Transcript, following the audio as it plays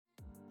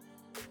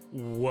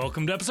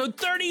Welcome to episode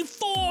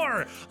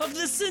 34 of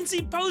the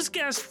Cincy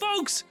PostCast,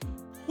 folks.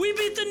 We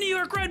beat the New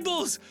York Red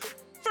Bulls.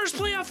 First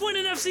playoff win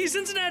in FC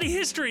Cincinnati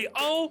history.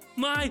 Oh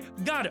my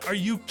God, are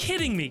you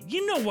kidding me?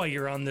 You know why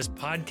you're on this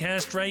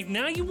podcast right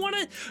now. You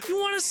wanna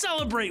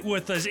celebrate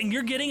with us, and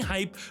you're getting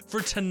hype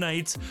for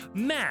tonight's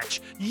match.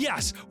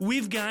 Yes,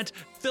 we've got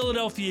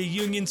Philadelphia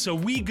Union, so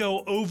we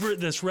go over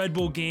this Red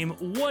Bull game,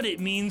 what it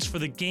means for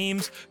the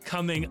games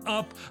coming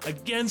up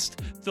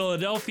against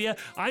Philadelphia.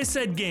 I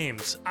said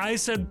games. I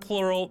said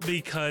plural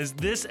because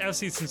this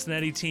FC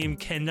Cincinnati team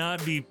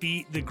cannot be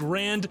beat. The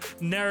grand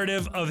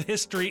narrative of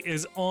history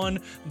is on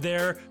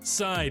their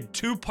side.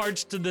 Two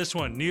parts to this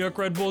one. New York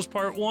Red Bulls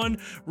part one,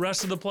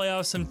 rest of the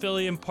playoffs in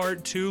Philly in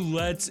part two.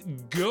 Let's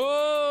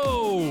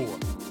go!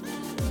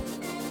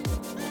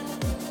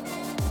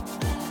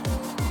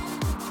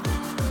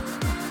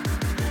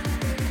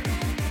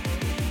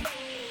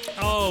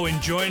 Oh,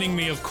 and joining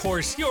me, of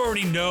course, you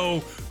already know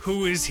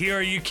who is here.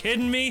 Are you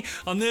kidding me?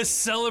 On this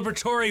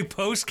celebratory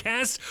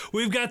postcast,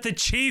 we've got the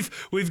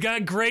Chief, we've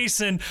got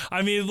Grayson.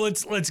 I mean,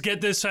 let's get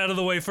this out of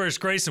the way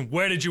first. Grayson,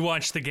 where did you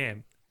watch the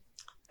game?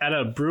 At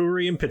a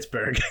brewery in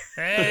Pittsburgh.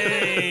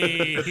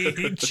 Hey,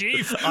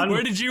 Chief,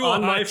 where did you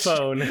watch? On my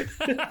phone.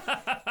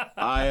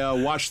 I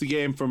watched the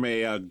game from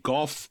a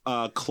golf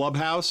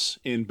clubhouse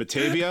in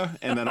Batavia,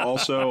 and then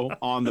also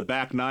on the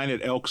back nine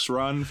at Elks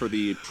Run for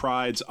the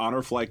Pride's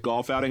Honor Flight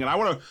golf outing. And I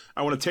want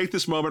to take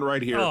this moment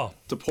right here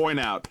to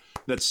point out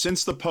that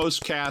since the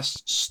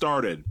postcast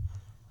started,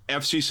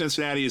 FC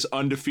Cincinnati is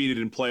undefeated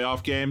in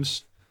playoff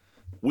games.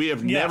 We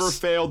have never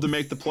failed to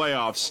make the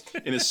playoffs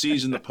in a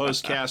season the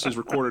postcast has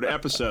recorded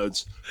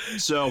episodes.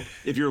 So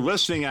if you're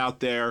listening out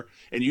there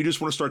and you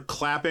just want to start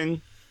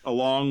clapping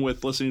along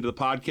with listening to the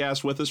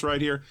podcast with us right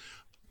here,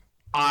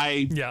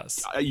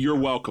 you're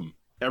welcome.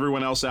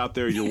 Everyone else out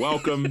there, you're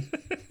welcome.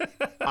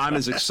 I'm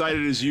as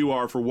excited as you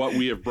are for what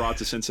we have brought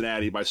to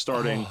Cincinnati by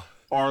starting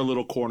our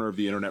little corner of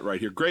the internet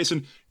right here.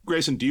 Grayson,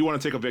 do you want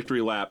to take a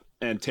victory lap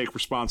and take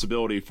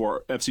responsibility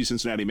for FC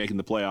Cincinnati making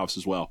the playoffs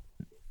as well?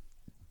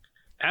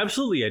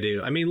 Absolutely, I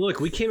do. I mean, look,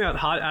 we came out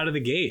hot out of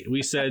the gate.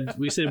 We said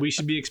we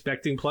should be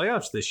expecting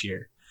playoffs this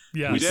year.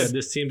 Yeah, we said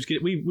this team's good.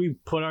 We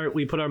put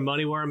our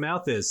money where our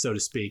mouth is, so to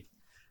speak.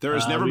 There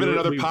has never been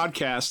another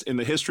podcast in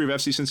the history of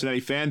FC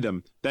Cincinnati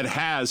fandom that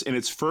has, in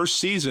its first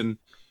season,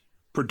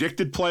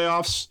 predicted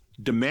playoffs,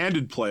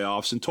 demanded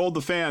playoffs, and told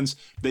the fans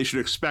they should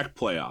expect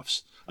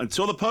playoffs.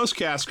 Until the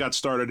postcast got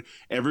started,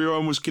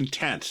 everyone was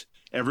content.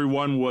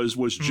 Everyone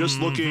was just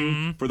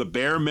looking for the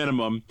bare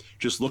minimum,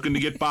 just looking to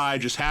get by,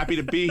 just happy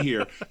to be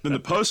here. Then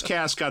the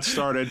postcast got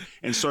started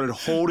and started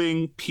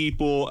holding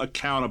people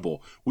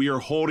accountable. We are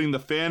holding the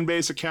fan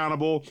base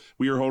accountable.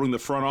 We are holding the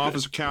front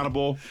office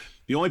accountable.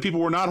 The only people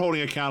we're not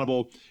holding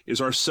accountable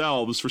is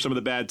ourselves for some of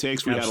the bad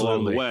takes we had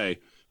along the way.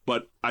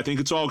 But I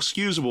think it's all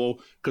excusable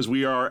because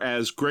we are,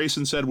 as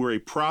Grayson said, we're a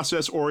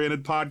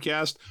process-oriented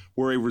podcast.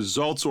 We're a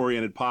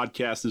results-oriented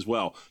podcast as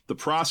well. The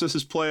process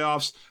is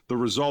playoffs. The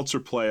results are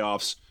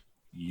playoffs.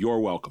 You're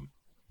welcome.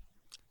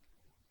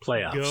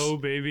 Playoffs. Go,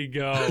 baby,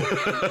 go.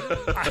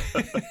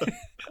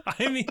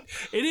 I mean,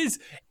 it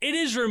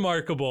is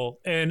remarkable,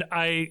 and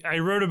I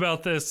wrote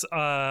about this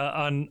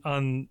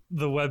on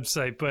the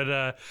website,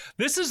 but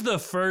this is the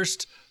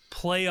first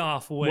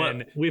playoff win.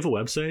 What? We have a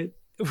website?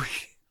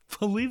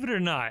 Believe it or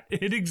not,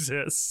 it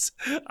exists.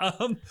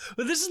 But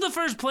this is the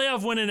first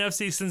playoff win in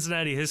FC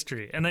Cincinnati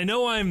history. And I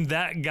know I'm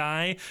that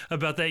guy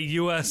about that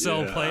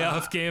USL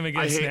playoff game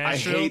against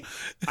Nashville.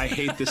 I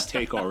hate this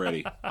take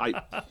already.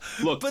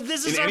 But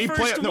this is our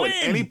first win.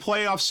 In any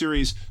playoff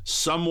series,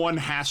 someone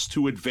has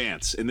to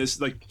advance. And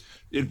this,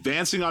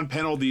 advancing on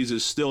penalties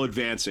is still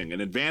advancing.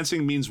 And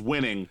advancing means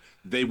winning.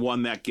 They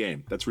won that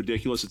game. That's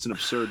ridiculous. It's an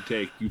absurd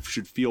take. You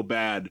should feel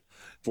bad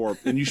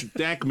and you should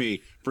thank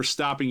me for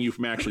stopping you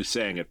from actually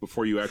saying it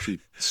before you actually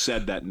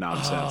said that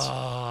nonsense.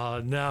 Oh,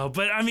 no.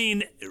 But I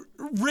mean,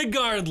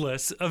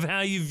 regardless of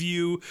how you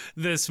view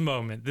this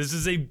moment, this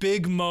is a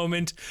big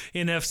moment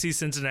in FC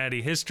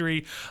Cincinnati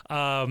history.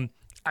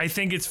 I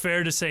think it's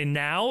fair to say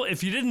now,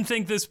 if you didn't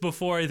think this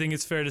before, I think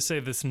it's fair to say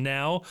this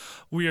now.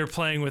 We are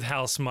playing with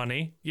house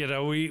money. You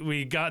know,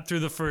 we got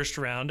through the first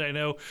round. I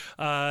know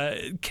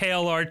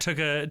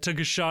KLR took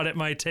a shot at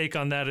my take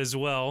on that as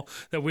well,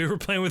 that we were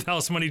playing with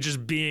house money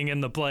just being in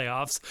the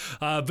playoffs.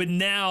 But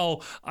now,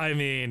 I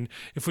mean,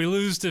 if we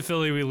lose to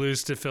Philly, we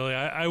lose to Philly.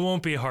 I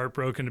won't be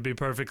heartbroken, to be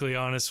perfectly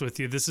honest with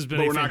you. This has been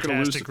a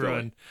fantastic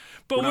run.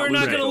 But we're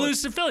not going to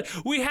lose to Philly.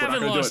 We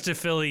haven't lost to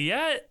Philly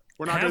yet.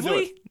 We're not going to do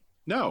it.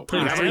 No, three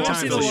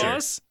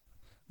times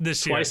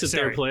this year. Twice at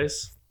their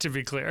place. To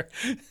be clear,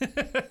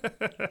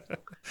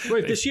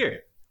 right this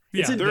year.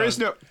 Yeah, there is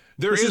no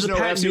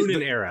Pat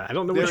Noonan era. I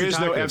don't know. There is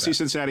no FC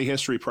Cincinnati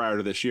history prior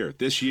to this year.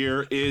 This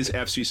year is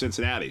FC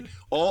Cincinnati.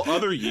 All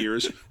other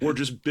years we're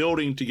just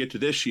building to get to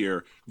this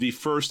year, the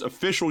first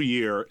official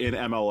year in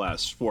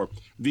MLS for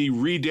the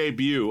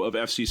re-debut of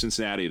FC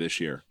Cincinnati this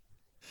year.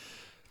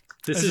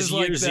 This is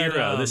year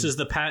zero. This is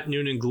the Pat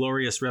Noonan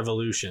glorious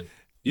revolution.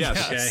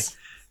 Yes. Okay.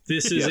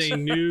 This is a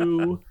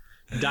new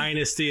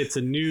dynasty. It's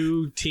a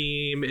new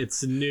team.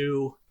 It's a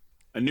new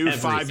A new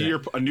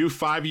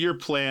 5-year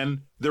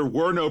plan. There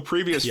were no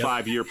previous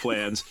 5-year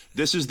plans.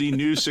 This is the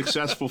new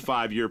successful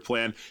 5-year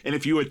plan. And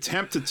if you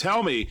attempt to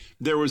tell me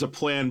there was a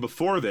plan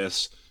before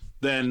this,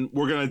 then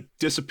we're going to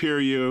disappear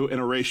you and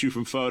erase you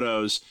from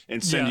photos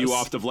and send you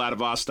off to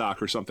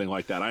Vladivostok or something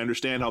like that. I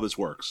understand how this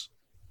works.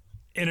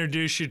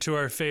 Introduce you to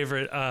our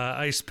favorite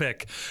ice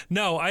pick.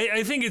 No,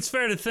 I think it's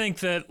fair to think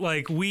that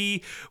like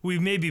we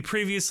maybe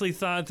previously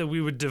thought that we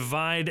would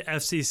divide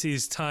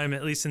FCC's time,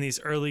 at least in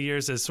these early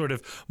years, as sort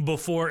of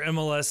before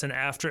MLS and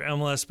after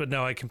MLS. But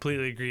no, I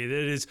completely agree. It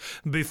is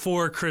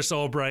before Chris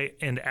Albright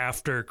and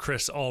after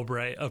Chris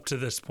Albright up to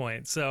this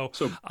point. So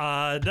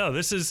no,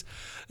 this is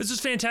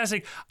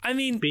fantastic. I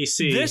mean,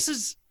 BC. This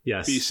is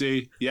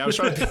BC. Yeah, I was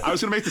going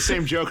to make the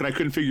same joke and I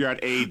couldn't figure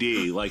out AD,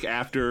 like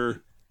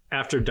after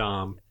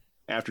Dom.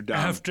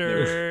 Oh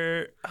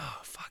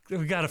fuck,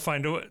 we gotta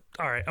find a. All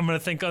right, I'm gonna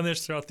think on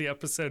this throughout the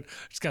episode.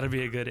 It's gotta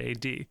be a good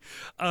AD.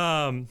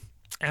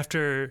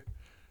 After,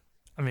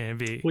 I mean, it'd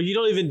be. Well, you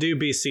don't even do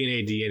BC and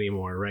AD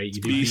anymore, right?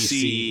 You do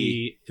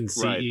BCE and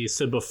CE. Right.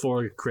 So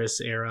before Chris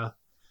era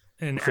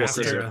and Chris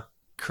after era.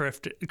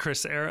 Chris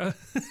era.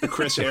 The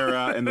Chris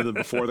era and then the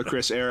before the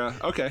Chris era.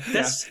 Okay,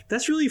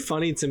 that's really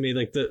funny to me.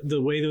 Like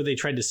the way that they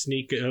tried to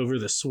sneak over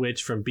the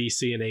switch from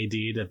BC and AD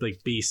to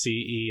like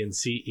BCE and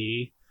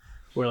CE.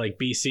 Where like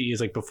BC is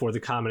like before the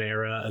Common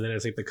Era, and then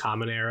it's like the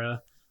Common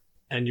Era,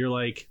 and you're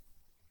like,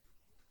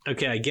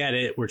 okay, I get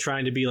it. We're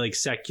trying to be like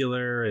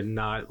secular and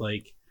not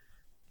like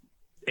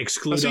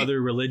exclude other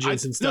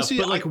religions and stuff.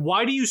 But like,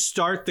 why do you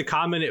start the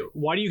Common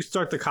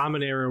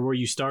Era where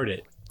you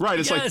started? Right,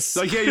 it's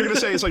like you're gonna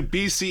say it's like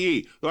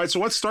BCE. All right, so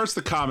what starts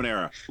the Common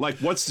Era? Like,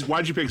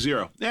 why'd you pick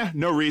 0? Yeah,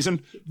 no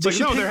reason. It's like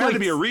no, there had to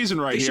be a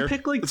reason right here. You should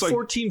pick like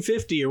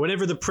 1450 or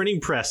whenever the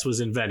printing press was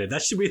invented.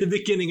 That should be the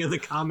beginning of the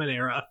Common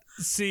Era.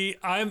 See,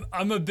 I'm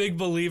a big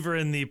believer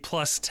in the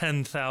plus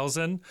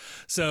 10,000.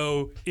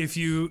 So if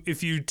you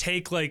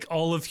take like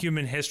all of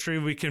human history,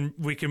 we can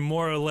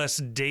more or less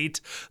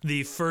date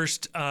the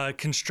first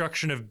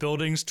construction of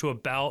buildings to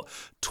about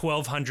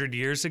 1,200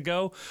 years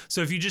ago.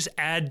 So if you just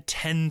add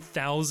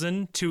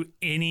 10,000 to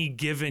any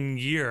given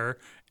year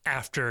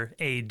after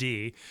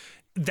AD,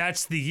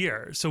 that's the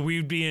year. So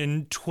we'd be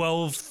in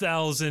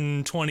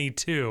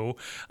 12,022,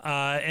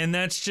 and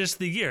that's just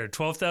the year.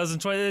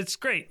 12,020. That's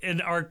great.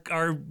 And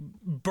our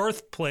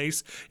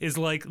birthplace is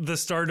like the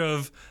start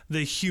of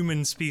the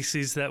human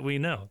species that we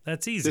know.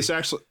 That's easy.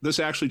 This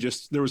actually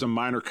just, there was a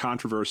minor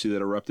controversy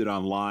that erupted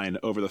online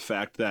over the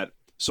fact that,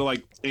 so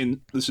like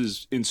this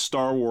is in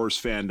Star Wars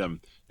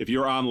fandom. If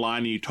you're online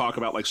and you talk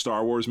about like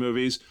Star Wars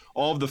movies,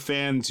 all of the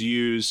fans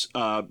use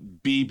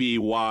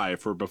BBY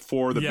for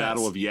before the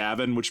Battle of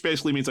Yavin, which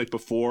basically means like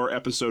before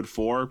episode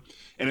 4.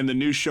 And in the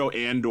new show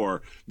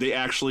Andor, they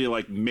actually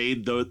like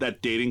made that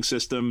dating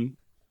system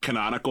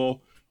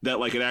canonical, that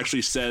like it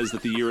actually says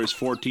that the year is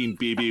 14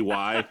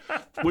 BBY,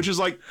 which is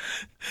like,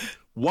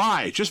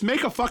 why? Just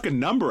make a fucking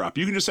number up.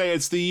 You can just say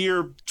it's the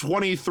year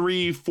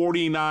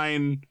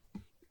 2349,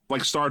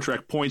 like Star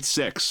Trek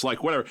 0.6,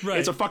 like whatever. Right.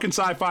 It's a fucking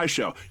sci-fi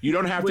show. You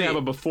don't have to have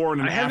a before and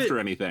an after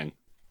anything.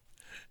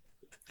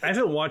 I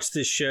haven't watched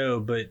this show,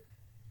 but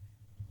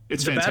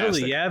it's the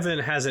fantastic. Battle of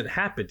Yavin hasn't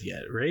happened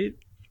yet, right?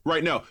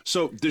 Right, no.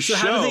 So show...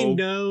 how do they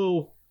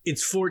know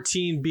it's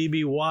 14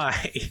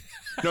 BBY?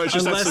 No, it's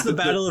just unless the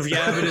Battle of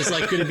Yavin is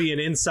like going to be an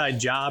inside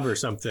job or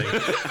something.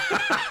 Which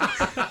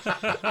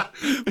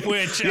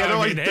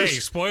I mean, hey,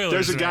 spoilers.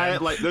 There's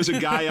a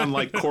guy on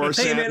like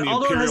Coruscant hey, man, in the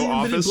Aldo Imperial hasn't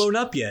office. Even been blown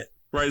up yet.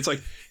 Right, it's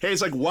like, hey,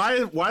 why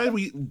did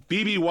we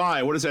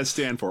BBY? What does that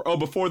stand for? Oh,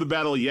 before the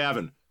Battle of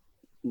Yavin.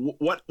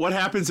 What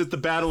happens at the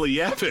Battle of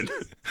Yavin?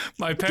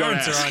 My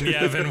parents are on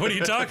Yavin. What are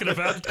you talking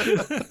about?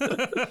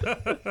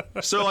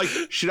 So, like,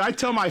 should I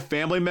tell my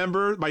family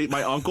member,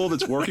 my uncle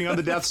that's working on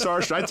the Death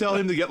Star, should I tell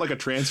him to get like a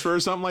transfer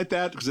or something like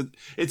that? Because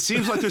it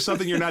seems like there's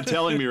something you're not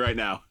telling me right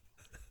now.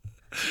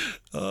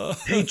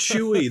 Hey,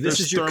 Chewie,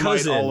 this is your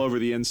cousin. All over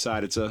the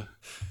inside. It's a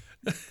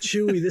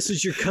Chewie, this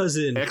is your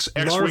cousin.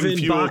 X-wing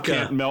fuel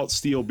can't melt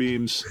steel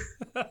beams.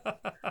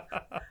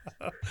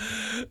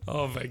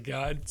 Oh my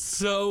God,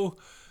 so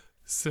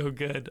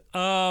good.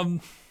 So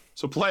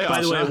playoffs.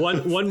 By the way,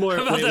 one more.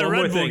 How about that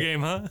Red Bull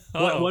game, huh?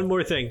 One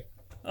more thing.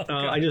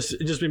 I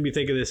just made me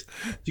think of this.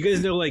 Do you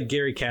guys know like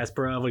Gary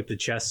Kasparov, like the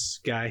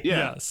chess guy?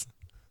 Yeah. Yes.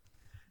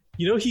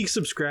 You know, he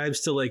subscribes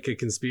to like a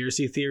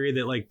conspiracy theory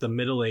that like the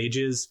Middle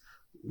Ages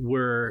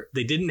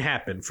they didn't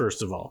happen.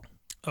 First of all.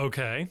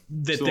 Okay.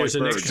 That so there's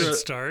like an extra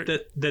start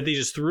that they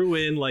just threw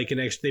in like an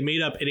extra. They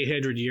made up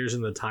 800 years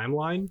in the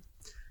timeline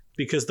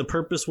because the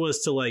purpose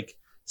was to like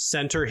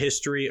center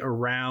history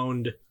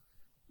around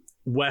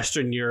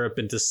Western Europe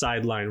and to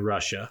sideline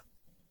Russia.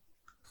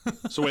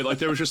 So wait, like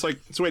there was just like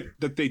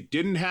that they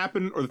didn't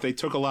happen, or that they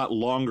took a lot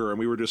longer and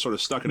we were just sort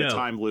of stuck in a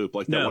time loop,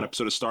 like that one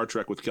episode of Star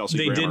Trek with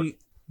Kelsey Grammer.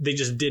 They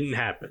just didn't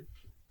happen.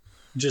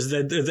 Just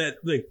that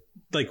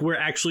like we're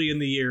actually in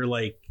the year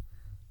like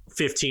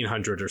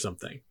 1500 or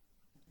something.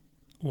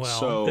 Well,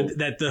 so,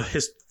 that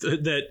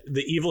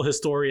the evil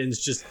historians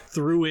just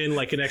threw in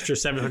like an extra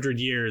 700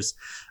 years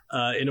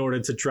in order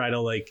to try to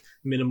like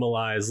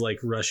minimalize like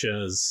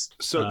Russia's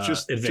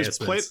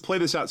just play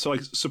this out. So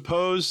like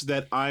suppose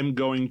that I'm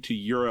going to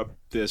Europe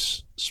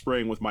this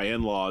spring with my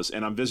in-laws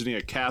and I'm visiting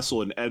a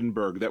castle in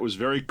Edinburgh that was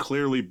very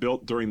clearly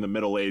built during the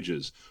Middle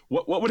Ages.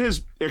 What would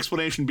his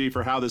explanation be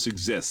for how this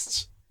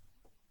exists?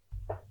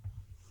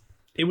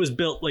 It was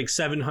built like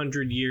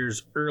 700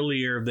 years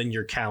earlier than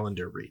your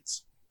calendar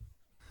reads.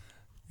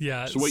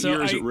 Yeah. So what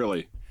year is it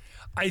really?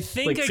 I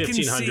think like I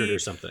 1500 can see, or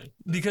something.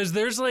 Because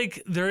there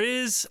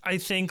is, I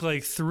think,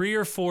 like 3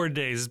 or 4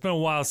 days. It's been a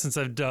while since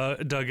I've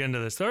dug into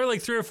this. There are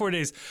like 3 or 4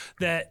 days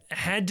that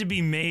had to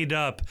be made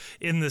up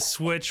in the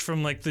switch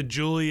from like the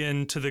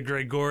Julian to the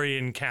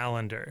Gregorian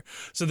calendar.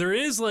 So there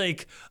is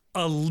like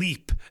a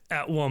leap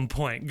at one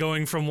point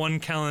going from one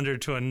calendar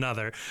to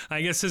another.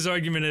 I guess his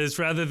argument is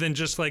rather than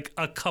just like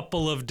a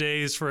couple of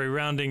days for a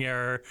rounding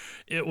error,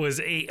 it was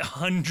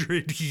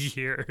 800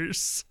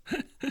 years.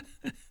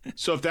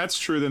 So if that's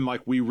true, then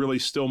like we really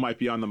still might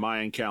be on the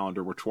Mayan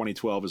calendar where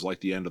 2012 is like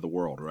the end of the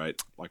world,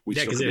 right? Like we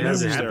still it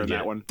hasn't there in happened that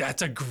yet. one.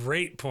 That's a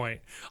great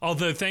point.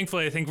 Although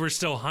thankfully, I think we're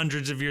still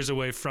hundreds of years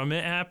away from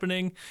it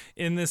happening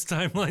in this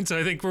timeline. So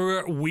I think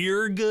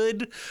we're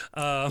good.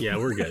 Yeah,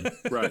 we're good.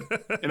 Right.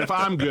 And if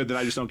I'm good, then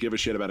I just don't give a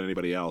shit about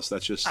anybody else.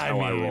 That's just how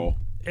I roll.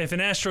 If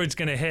an asteroid's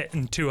going to hit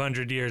in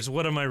 200 years,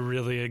 what am I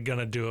really going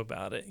to do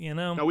about it? You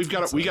know? No, we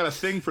got a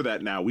thing for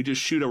that now. We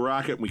just shoot a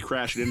rocket and we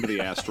crash it into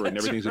the asteroid and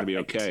everything's going to be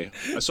okay.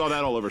 I saw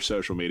that all over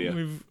social media.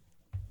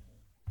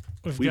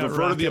 We've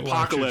averted the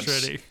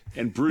apocalypse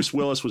and Bruce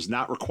Willis was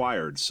not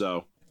required,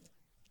 so.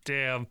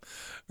 Damn.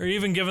 Or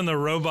even giving the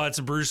robots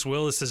Bruce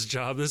Willis's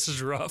job. This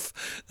is rough.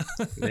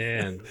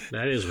 Man,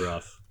 that is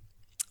rough.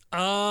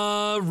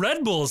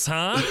 Red Bulls,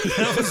 huh?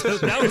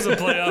 That was a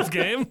playoff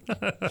game.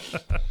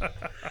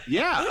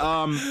 Yeah.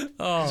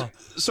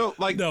 So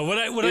like, no.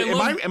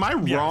 Am I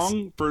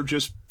wrong for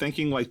just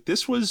thinking like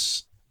this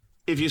was?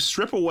 If you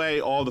strip away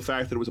all the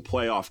fact that it was a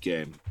playoff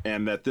game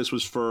and that this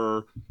was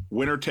for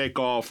winner take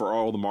all for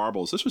all the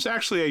marbles, this was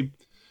actually a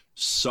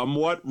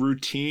somewhat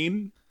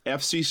routine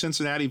FC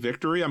Cincinnati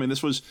victory. I mean,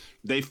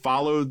 they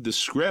followed the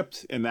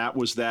script, and that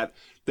was that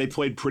they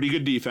played pretty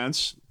good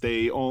defense.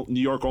 New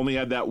York only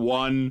had that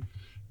one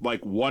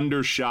like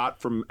wonder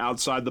shot from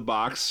outside the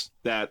box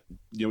that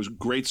was a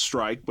great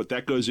strike, but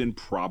that goes in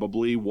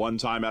probably one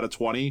time out of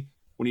 20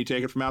 when you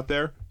take it from out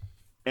there.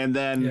 And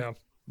then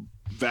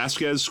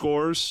Vasquez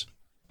scores.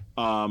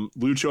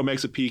 Lucho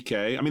makes a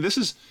PK. I mean,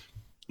 this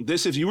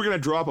if you were going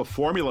to draw up a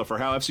formula for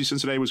how FC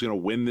Cincinnati was going to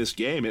win this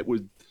game, it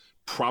would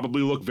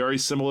probably look very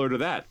similar to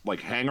that.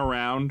 Like hang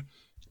around,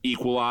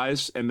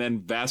 equalize, and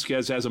then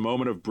Vasquez has a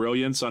moment of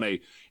brilliance on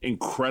a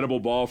incredible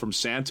ball from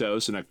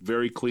Santos and a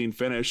very clean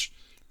finish.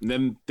 And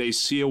then they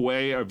see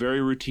away a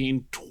very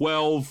routine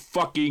 12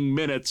 fucking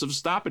minutes of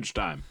stoppage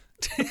time.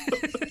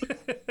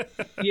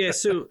 Yeah,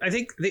 so I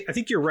think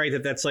you're right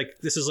that's like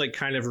this is like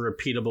kind of a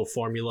repeatable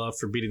formula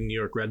for beating the New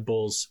York Red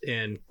Bulls,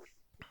 and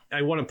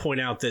I want to point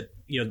out that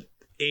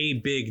a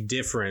big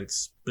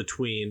difference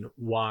between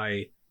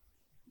why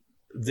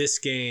this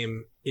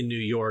game in New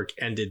York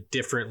ended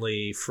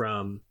differently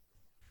from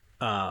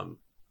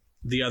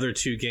the other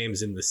 2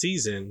 games in the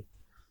season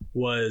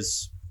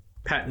was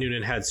Pat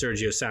Noonan had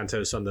Sergio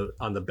Santos on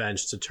the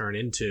bench to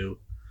turn to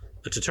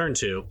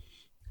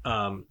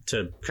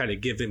kind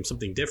of give him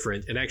something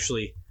different. And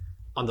actually,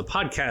 on the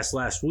podcast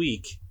last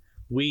week,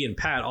 we and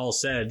Pat all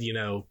said,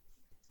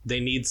 they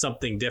need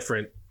something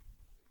different,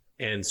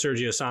 and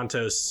Sergio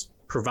Santos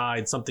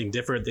provides something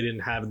different they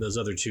didn't have in those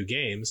other 2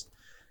 games.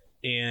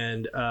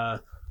 And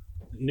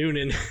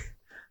Noonan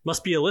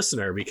must be a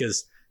listener,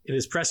 because in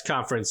his press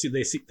conference,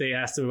 they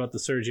asked him about the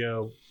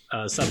Sergio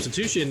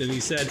substitution, and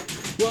he said,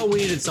 well, we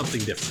needed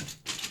something different.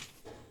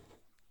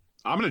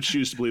 I'm going to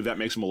choose to believe that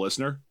makes him a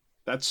listener.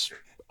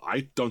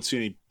 I don't see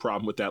any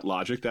problem with that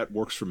logic. That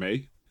works for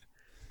me.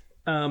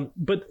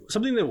 But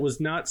something that was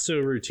not so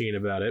routine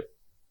about it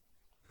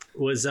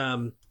was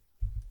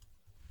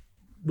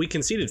we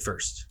conceded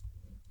first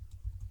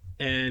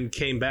and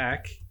came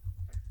back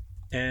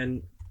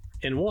and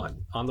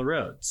won on the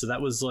road. So that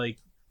was like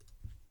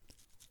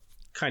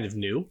kind of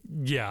new.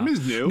 Yeah, I mean,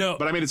 it's new,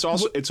 but I mean, it's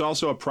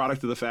also a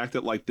product of the fact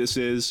that like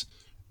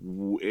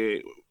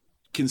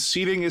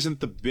conceding isn't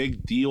the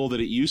big deal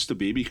that it used to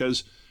be,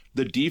 because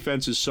the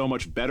defense is so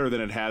much better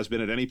than it has been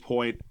at any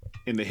point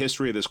in the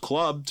history of this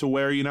club, to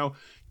where you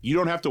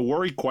don't have to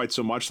worry quite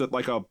so much that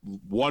like a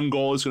 1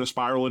 goal is going to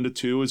spiral into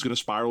 2, is going to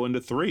spiral into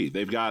 3.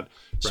 They've got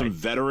some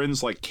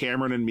veterans like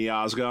Cameron and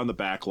Miazga on the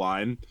back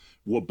line.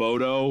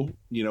 Wobodo,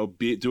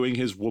 doing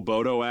his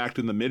Wobodo act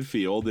in the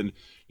midfield. And,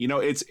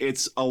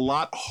 it's a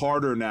lot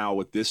harder now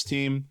with this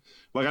team.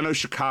 Like, I know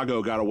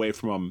Chicago got away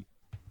from them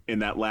in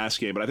that last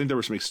game, but I think there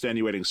were some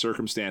extenuating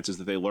circumstances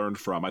that they learned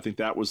from. I think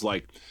that was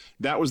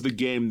the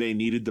game they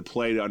needed to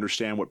play to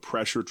understand what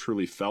pressure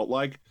truly felt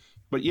like.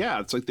 But yeah,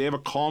 it's like they have a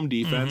calm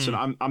defense, and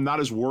I'm not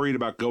as worried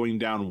about going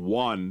down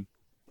 1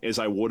 as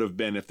I would have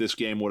been if this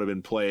game would have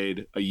been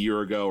played a year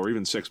ago or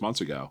even 6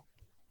 months ago.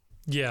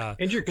 Yeah.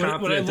 And you're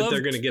confident that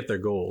they're going to get their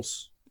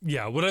goals.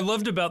 Yeah, what I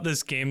loved about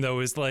this game, though,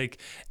 is like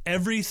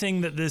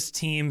everything that this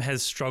team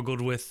has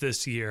struggled with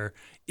this year,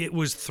 it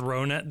was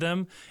thrown at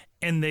them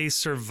and they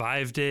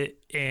survived it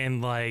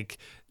and like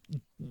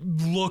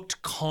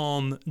looked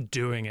calm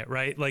doing it,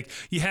 right? Like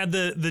you had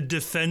the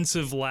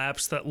defensive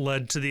lapse that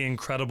led to the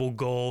incredible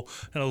goal,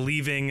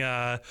 leaving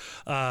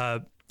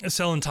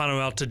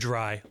Celentano out to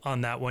dry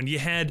on that one. You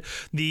had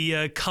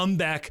the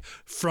comeback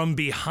from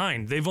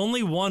behind. They've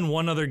only won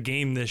one other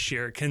game this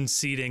year,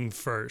 conceding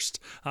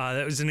first.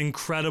 That was an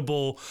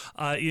incredible,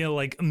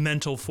 like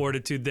mental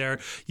fortitude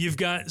there. You've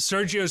got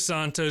Sergio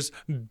Santos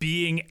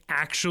being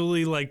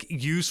actually like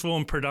useful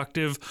and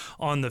productive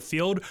on the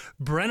field.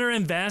 Brenner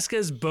and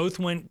Vasquez both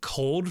went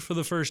cold for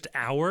the first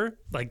hour.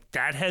 Like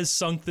that has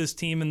sunk this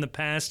team in the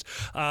past.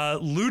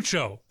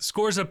 Lucho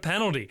scores a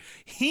penalty.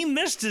 He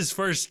missed his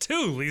first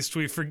two, least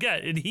we forget,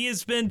 and he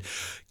has been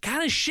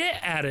kind of shit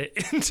at it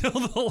until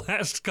the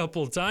last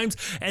couple times.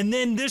 And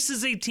then this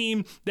is a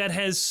team that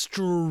has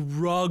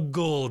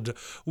struggled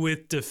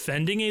with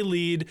defending a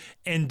lead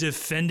and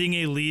defending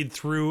a lead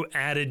through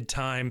added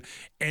time,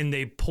 and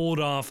they pulled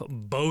off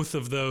both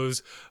of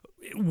those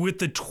with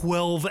the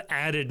 12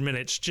 added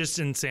minutes. Just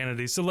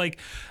insanity. So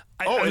like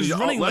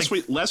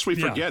lest we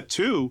forget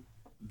too,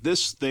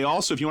 they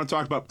also, if you want to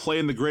talk about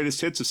playing the greatest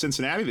hits of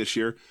Cincinnati this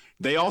year,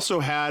 they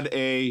also had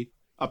a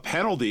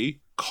penalty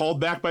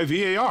called back by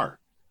VAR,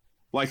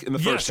 like in the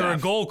first half. Or a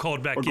goal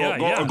called back.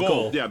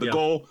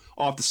 Goal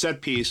off the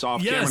set piece,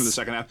 off camera in the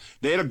second half.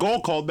 They had a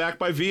goal called back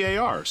by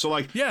VAR. So,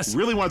 like,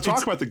 really want to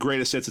talk about the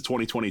greatest hits of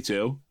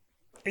 2022.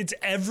 It's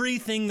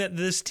everything that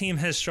this team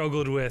has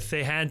struggled with.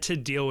 They had to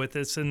deal with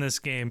this in this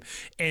game,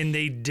 and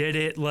they did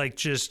it, like,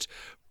 just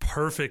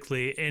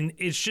perfectly. And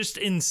it's just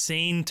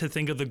insane to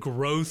think of the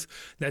growth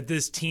that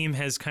this team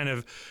has kind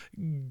of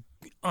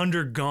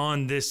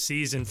undergone this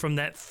season, from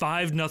that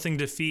 5-0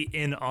 defeat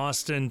in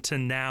Austin to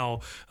now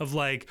of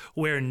like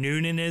where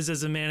Noonan is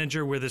as a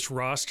manager, where this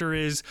roster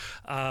is.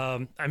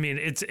 I mean,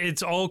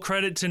 it's all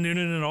credit to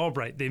Noonan and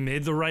Albright. They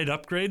made the right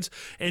upgrades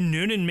and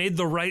Noonan made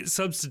the right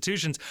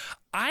substitutions.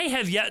 I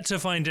have yet to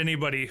find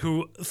anybody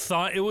who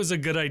thought it was a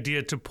good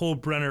idea to pull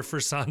Brenner for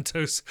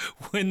Santos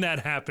when that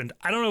happened.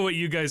 I don't know what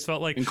you guys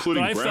felt like,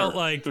 including but I Brenner. Felt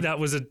like that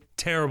was a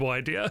terrible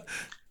idea.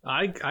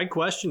 I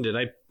questioned it.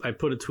 I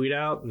put a tweet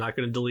out. I'm not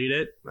going to delete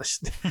it. I'll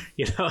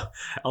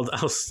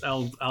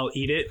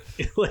eat it.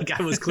 Like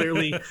I was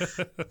clearly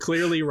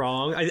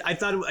wrong. I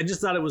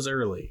just thought it was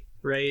early,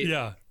 right?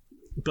 Yeah.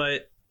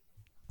 But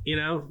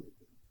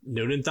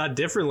Noonan thought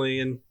differently,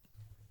 and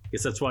I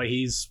guess that's why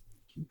he's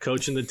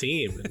coaching the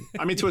team.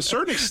 I mean, to a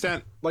certain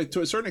extent, like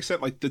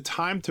the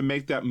time to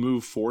make that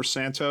move for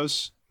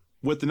Santos,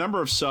 with the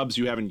number of subs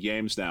you have in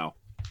games now,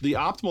 the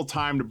optimal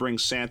time to bring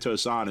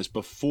Santos on is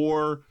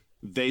before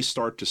they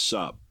start to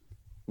sub,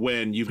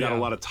 when you've got a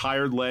lot of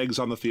tired legs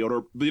on the field,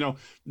 or the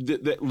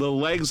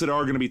legs that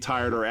are going to be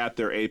tired are at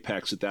their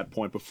apex at that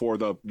point before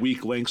the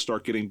weak links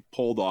start getting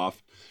pulled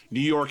off. New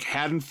York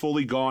hadn't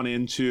fully gone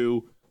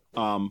into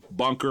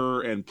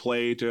bunker and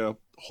play to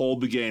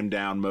hold the game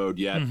down mode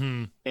yet,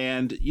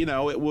 and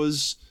it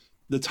was,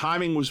 the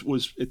timing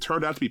was it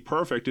turned out to be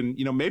perfect, and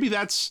maybe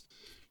there's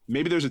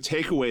a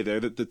takeaway there,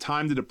 that the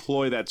time to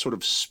deploy that sort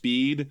of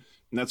speed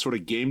and that sort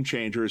of game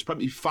changer is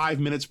probably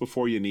 5 minutes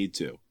before you need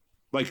to.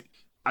 Like,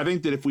 I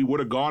think that if we would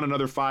have gone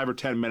another 5 or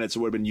 10 minutes, it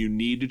would have been, you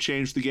need to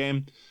change the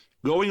game.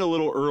 Going a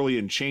little early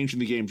and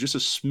changing the game just a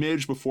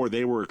smidge before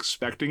they were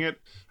expecting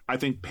it, I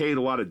think paid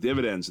a lot of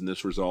dividends in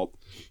this result.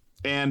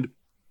 And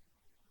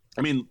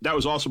I mean, that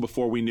was also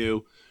before we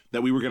knew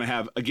that we were going to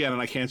have, again,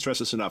 and I can't stress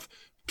this enough,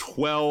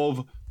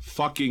 12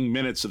 fucking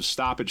minutes of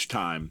stoppage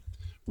time,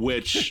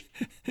 which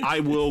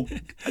I will,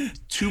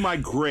 to my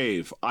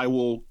grave, I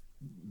will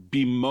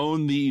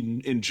bemoan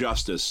the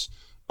injustice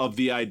of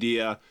the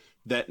idea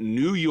that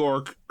New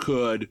York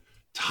could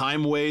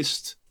time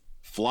waste,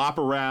 flop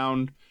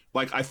around.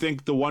 Like, I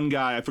think the one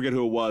guy, I forget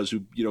who it was,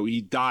 who,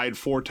 he died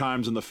 4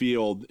 times in the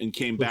field and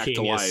came back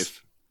to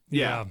life.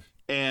 Yeah.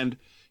 And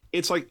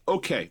it's like,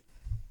 okay,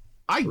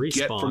 I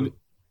get from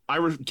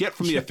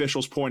the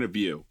official's point of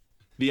view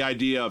the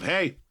idea of,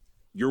 hey,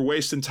 you're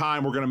wasting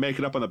time, we're going to make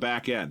it up on the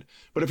back end.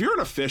 But if you're an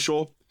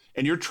official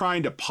and you're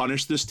trying to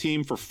punish this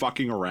team for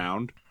fucking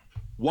around,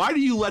 why do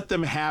you let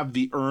them have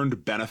the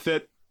earned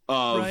benefit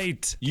of,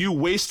 you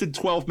wasted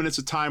 12 minutes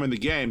of time in the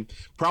game?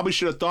 Probably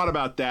should have thought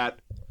about that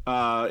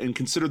and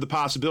considered the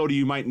possibility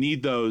you might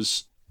need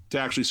those to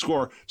actually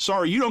score.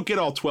 Sorry, you don't get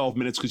all 12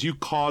 minutes because you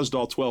caused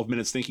all 12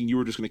 minutes thinking you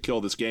were just going to kill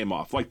this game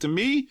off. Like, to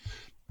me,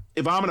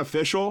 if I'm an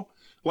official,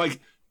 like,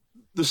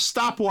 the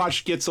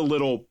stopwatch gets a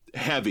little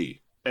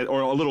heavy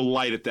or a little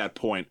light at that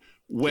point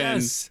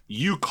when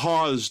you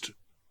caused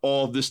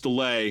all of this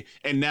delay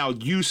and now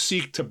you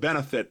seek to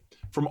benefit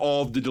from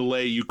all of the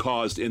delay you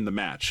caused in the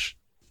match.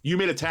 You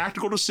made a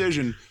tactical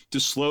decision to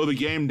slow the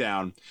game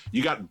down.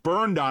 You got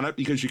burned on it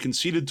because you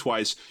conceded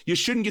twice. You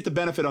shouldn't get the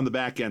benefit on the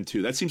back end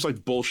too. That seems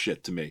like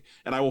bullshit to me,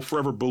 and I will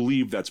forever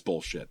believe that's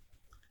bullshit.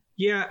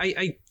 Yeah,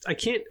 I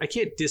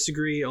can't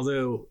disagree,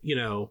 although,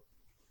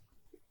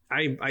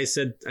 I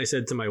said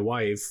to my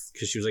wife,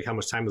 because she was like, how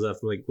much time is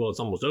left? I'm like, well, it's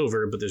almost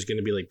over, but there's going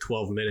to be like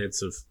 12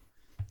 minutes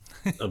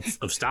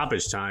of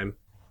stoppage time,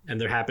 and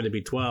there happened to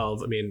be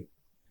 12. I mean,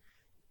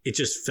 it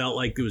just felt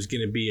like it was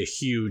going to be a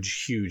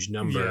huge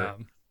number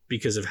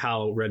because of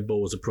how Red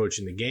Bull was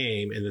approaching the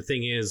game. And the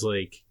thing is,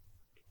 like,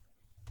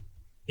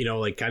 you know,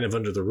 like kind of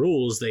under the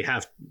rules,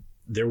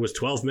 there was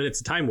 12 minutes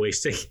of time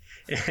wasting,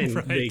 and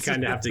they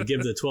kind of have to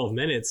give the 12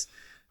 minutes.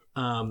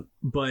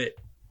 But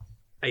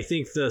I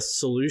think the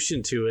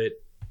solution to it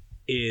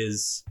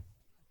is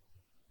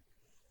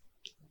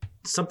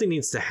something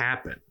needs to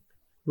happen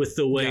with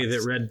the way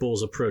that Red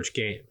Bulls approach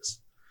games.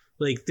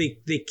 Like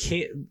they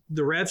can't.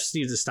 The refs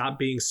need to stop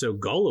being so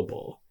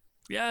gullible.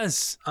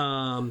 Yes.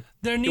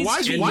 There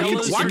needs to be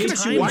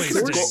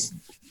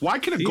why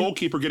can a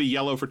goalkeeper get a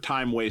yellow for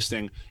time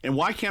wasting, and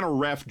why can't a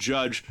ref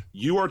judge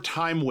you are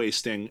time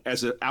wasting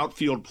as an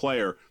outfield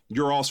player?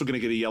 You're also going to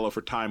get a yellow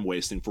for time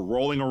wasting for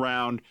rolling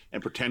around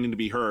and pretending to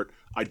be hurt.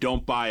 I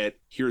don't buy it.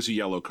 Here's a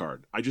yellow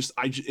card.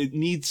 It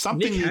needs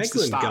something. Nick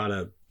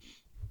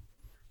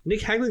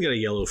Hagglund got a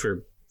yellow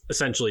for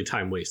essentially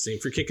time wasting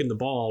for kicking the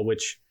ball,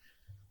 which,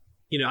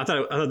 you know, I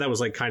thought that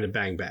was like kind of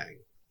bang bang.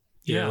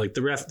 You know, like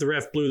the ref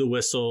blew the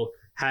whistle.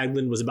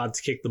 Hagglund was about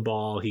to kick the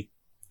ball. He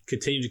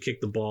continued to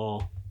kick the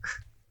ball.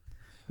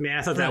 Man,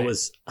 I thought that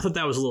was a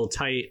little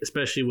tight,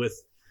 especially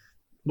with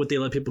what they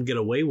let people get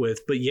away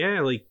with. But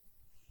yeah, like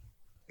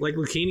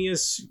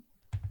Lucchinius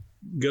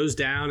goes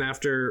down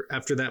after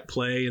that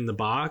play in the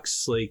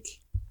box. Like,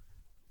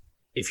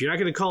 if you're not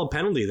going to call a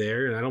penalty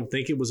there, and I don't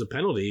think it was a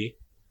penalty,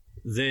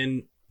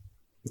 then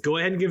go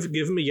ahead and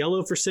give him a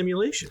yellow for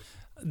simulation.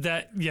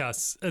 That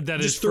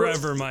is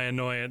forever my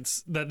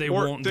annoyance that they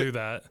won't do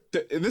that.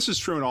 And this is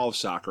true in all of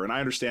soccer, and I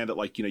understand that,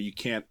 like, you know, you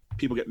can't.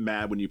 People get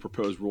mad when you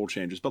propose rule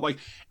changes, but like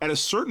at a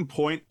certain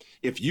point,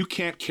 if you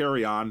can't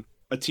carry on,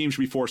 a team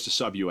should be forced to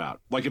sub you out.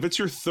 Like if it's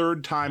your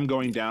third time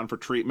going down for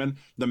treatment,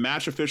 the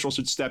match official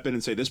should step in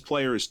and say, this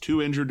player is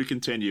too injured to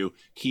continue.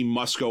 He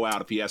must go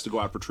out if he has to go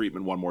out for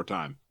treatment one more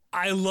time.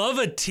 I love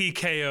a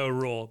TKO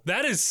rule.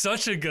 That is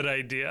such a good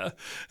idea.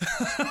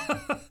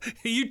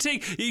 You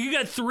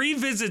got 3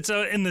 visits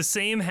in the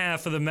same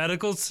half of the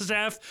medical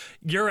staff,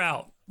 you're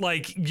out.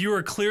 Like, you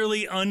are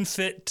clearly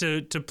unfit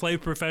to play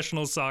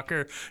professional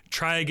soccer.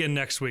 Try again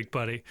next week,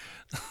 buddy.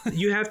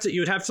 You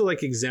would have to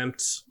like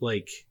exempt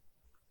like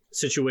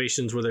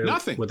situations where they're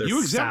nothing. Where they're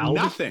you exempt fouled.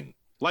 Nothing.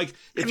 Like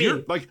if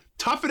you're like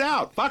tough it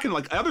out, fucking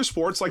like other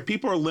sports, like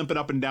people are limping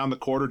up and down the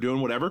court or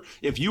doing whatever.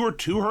 If you are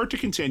too hurt to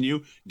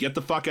continue, get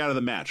the fuck out of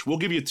the match. We'll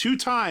give you 2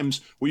 times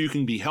where you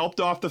can be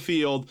helped off the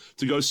field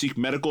to go seek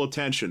medical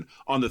attention.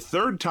 On the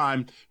 3rd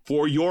time,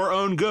 for your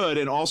own good,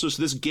 and also so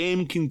this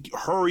game can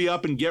hurry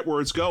up and get where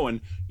it's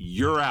going,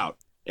 you're out.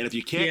 And if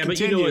you can't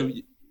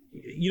continue,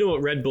 you know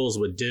what Red Bulls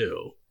would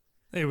do.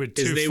 They would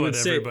two-foot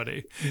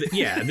everybody.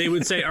 They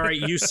would say, all right,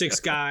 you 6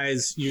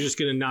 guys, you're just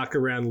going to knock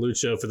around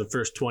Lucho for the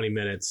first 20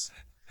 minutes,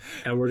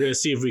 and we're going to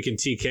see if we can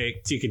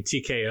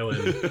TKO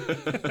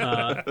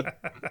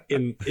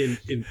him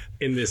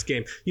in this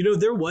game. You know,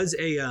 there was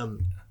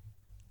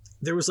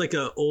like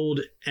a old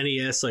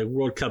NES like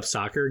World Cup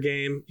soccer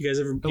game. You guys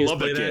ever play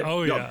that?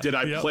 Oh yeah. Did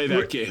I play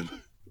that game?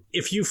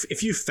 If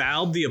you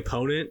fouled the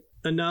opponent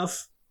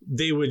enough,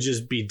 they would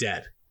just be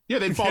dead. Yeah,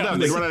 they'd fall down.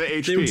 They'd run out of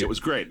HP. It was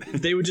great.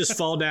 They would just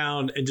fall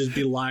down and just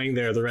be lying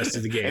there the rest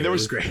of the game. And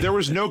there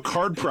was no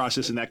card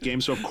process in that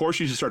game, so of course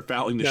you should start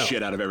fouling the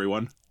shit out of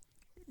everyone.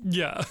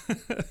 Yeah.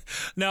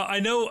 Now, I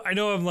know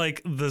I'm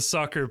like the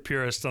soccer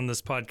purist on this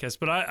podcast,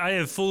 but I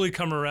have fully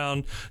come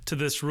around to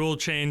this rule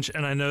change,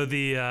 and I know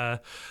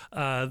the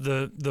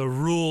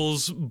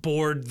rules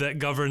board that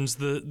governs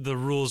the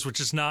rules, which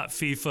is not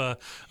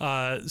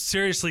FIFA,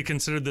 seriously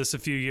considered this a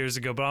few years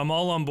ago, but I'm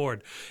all on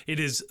board. It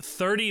is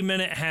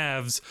 30-minute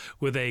halves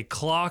with a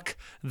clock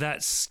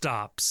that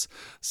stops.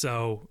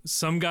 So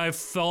some guy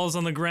falls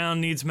on the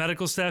ground, needs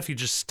medical staff, you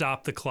just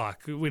stop the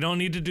clock. We don't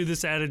need to do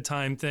this added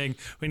time thing.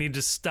 We need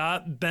to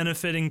stop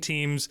benefiting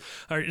teams,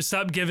 or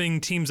stop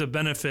giving teams a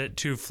benefit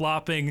to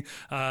flopping,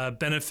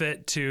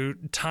 benefit to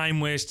time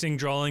wasting,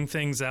 drawing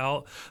things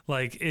out.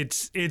 Like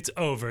it's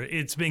over.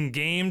 It's been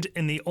gamed,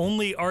 and the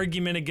only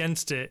argument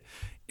against it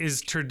is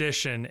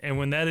tradition. And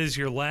when that is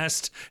your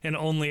last and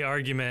only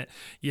argument,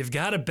 you've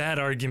got a bad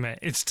argument.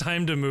 It's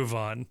time to move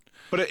on.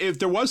 But if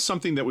there was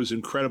something that was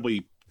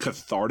incredibly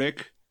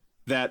cathartic,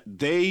 that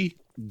they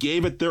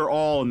gave it their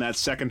all in that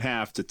second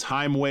half to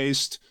time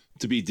waste,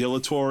 to be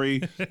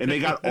dilatory, and they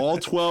got all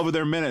 12 of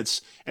their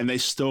minutes and they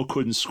still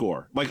couldn't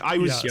score. Like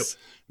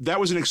that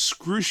was an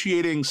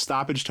excruciating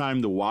stoppage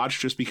time to watch,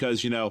 just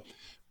because, you know,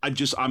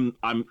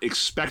 I'm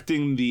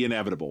expecting the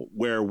inevitable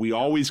where we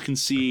always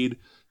concede.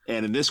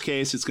 And in this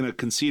case,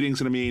 conceding is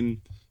going to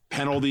mean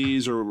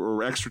penalties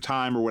or extra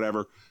time or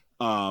whatever.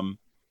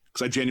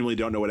 Because I genuinely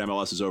don't know what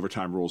MLS's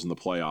overtime rules in the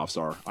playoffs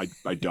are.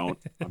 I don't.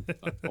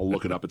 I'll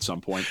look it up at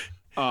some point.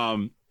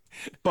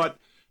 But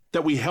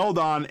that we held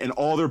on and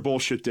all their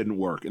bullshit didn't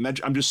work. And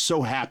I'm just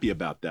so happy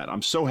about that.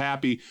 I'm so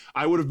happy.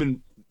 I would have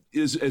been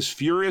as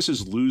furious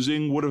as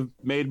losing would have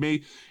made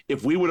me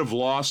if we would have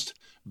lost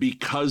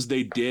because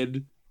they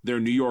did their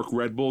New York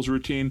Red Bulls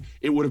routine,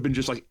 it would have been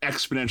just like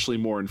exponentially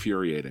more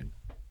infuriating.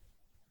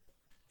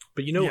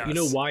 But you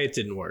know why it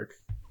didn't work?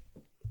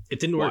 It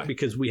didn't work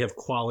because we have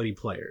quality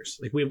players.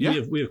 Like we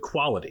have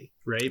quality,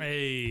 right?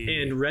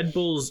 Hey. And Red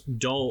Bulls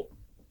don't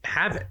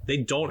have it. They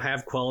don't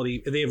have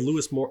quality. They have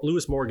Lewis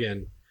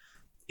Morgan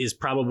is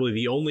probably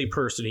the only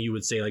person who you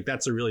would say like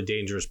that's a really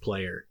dangerous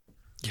player.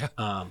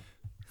 Yeah.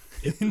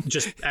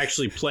 Just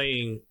actually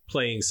playing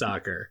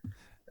soccer.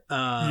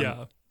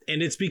 And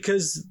it's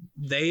because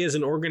they as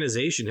an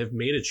organization have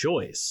made a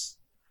choice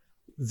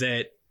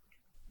that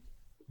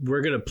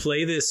we're going to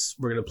play this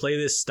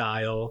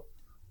style.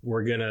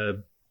 We're going to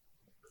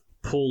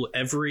pull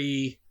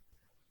every,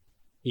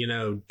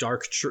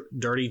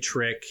 dirty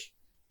trick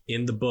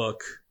in the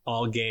book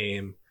all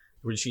game.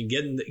 We're just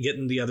going to get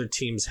in the other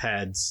team's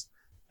heads.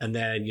 And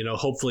then,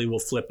 hopefully we'll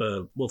flip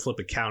a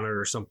counter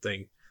or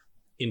something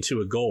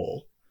into a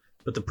goal.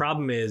 But the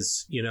problem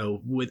is,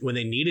 when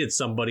they needed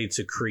somebody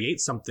to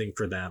create something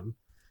for them,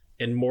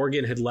 and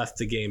Morgan had left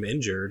the game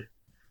injured,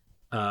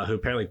 who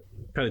apparently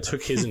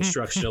took his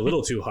instruction a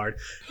little too hard.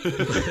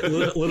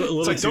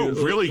 It's like, don't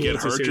really get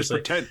hurt. Just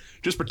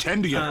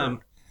pretend to get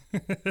hurt.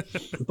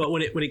 But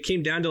when it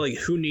came down to like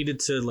who needed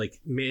to like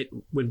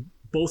when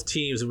both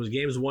teams, it was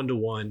games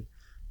 1-1,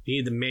 you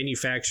needed to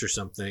manufacture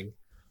something.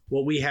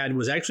 What we had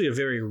was actually a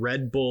very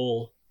Red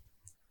Bull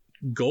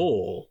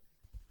goal,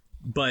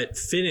 but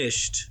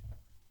finished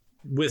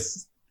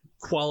with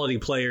quality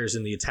players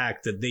in the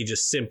attack that they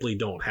just simply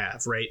don't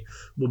have, right?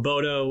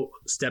 Wobodo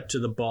stepped to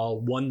the ball,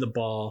 won the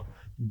ball,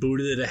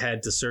 booted it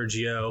ahead to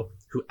Sergio,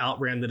 who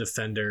outran the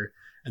defender,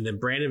 and then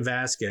Brandon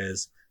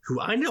Vasquez, who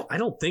I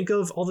don't think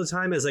of all the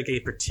time as like a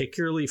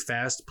particularly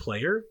fast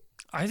player.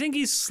 I think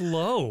he's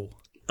slow.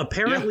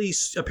 Apparently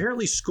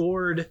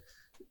scored,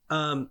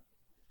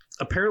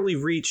 apparently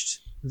reached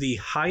the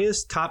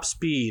highest top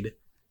speed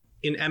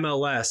in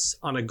MLS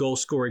on a goal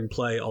scoring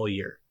play all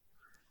year.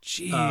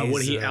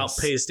 When he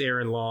outpaced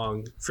Aaron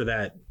Long for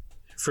that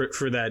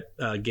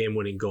game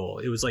winning goal.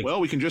 It was like, well,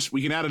 we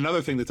can add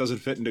another thing that doesn't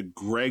fit into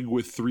Greg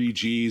with 3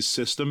 G's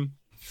system.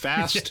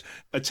 Fast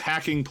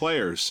attacking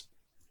players.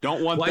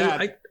 Don't want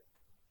that.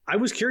 I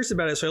was curious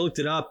about it, so I looked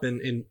it up,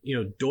 and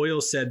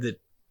Doyle said that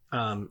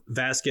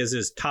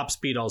Vasquez's top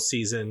speed all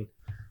season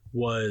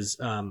was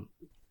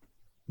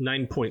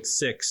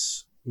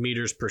 9.6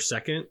 meters per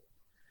second.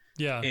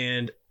 Yeah.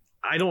 And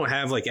I don't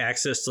have like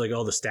access to like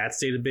all the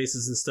stats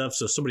databases and stuff.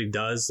 So if somebody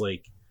does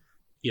like,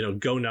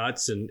 go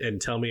nuts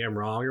and tell me I'm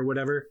wrong or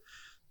whatever.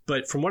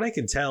 But from what I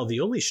can tell, the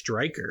only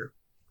striker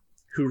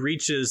who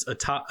reaches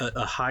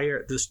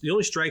the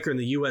only striker in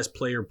the U.S.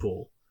 player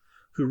pool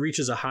who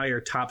reaches a higher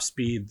top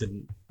speed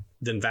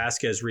than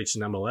Vasquez reached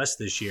in MLS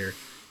this year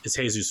is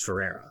Jesus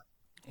Ferreira.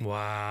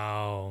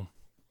 Wow.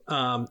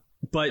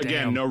 But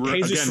again,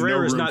 Jesus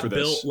Ferreira is not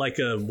built like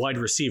a wide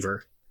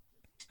receiver.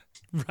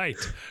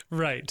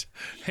 Right.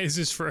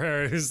 Jesus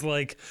Ferreira is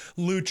like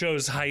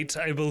Lucho's height,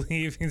 I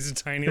believe. He's a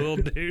tiny little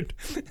dude.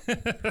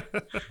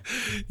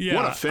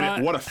 Yeah.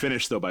 What a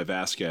finish though by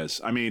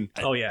Vasquez. I mean,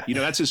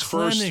 that's his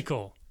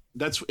clinical.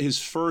 That's his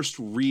first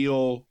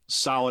real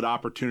solid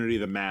opportunity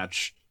of the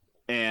match,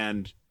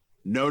 and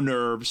no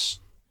nerves.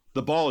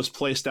 The ball is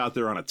placed out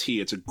there on a tee.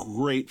 It's a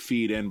great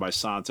feed in by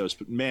Santos.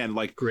 But man,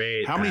 like,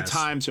 how many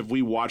times have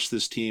we watched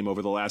this team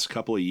over the last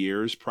couple of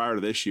years prior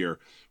to this year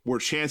where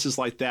chances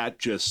like that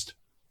just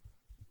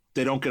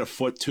they don't get a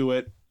foot to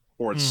it,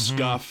 or it's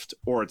scuffed,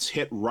 or it's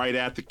hit right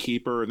at the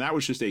keeper, and that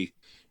was just a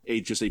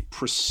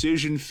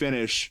precision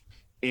finish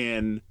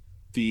as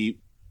the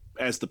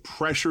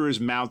pressure is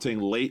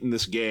mounting late in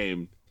this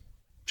game.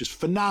 Just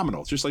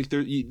phenomenal. Just like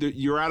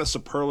you're out of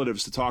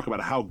superlatives to talk about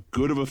how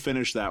good of a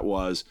finish that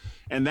was,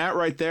 and that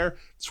right there,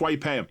 that's why you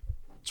pay him.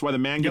 That's why the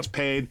man gets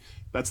paid.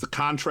 That's the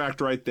contract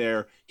right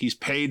there. He's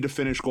paid to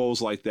finish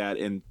goals like that,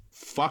 and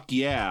fuck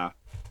yeah.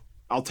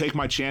 I'll take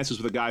my chances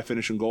with a guy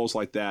finishing goals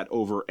like that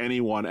over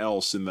anyone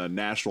else in the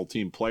national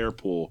team player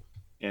pool.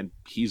 And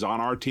he's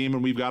on our team,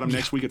 and we've got him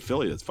next week at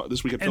Philly.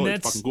 This week at Philly.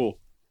 It's fucking cool.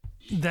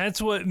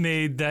 That's what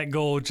made that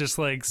goal just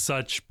like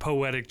such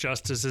poetic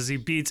justice, as he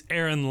beats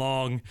Aaron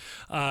Long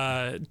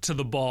to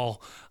the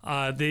ball,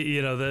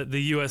 the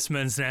U.S.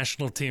 men's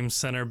national team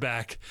center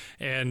back,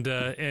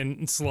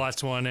 and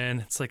slots one in.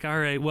 It's like, all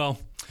right, well,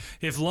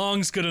 if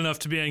Long's good enough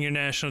to be on your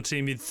national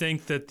team, you'd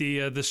think that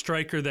the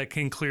striker that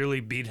can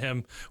clearly beat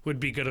him would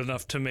be good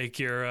enough to make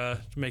your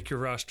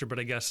roster, but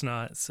I guess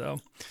not.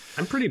 So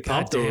I'm pretty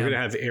pumped that we're gonna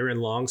have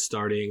Aaron Long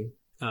starting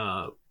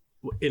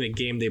in a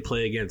game they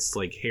play against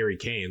like Harry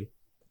Kane.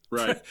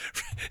 Right.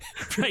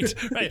 right.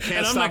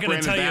 And I'm not going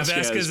to tell you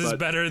Vasquez is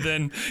better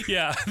than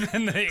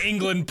the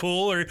England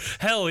pool, or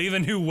hell,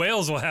 even who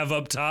Wales will have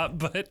up top.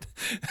 But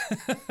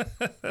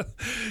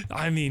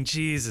I mean,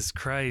 Jesus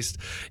Christ,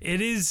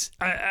 it is.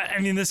 I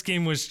mean, this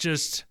game was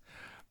just.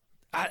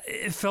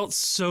 it felt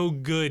so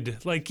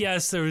good. Like,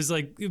 yes, there was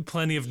like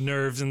plenty of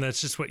nerves, and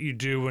that's just what you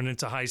do when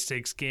it's a high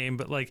stakes game.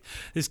 But like,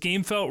 this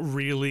game felt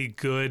really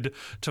good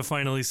to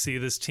finally see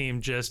this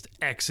team just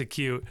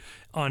execute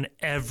on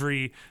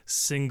every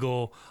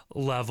single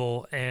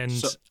level. And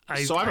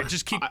I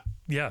just keep,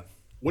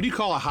 What do you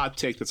call a hot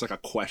take that's like a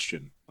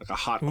question, like a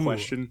hot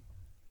question?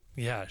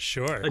 Yeah,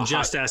 sure.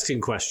 Asking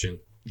question.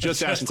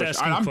 Just asking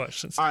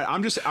questions. All right,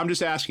 I'm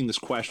just asking this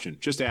question.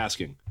 Just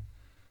asking.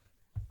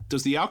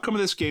 Does the outcome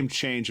of this game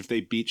change if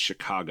they beat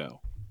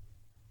Chicago?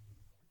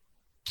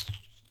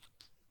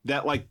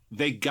 That like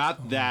they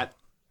got that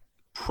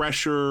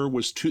pressure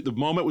the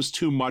moment was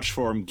too much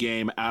for them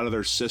game out of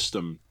their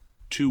system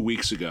 2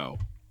 weeks ago.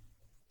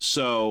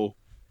 So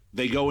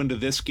they go into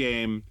this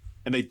game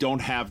and they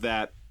don't have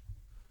that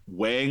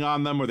weighing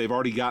on them, or they've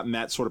already gotten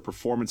that sort of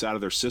performance out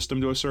of their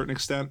system to a certain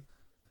extent.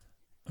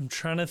 I'm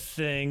trying to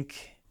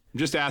think. I'm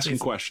just asking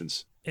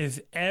questions. If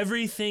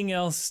everything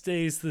else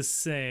stays the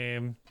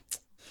same,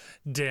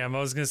 damn, I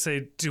was going to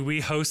say, do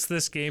we host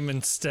this game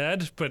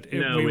instead? But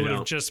we would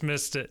have just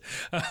missed it,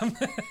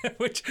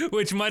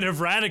 which might have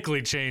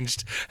radically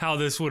changed how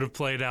this would have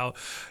played out.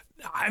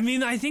 I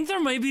mean, I think there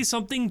might be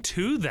something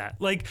to that.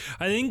 Like,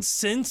 I think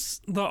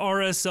since the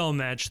RSL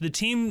match, the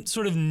team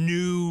sort of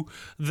knew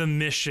the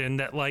mission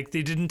that, like,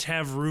 they didn't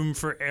have room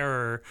for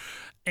error.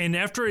 And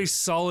after a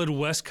solid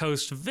West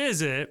Coast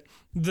visit,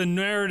 the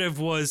narrative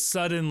was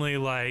suddenly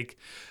like,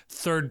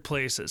 third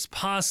place is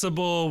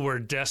possible. We're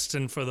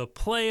destined for the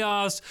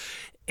playoffs.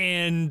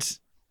 And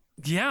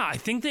yeah, I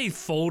think they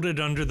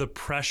folded under the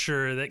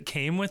pressure that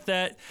came with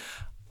that.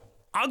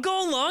 I'll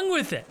go along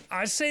with it.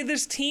 I say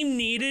this team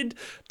needed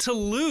to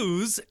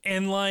lose,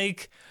 and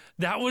like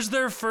that was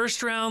their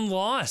first round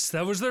loss.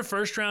 That was their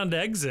first round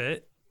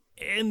exit,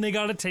 and they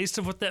got a taste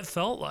of what that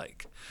felt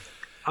like.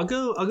 I'll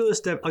go a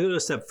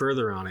step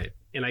further on it,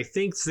 and I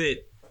think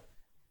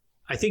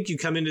you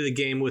come into the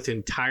game with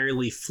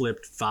entirely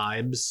flipped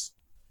vibes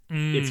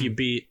if you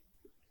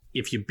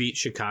beat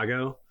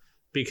Chicago,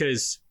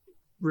 because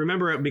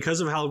remember,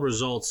 because of how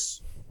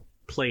results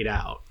played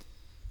out,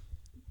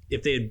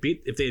 if they had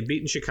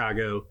beaten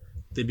Chicago,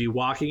 they'd be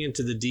walking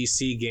into the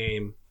DC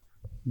game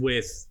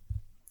with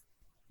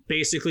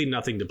basically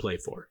nothing to play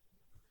for.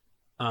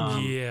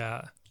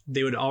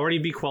 They would already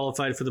be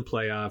qualified for the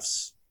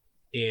playoffs,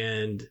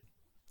 and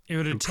it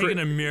would have taken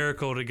a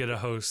miracle to get a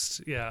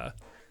host. Yeah.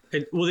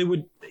 And they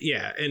would,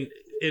 and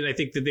I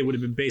think that they would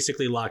have been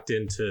basically locked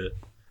into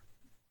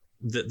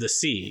the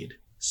seed.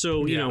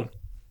 So you know,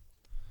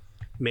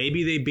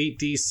 maybe they beat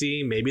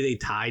DC, maybe they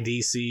tie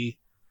DC,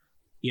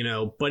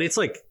 but it's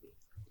like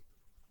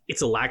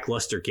it's a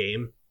lackluster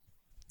game.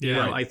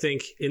 I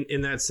think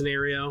in that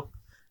scenario,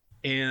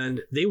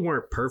 and they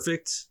weren't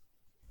perfect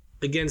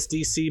against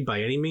DC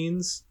by any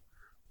means,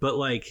 but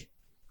like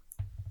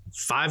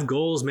 5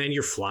 goals, man,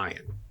 you're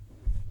flying.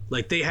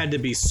 Like they had to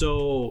be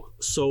so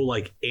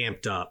like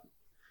amped up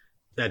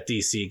that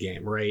DC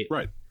game, right?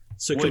 Right.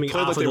 So coming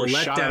off of the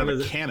letdown of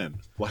the cannon,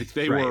 like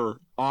they were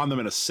on them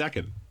in a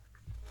second.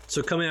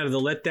 So coming out of the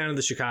letdown of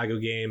the Chicago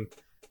game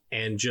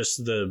and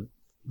just the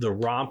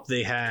romp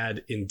they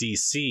had in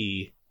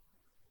DC,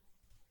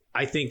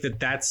 I think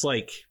that's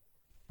like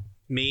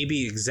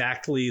maybe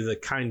exactly the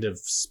kind of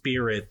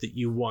spirit that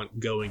you want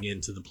going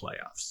into the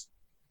playoffs.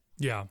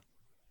 Yeah.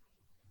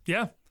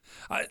 Yeah.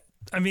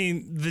 I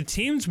mean, the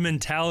team's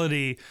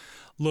mentality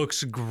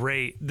looks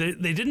great.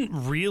 They didn't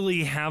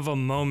really have a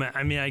moment.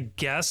 I mean, I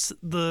guess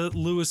the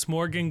Lewis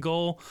Morgan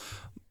goal,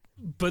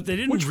 but they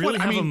didn't really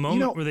have a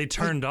moment where they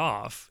turned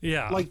off.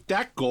 Yeah. Like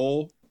that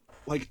goal,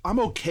 like I'm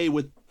okay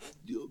with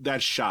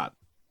that shot.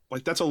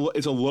 Like it's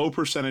a low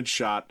percentage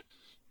shot.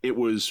 It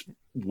was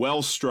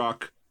well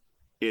struck.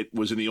 It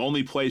was in the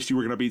only place you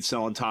were going to beat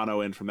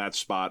Celentano in from that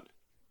spot.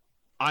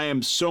 I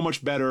am so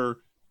much better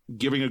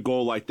giving a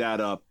goal like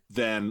that up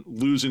than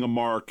losing a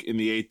mark in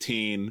the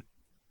 18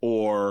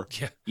 or,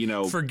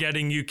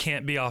 forgetting you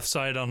can't be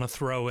offside on a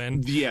throw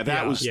in. Yeah,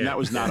 that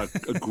was not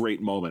a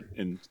great moment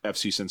in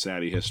FC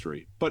Cincinnati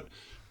history. But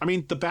I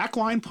mean, the back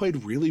line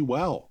played really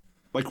well,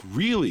 like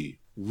really,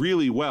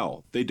 really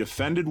well. They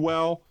defended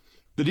well.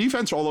 The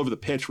defense all over the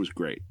pitch was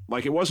great.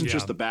 Like it wasn't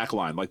just the back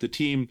line. Like the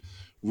team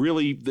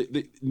really,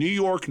 the New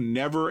York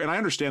never, and I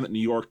understand that New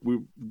York, we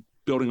were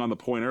building on the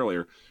point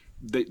earlier,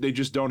 they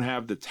just don't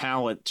have the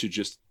talent to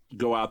just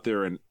go out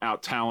there and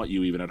out-talent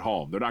you even at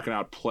home. They're not going to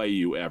outplay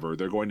you ever.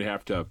 They're going to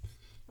have to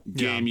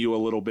game you a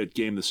little bit,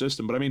 game the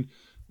system. But, I mean,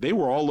 they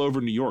were all over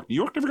New York. New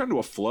York never got into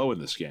a flow in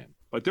this game.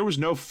 Like, there was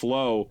no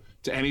flow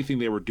to anything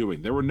they were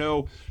doing. There were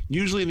no –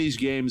 usually in these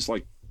games,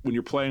 like when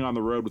you're playing on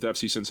the road with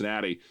FC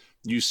Cincinnati,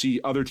 you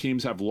see other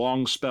teams have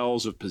long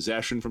spells of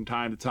possession from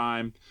time to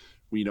time.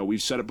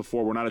 We've said it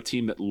before. We're not a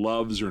team that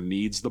loves or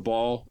needs the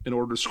ball in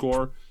order to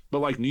score. But,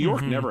 like, New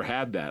York never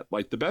had that.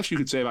 Like, the best you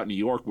could say about New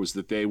York was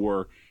that they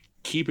were –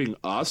 keeping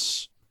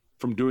us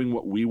from doing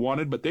what we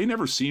wanted, but they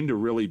never seemed to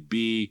really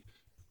be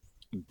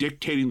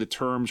dictating the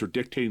terms or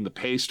dictating the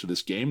pace to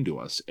this game to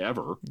us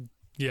ever.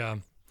 Yeah.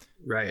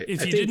 Right. I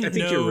think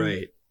you're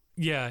right.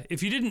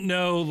 if you didn't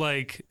know,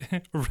 like,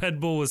 Red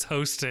Bull was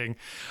hosting,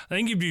 I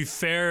think it'd be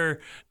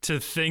fair to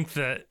think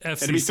that FCC and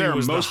to be fair,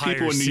 was most the higher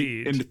people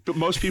seed.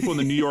 Most people in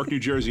the New York, New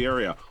Jersey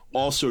area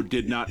also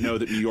did not know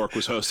that New York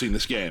was hosting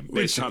this game.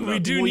 Which we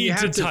do need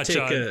to touch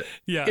on.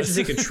 You have to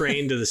take a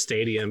train to the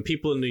stadium.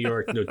 People in New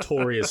York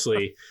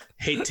notoriously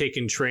hate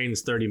taking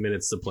trains 30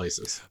 minutes to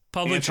places.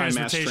 Public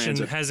transportation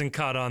hasn't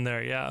caught on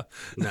there,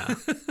 No.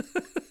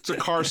 It's a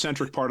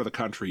car-centric part of the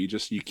country.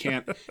 You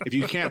can't if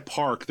you can't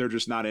park, they're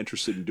just not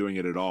interested in doing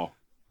it at all.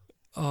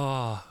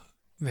 Oh,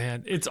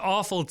 man. It's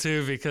awful,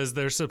 too, because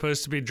they're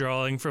supposed to be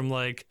drawing from,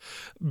 like,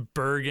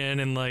 Bergen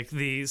and, like,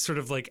 the sort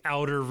of, like,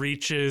 outer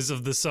reaches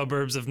of the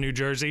suburbs of New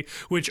Jersey,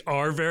 which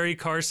are very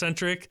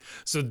car-centric.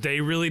 So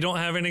they really don't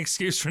have an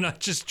excuse for not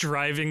just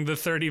driving the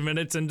 30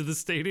 minutes into the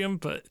stadium.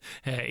 But,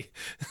 hey.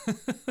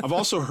 I've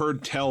also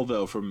heard tell,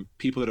 though, from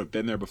people that have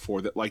been there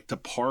before that, like, to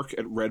park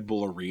at Red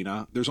Bull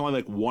Arena, there's only,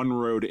 like, one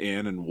road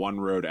in and one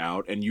road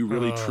out. And you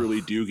really,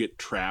 truly do get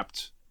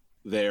trapped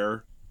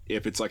there.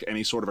 If it's like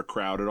any sort of a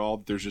crowd at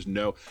all,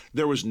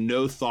 there was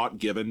no thought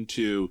given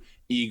to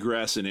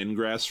egress and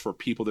ingress for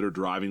people that are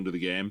driving to the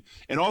game.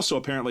 And also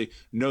apparently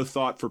no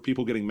thought for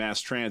people getting mass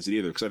transit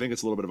either, because I think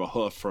it's a little bit of a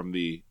hoof from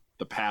the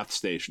PATH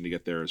station to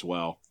get there as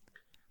well.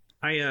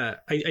 I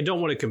don't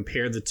want to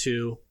compare the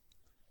two,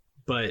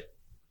 but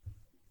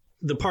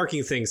the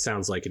parking thing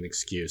sounds like an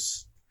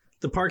excuse.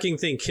 The parking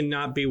thing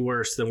cannot be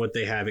worse than what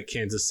they have at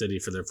Kansas City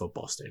for their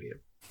football stadium.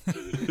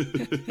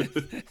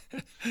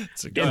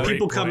 And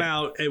people come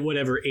out at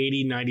whatever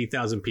 80,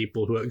 90,000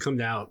 people who come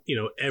out,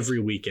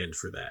 every weekend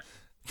for that.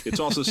 It's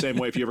also the same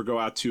way if you ever go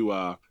out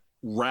to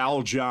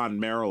Ralph John,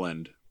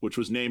 Maryland, which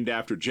was named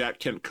after Jack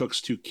Kent Cooke's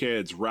two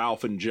kids,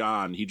 Ralph and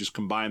John. He just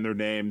combined their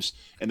names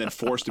and then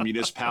forced a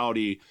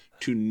municipality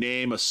to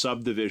name a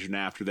subdivision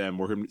after them,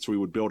 so he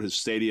would build his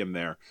stadium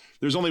there.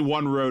 There's only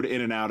one road in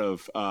and out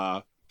of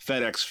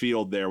FedEx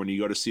Field there when you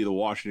go to see the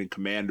Washington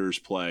Commanders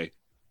play.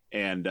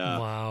 And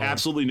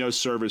absolutely no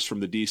service from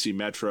the DC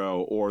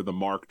Metro or the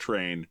MARC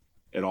train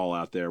at all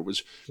out there.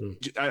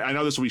 I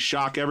know this will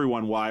shock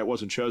everyone why it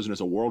wasn't chosen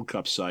as a World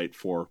Cup site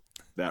for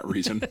that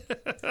reason.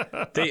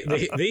 they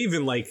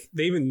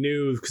even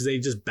knew because they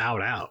just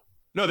bowed out.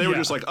 No, they were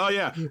just like, oh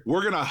yeah,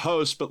 we're gonna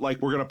host, but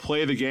like we're gonna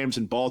play the games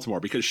in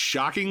Baltimore because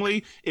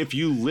shockingly, if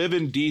you live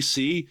in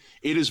DC,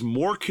 it is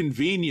more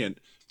convenient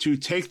to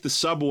take the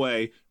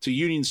subway to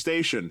Union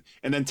Station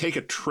and then take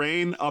a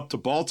train up to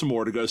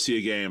Baltimore to go see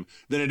a game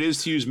than it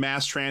is to use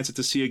mass transit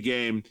to see a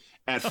game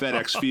at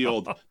FedEx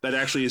Field that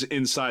actually is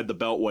inside the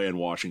Beltway in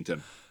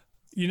Washington.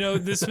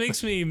 This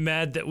makes me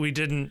mad that we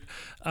didn't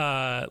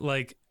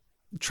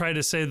try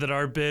to say that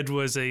our bid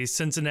was a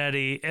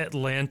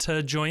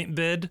Cincinnati-Atlanta joint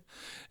bid.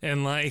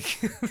 And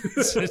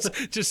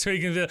just so we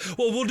can,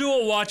 we'll do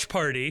a watch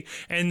party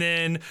and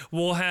then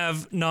we'll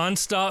have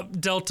nonstop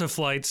Delta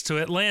flights to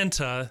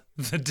Atlanta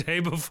the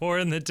day before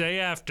and the day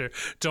after.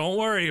 Don't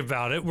worry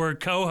about it. We're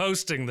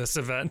co-hosting this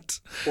event.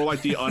 Or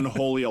like the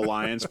unholy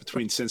alliance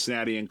between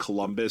Cincinnati and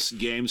Columbus,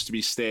 games to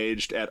be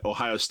staged at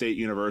Ohio State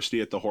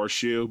University at the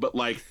Horseshoe. But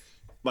like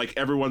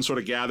everyone sort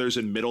of gathers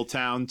in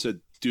Middletown to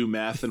do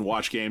meth and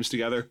watch games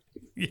together.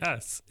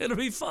 Yes, it'll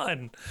be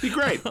fun. Be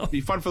great.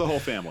 Be fun for the whole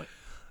family.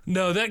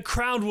 No, that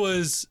crowd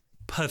was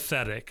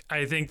pathetic.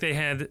 I think they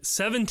had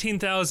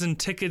 17,000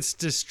 tickets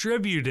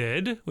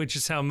distributed, which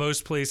is how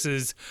most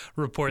places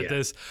report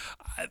this.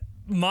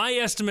 My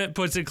estimate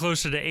puts it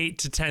closer to 8,000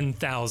 to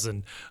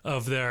 10,000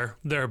 of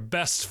their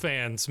best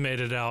fans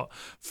made it out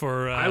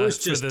for. I was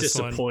just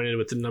disappointed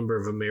with the number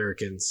of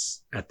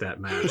Americans at that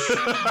match.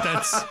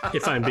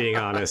 If I'm being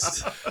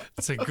honest.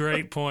 That's a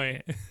great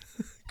point.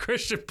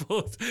 Christian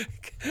Bulls.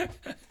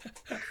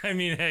 I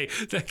mean, hey,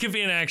 that could be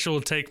an actual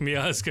take me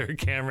Oscar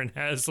Cameron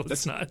has.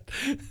 Let's not.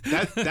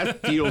 That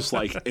feels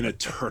like an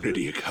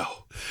eternity ago.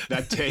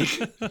 That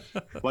take,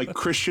 like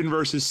Christian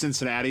versus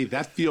Cincinnati,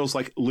 that feels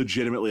like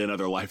legitimately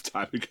another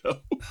lifetime ago.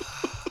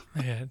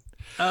 Man.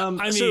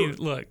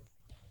 Look.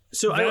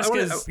 So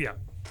Vasquez,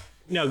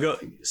 No, go.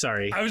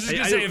 Sorry. I was just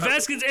going to say,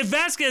 if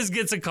Vasquez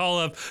gets a call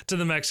up to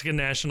the Mexican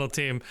national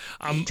team,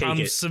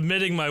 I'm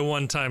submitting my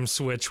one-time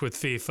switch with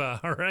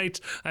FIFA. All right,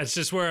 that's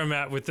just where I'm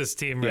at with this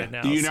team right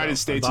now. The United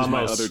States is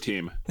my other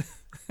team.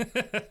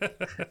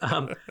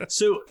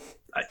 So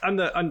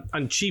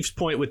on Chief's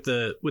point with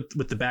the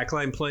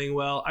backline playing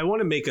well, I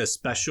want to make a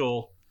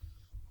special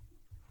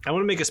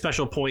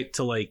point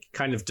to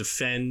kind of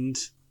defend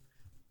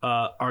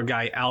our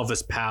guy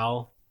Alvis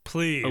Powell.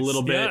 Please, a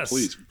little bit. Yes.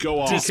 Please go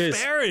off.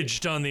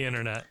 Disparaged on the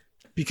internet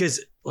because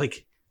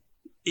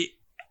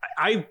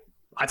I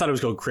thought it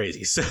was going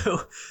crazy.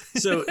 So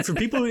for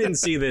people who didn't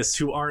see this,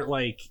 who aren't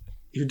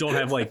who don't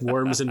have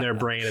worms in their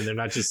brain and they're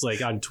not just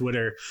on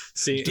Twitter,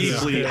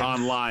 deeply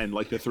online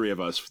like the three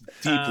of us,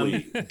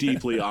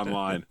 deeply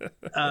online.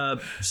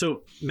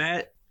 So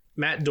Matt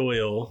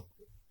Doyle,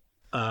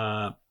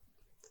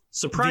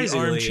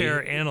 surprisingly,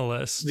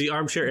 the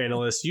armchair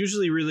analyst,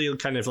 usually really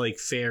kind of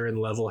fair and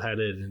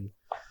level-headed and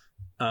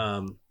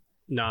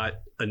not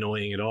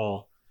annoying at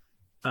all.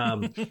 He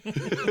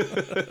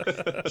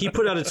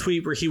put out a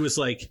tweet where he was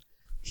like,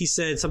 he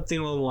said something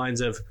along the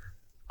lines of,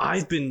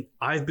 I've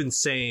been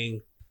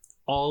saying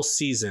all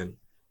season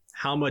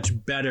how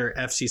much better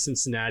FC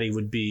Cincinnati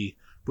would be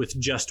with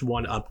just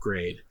one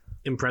upgrade.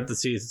 In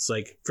parentheses, it's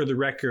like, for the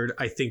record,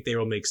 I think they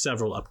will make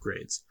several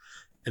upgrades.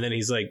 And then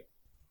he's like,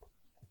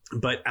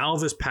 but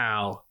Alvis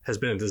Powell has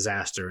been a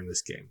disaster in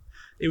this game.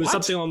 It was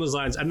something along those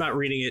lines. I'm not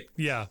reading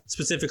it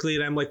specifically.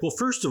 And I'm like, well,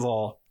 first of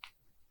all,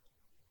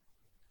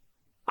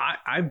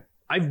 I've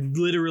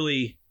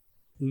literally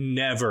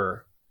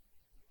never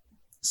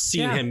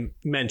seen him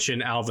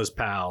mention Alvis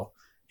Powell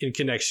in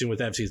connection with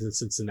FC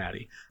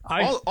Cincinnati.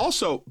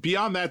 Also,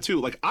 beyond that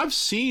too, like I've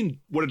seen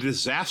what a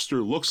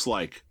disaster looks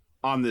like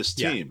on this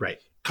team. Yeah, right.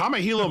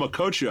 Kamahilo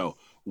Makocho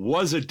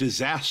was a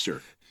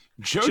disaster.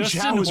 Joe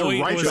Chow was a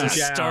right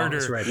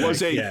back.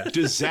 Was a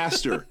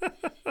disaster.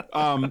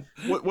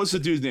 What's the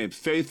dude's name?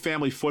 Faith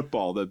Family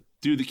Football, the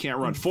dude that can't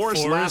run.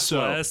 Forrest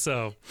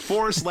Lasso.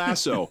 Forrest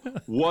Lasso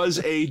was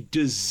a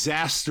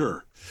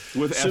disaster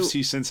with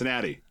FC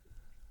Cincinnati.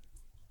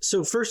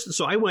 So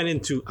I went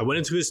into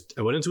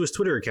his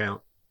Twitter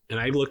account and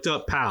I looked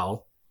up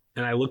Powell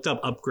and I looked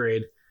up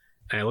upgrade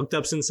and I looked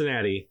up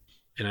Cincinnati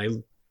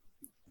and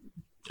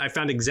I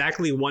found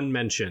exactly one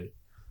mention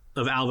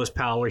of Alvis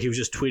Powell where he was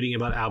just tweeting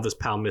about Alvis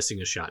Powell missing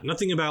a shot.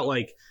 Nothing about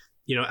like,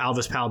 you know,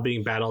 Alvis Powell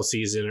being bad all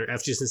season or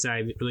FC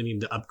Cincinnati really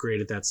needing to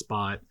upgrade at that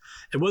spot.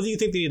 And whether you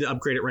think they need to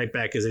upgrade it right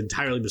back is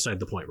entirely beside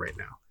the point right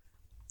now.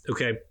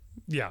 Okay.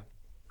 Yeah.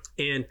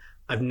 And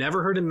I've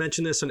never heard him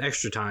mention this on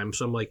Extra Time.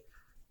 So I'm like,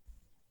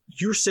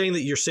 you're saying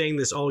that you're saying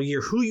this all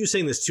year. Who are you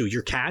saying this to?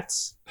 Your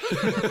cats?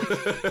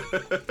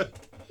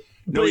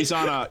 No, he's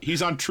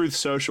on Truth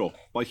Social.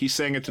 Like he's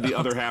saying it to the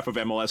other half of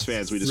MLS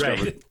fans we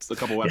discovered a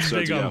couple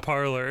episodes ago. Big on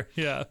Parler.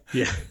 Yeah.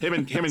 Him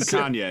and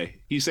Kanye.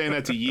 He's saying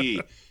that to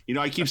Yee. You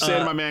know, I keep saying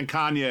to my man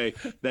Kanye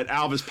that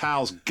Alvis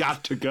Powell's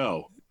got to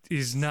go.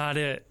 He's not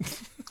it.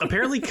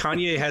 Apparently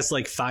Kanye has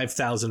like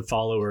 5,000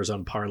 followers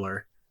on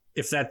Parler.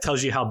 If that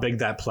tells you how big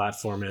that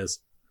platform is.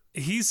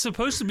 He's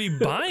supposed to be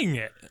buying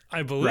it,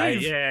 I believe. Right?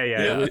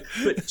 Yeah.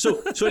 But,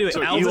 so anyway,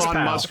 so Alvis Elon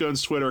Powell. Musk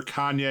owns Twitter.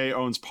 Kanye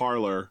owns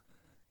Parler.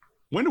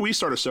 When do we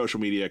start a social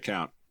media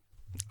account?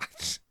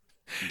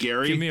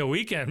 Gary? Give me a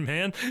weekend,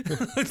 man.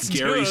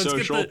 Gary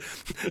Social.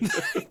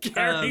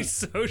 Gary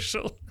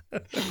Social.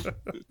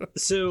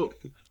 So,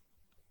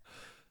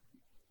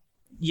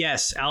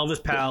 yes,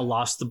 Alvis Powell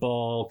lost the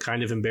ball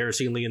kind of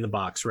embarrassingly in the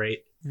box, right?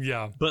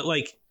 Yeah. But,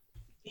 like,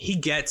 he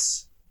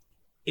gets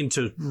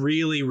into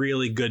really,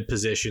 really good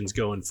positions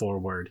going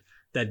forward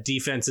that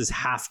defenses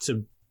have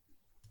to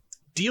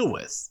deal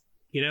with.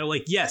 You know,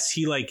 like, yes,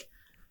 he, like,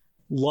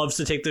 loves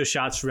to take those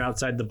shots from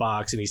outside the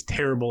box, and he's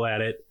terrible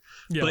at it.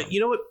 Yeah. But you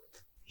know what?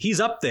 He's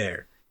up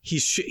there.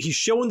 He's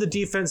showing the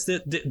defense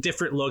that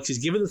different looks. He's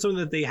giving them something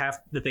that they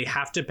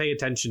have to pay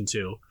attention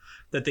to,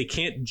 that they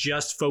can't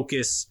just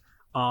focus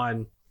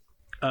on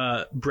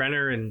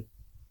Brenner and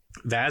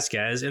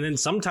Vasquez. And then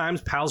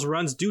sometimes Powell's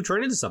runs do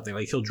turn into something.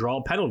 Like he'll draw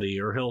a penalty,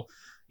 or he'll,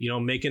 you know,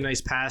 make a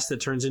nice pass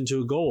that turns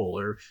into a goal,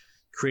 or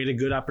create a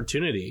good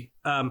opportunity.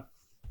 And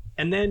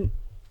then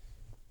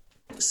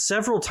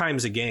several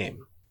times a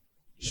game,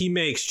 he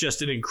makes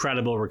just an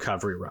incredible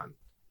recovery run.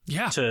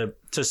 Yeah. To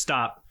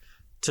stop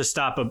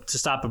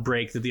a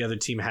break that the other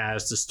team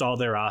has, to stall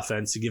their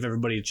offense, to give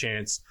everybody a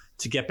chance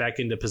to get back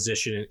into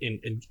position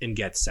and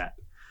get set.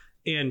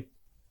 And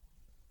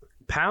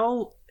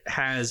Powell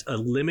has a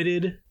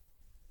limited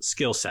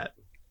skill set.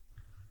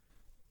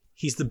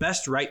 He's the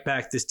best right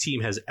back this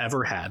team has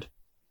ever had.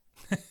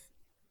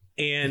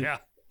 And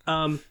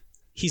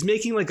he's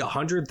making like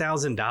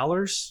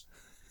 $100,000.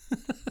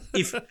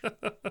 If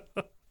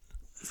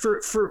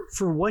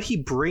for what he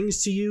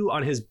brings to you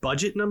on his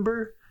budget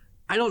number,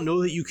 I don't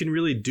know that you can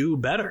really do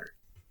better.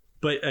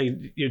 But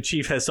your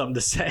chief has something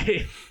to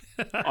say.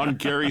 On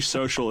Gary's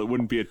Social, it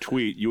wouldn't be a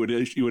tweet. You would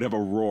have a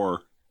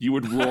roar. You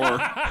would roar.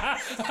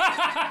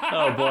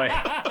 Oh boy!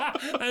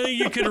 I think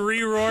you could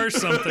re-roar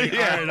something.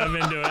 Yeah. All right, I'm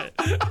into it.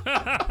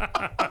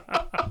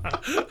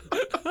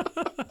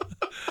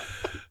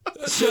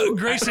 So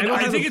Grayson,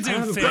 I think it's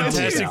a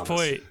fantastic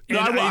point. No,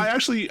 I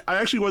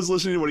actually was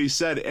listening to what he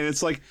said, and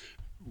it's like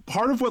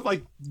part of what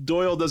like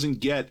Doyle doesn't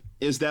get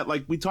is that,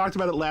 like we talked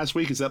about it last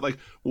week, is that like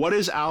what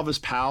is Alvis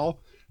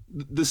Powell?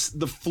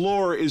 The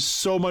floor is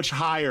so much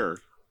higher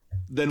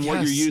than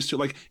what you're used to.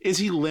 Like, is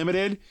he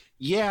limited?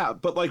 Yeah,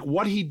 but like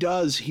what he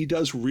does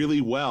really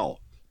well,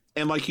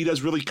 and like he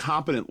does really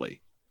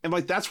competently, and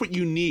like that's what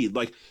you need.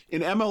 Like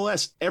in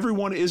MLS,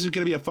 everyone isn't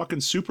going to be a fucking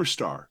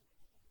superstar.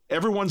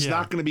 Everyone's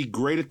not going to be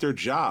great at their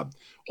job.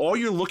 All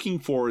you're looking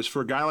for is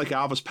for a guy like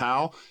Alvis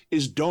Powell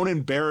is don't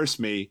embarrass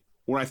me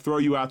when I throw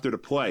you out there to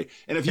play.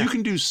 And if you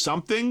can do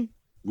something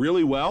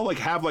really well, like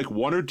have like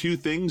one or two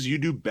things you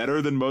do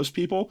better than most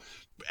people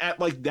at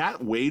like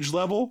that wage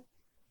level,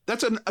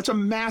 that's a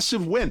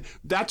massive win.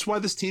 That's why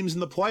this team's in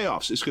the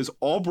playoffs, is because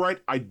Albright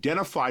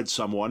identified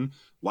someone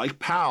like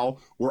Powell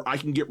where I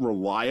can get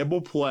reliable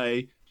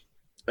play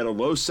at a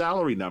low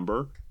salary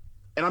number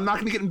And I'm not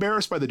going to get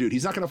embarrassed by the dude.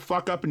 He's not going to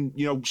fuck up and,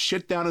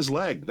 shit down his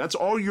leg. That's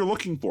all you're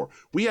looking for.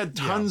 We had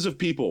tons of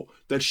people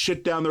that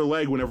shit down their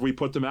leg whenever we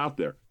put them out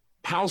there.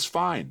 Powell's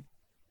fine.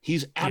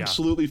 He's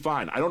absolutely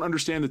fine. I don't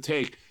understand the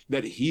take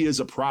that he is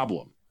a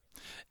problem.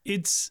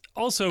 It's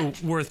also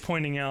worth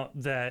pointing out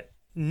that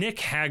Nick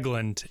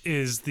Hagland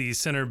is the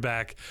center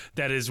back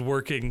that is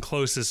working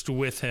closest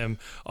with him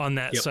on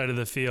that side of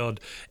the field.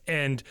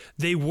 And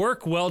they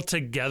work well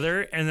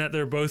together, and that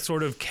they're both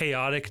sort of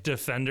chaotic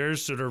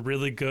defenders that are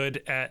really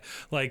good at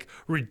like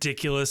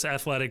ridiculous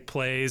athletic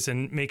plays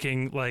and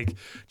making like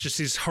just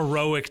these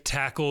heroic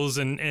tackles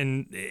and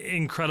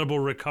incredible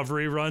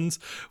recovery runs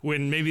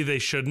when maybe they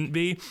shouldn't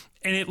be.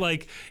 And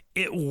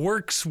it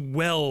works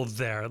well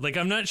there. Like,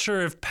 I'm not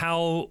sure if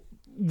Powell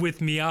with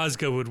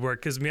Miazga would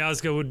work, because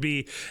Miazga would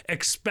be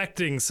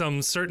expecting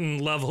some certain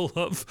level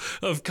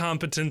of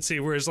competency,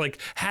 whereas like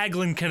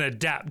Hagland can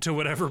adapt to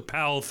whatever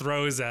Powell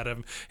throws at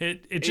him.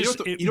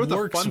 It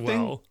works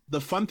well.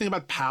 The fun thing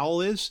about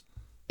Powell is,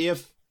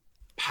 if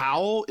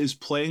Powell is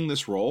playing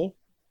this role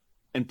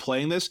and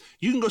playing this,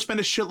 you can go spend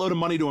a shitload of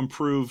money to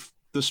improve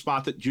the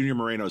spot that Junior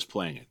Moreno is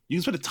playing in. You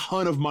can spend a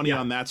ton of money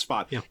on that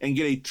spot and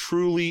get a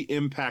truly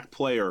impact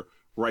player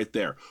right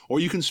there. Or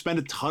you can spend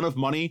a ton of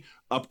money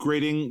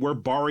upgrading where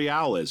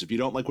Barreal is if you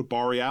don't like what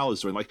Barreal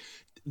is doing. Like,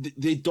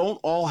 they don't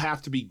all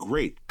have to be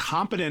great.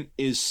 Competent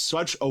is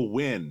such a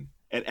win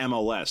at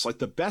MLS. Like,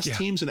 the best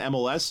teams in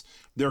MLS,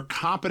 they're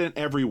competent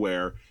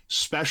everywhere,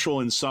 special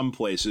in some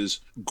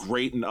places,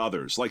 great in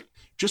others. Like,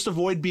 just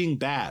avoid being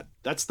bad.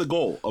 That's the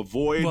goal.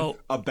 Avoid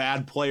a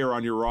bad player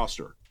on your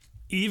roster.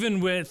 Even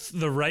with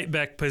the right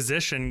back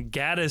position,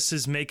 Gaddis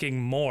is making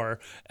more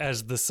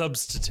as the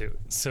substitute.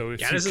 So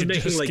if Gaddis is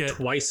making like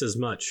twice as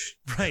much.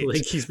 Right.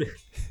 Like he's been...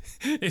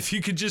 If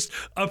you could just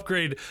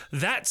upgrade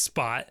that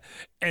spot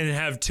and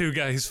have two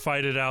guys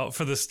fight it out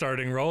for the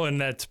starting role,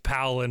 and that's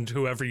Powell and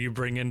whoever you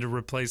bring in to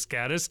replace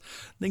Gaddis,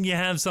 then you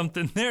have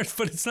something there.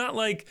 But it's not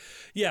like,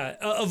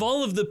 of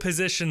all of the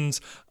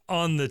positions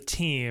on the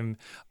team,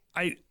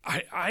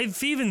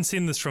 I've even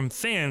seen this from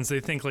fans. They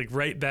think like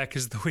right back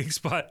is the weak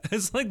spot.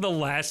 It's like the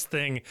last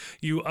thing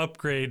you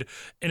upgrade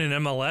in an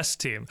MLS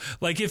team.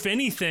 Like, if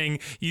anything,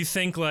 you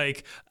think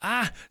like,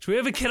 do we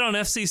have a kid on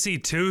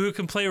FCC2 who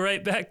can play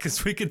right back?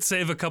 Because we could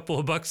save a couple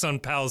of bucks on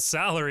Powell's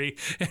salary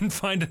and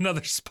find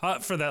another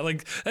spot for that.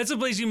 Like, that's a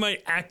place you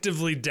might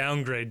actively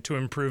downgrade to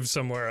improve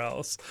somewhere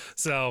else.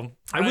 So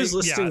I was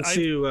listening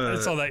to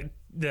that's all that.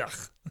 Yeah.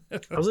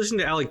 I was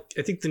listening to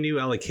I think the new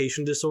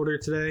allocation disorder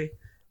today.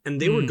 And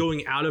they were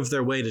going out of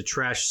their way to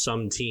trash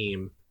some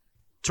team,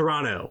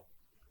 Toronto,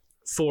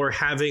 for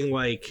having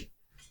like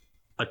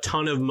a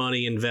ton of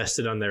money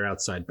invested on their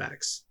outside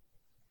backs.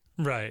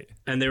 Right.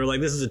 And they were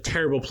like, this is a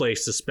terrible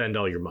place to spend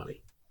all your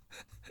money.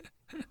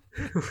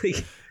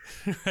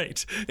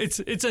 Right.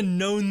 It's a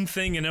known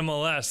thing in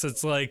MLS.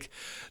 It's like,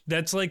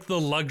 that's like the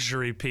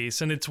luxury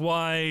piece. And it's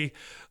why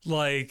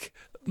like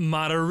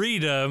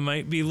Matarrita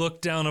might be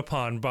looked down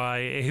upon by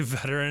a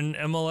veteran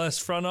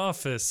MLS front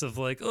office of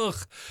like,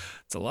 it's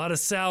a lot of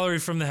salary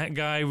from that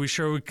guy. We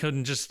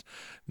couldn't just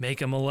make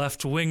him a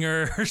left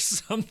winger or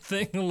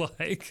something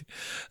like,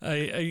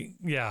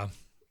 yeah.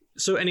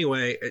 So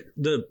anyway,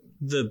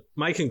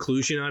 my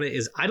conclusion on it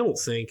is I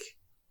think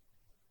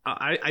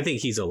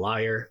he's a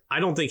liar. I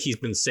don't think he's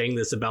been saying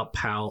this about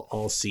Powell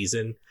all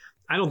season.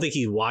 I don't think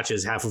he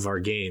watches half of our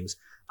games.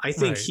 I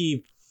think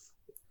he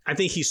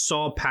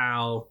saw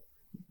Powell,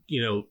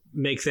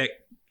 make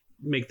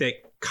that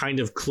kind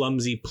of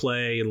clumsy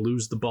play and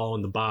lose the ball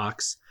in the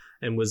box,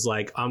 and was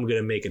like, I'm going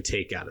to make a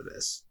take out of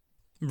this.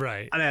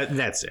 Right.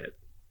 That's it.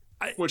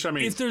 Which, I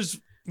mean, if there's,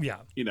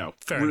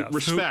 fair enough.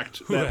 Respect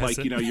who that,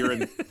 like, you're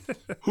in,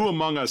 who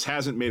among us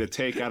hasn't made a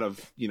take out of,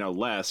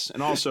 less?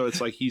 And also, it's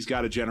like, he's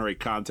got to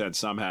generate content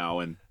somehow.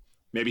 And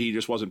maybe he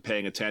just wasn't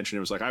paying attention. It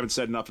was like, I haven't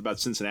said enough about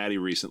Cincinnati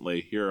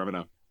recently. Here, I'm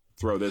going to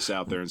throw this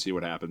out there and see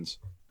what happens.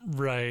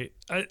 Right.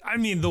 I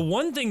mean, the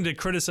one thing to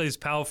criticize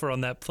Powell for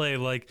on that play,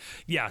 like,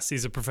 yes,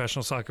 he's a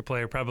professional soccer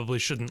player, probably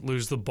shouldn't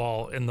lose the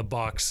ball in the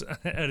box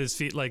at his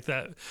feet like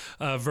that,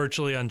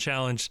 virtually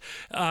unchallenged.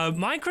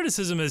 My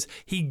criticism is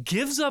he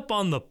gives up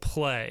on the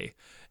play,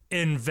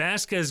 and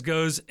Vasquez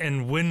goes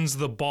and wins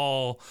the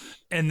ball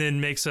and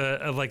then makes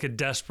a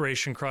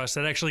desperation cross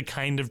that actually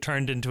kind of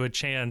turned into a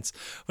chance.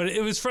 But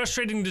it was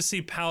frustrating to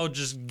see Powell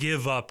just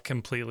give up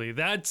completely.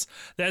 That's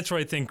where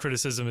I think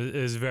criticism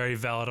is very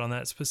valid on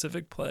that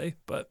specific play.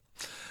 But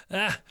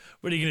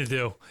what are you going to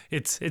do?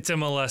 It's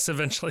MLS.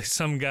 Eventually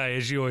some guy,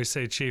 as you always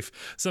say, Chief,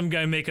 some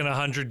guy making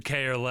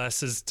 $100K or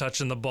less is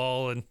touching the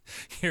ball, and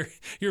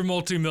your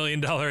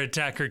multi-million-dollar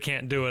attacker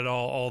can't do it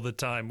all the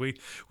time.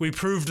 We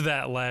proved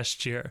that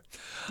last year.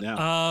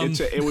 Yeah.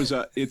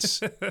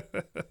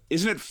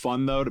 Isn't it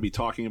fun though to be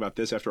talking about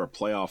this after a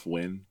playoff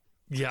win?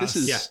 Yeah. This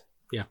is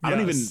I don't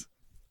even, it's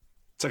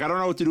like I don't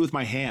know what to do with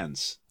my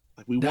hands.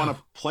 Like, we won a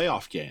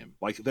playoff game.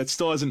 Like, that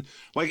still hasn't,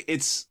 like,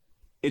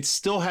 it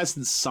still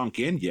hasn't sunk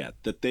in yet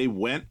that they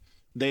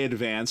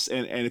advanced.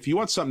 And if you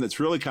want something that's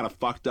really kind of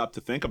fucked up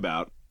to think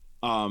about,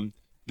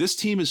 this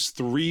team is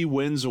 3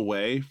 wins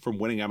away from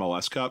winning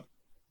MLS Cup.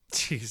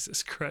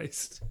 Jesus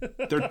Christ.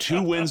 They're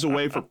 2 wins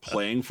away for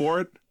playing for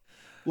it.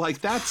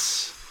 Like,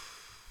 that's...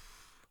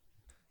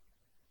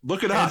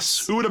 Look at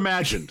us. Who would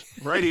imagined?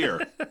 Right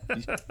here.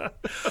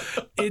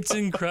 It's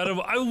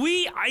incredible.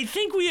 I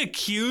think we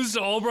accused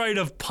Albright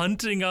of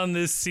punting on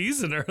this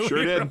season earlier.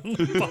 Sure did. On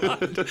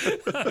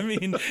the pod. I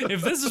mean,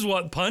 if this is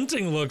what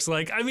punting looks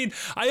like, I mean,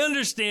 I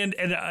understand,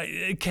 and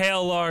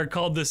KLR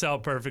called this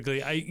out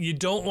perfectly. You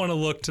don't want to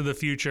look to the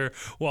future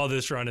while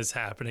this run is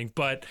happening,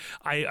 but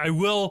I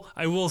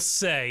will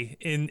say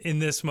in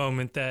this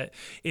moment that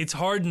it's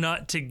hard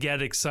not to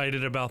get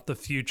excited about the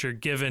future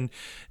given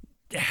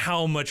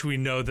how much we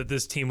know that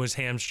this team was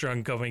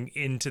hamstrung going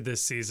into this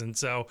season.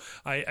 So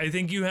I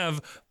think you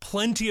have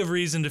plenty of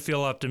reason to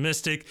feel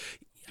optimistic.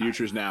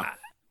 Future's now.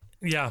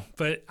 Yeah,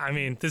 but I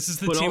mean, this is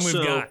the team also,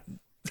 we've got.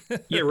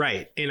 Yeah,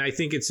 right. And I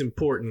think it's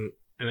important,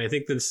 and I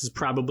think this is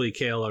probably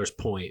KLR's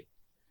point,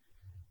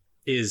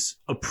 is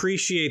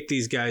appreciate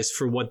these guys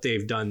for what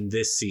they've done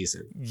this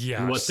season.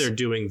 Yes. And what they're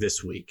doing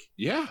this week.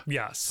 Yeah.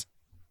 Yes.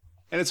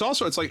 And it's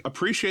like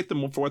appreciate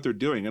them for what they're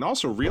doing, and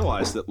also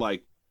realize that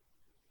like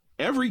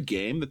every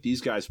game that these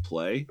guys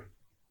play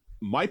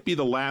might be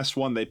the last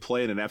one they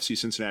play in an FC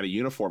Cincinnati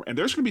uniform. And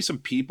there's going to be some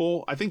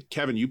people, I think,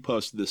 Kevin, you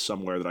posted this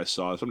somewhere that I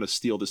saw, so I'm going to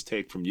steal this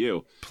take from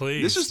you.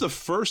 Please. This is the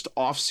first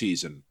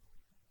offseason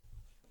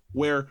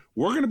where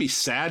we're going to be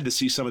sad to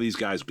see some of these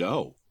guys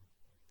go.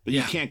 But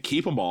you can't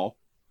keep them all.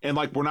 And,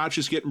 like, we're not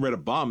just getting rid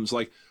of bums.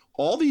 Like,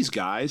 all these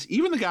guys,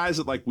 even the guys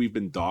that, like, we've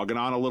been dogging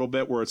on a little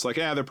bit, where it's like,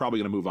 they're probably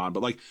going to move on.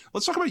 But, like,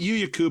 let's talk about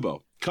Yuya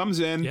Kubo. Comes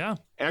in,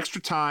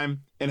 extra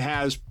time, and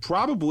has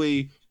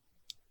probably,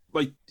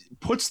 like,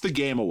 puts the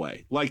game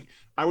away. Like,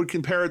 I would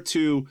compare it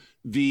to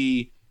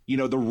the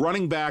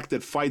running back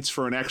that fights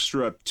for an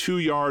extra 2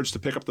 yards to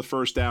pick up the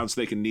first down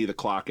so they can knee the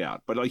clock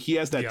out. But, like, he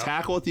has that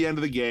tackle at the end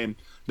of the game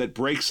that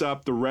breaks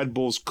up the Red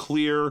Bulls'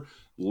 clear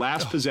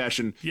last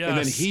possession, and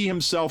then he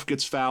himself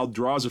gets fouled,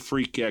 draws a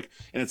free kick,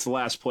 and it's the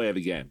last play of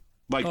the game.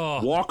 Like,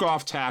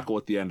 walk-off tackle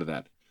at the end of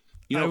that.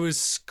 I was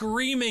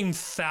screaming,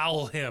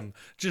 foul him,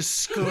 just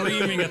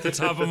screaming at the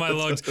top of my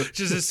lungs,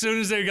 just as soon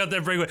as they got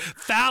that breakaway.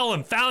 Foul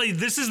him, foul him.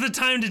 This is the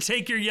time to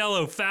take your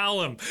yellow,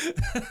 foul him.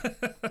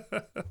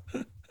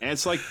 And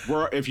it's like,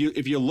 if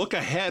you look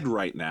ahead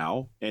right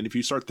now, and if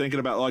you start thinking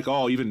about like,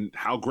 even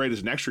how great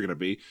is next year going to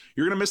be,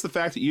 you're going to miss the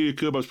fact that Yuya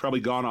Kubo's probably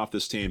gone off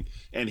this team,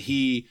 and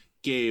he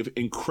gave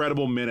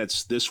incredible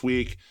minutes this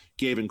week,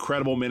 gave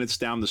incredible minutes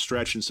down the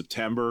stretch in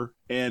September,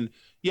 and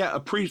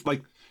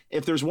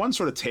if there's one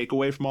sort of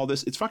takeaway from all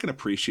this, it's fucking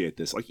appreciate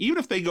this. Like, even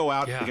if they go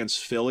out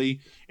against Philly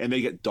and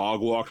they get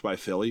dog walked by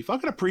Philly,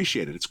 fucking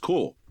appreciate it. It's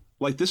cool.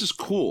 Like, this is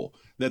cool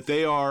that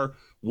they are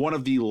one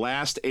of the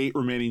last 8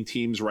 remaining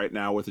teams right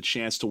now with a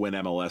chance to win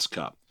MLS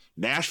Cup.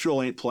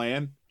 Nashville ain't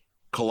playing.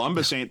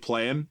 Columbus ain't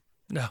playing.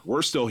 No.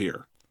 We're still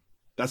here.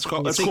 That's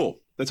cool.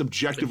 That's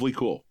objectively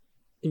cool.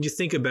 And you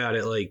think about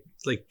it, like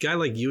guy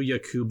like Yuya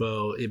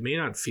Kubo, it may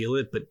not feel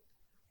it, but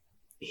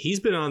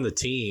he's been on the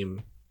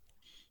team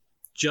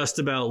just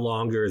about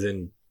longer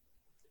than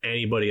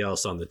anybody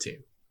else on the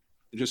tean.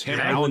 Just him,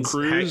 Alan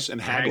Cruz, and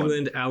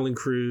Hagelin. Alan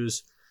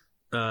Cruz.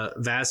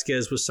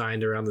 Vasquez was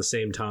signed around the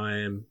same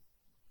time.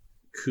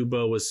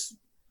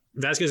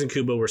 Vasquez and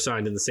Kubo were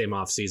signed in the same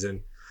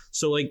offseason.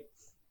 So, like,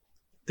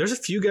 there's a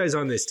few guys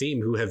on this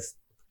team who have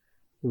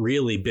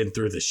really been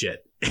through the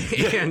shit.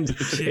 and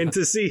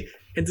to see,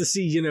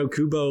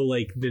 Kubo,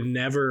 like,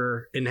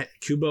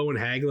 Kubo and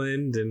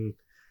Hagelin and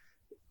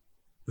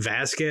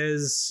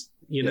Vasquez,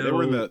 they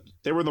were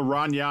in the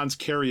Ron Jans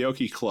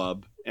karaoke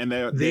club, and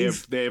they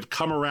have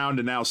come around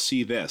to now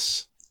see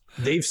this.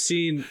 They've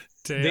seen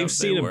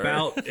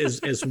about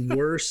as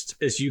worst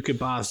as you could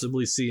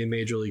possibly see in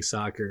Major League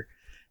Soccer,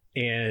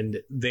 and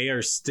they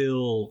are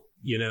still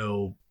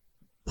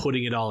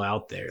putting it all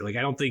out there. Like,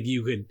 I don't think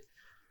you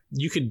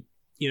could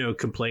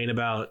complain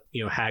about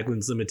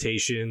Hagelin's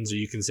limitations, or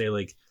you can say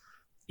like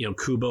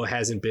Kubo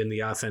hasn't been the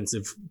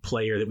offensive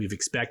player that we've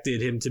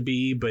expected him to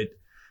be, but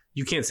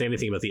you can't say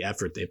anything about the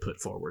effort they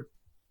put forward.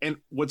 And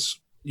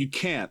you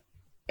can't.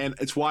 And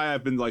it's why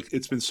I've been like,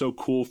 it's been so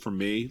cool for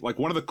me. Like,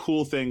 one of the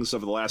cool things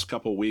over the last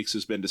couple of weeks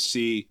has been to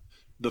see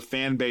the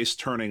fan base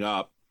turning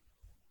up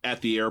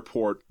at the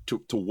airport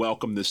to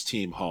welcome this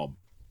team home.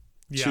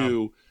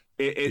 Yeah.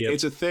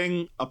 It's a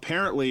thing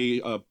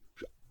apparently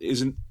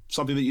isn't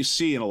something that you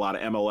see in a lot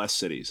of MLS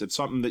cities. It's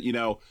something that,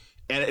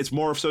 and it's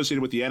more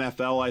associated with the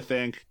NFL, I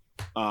think.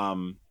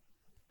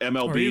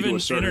 MLB, or even to a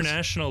certain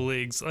international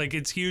leagues. Like,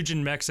 it's huge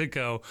in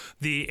Mexico.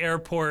 The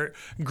airport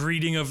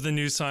greeting of the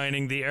new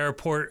signing, the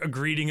airport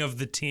greeting of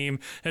the team.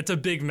 It's a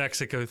big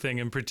Mexico thing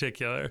in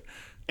particular.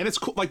 And it's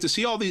cool, like, to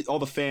see all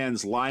the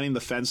fans lining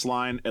the fence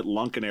line at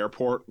Lunken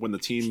Airport when the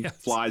team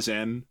flies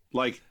in.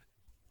 Like,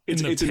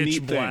 it's a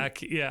neat black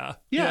thing. Yeah.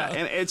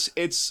 And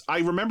it's. I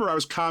remember I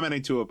was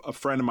commenting to a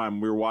friend of mine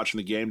when we were watching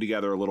the game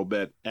together a little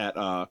bit at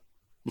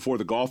before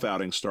the golf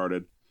outing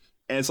started,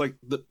 and it's like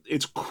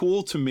it's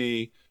cool to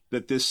me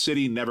that this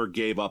city never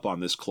gave up on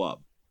this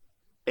club.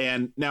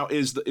 And now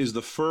is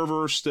the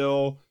fervor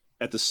still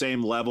at the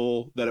same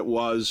level that it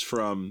was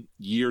from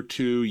year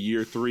 2,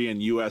 year 3 in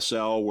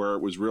USL, where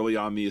it was really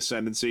on the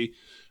ascendancy.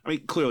 I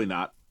mean, clearly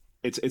not.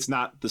 It's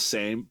not the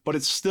same, but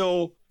it's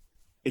still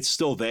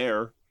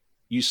there.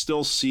 You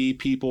still see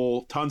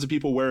tons of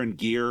people wearing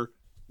gear.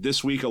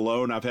 This week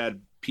alone, I've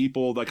had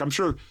people, like, I'm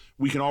sure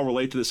we can all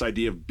relate to this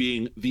idea of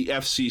being the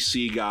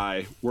FCC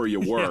guy where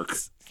you work.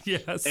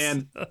 Yes.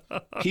 And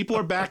people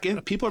are back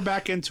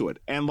into it.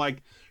 And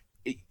like,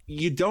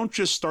 you don't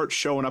just start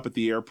showing up at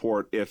the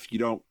airport if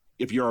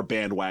you're a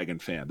bandwagon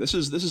fan. This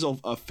is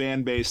a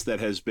fan base that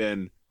has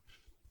been,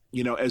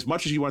 as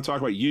much as you want to talk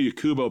about Yuya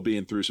Kubo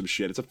being through some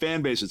shit, it's a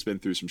fan base that's been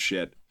through some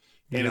shit.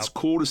 And It's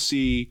cool to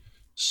see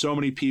so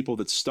many people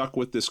that stuck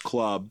with this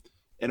club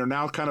and are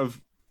now kind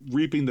of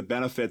reaping the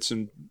benefits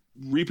and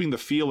reaping the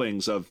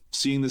feelings of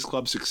seeing this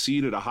club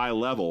succeed at a high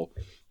level.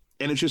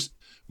 And it's just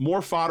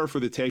more fodder for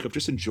the take of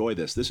just enjoy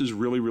this. This is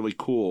really, really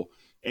cool.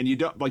 And you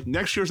don't, like,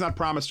 next year's not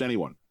promised to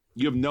anyone.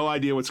 You have no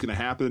idea what's going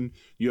to happen.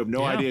 You have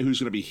no idea who's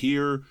going to be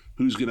here,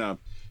 who's going to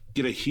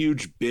get a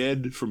huge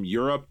bid from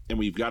Europe, and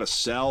we've got to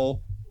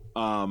sell,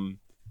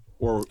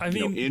 or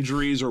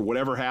injuries or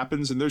whatever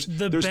happens. And there's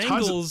Bengals.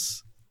 Tons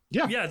of,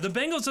 Yeah, the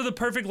Bengals are the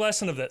perfect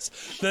lesson of this.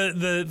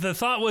 The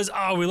thought was,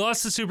 we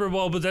lost the Super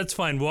Bowl, but that's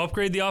fine. We'll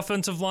upgrade the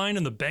offensive line,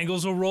 and the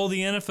Bengals will roll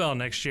the NFL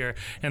next year.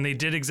 And they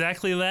did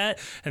exactly that,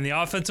 and the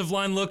offensive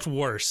line looked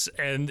worse.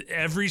 And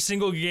every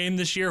single game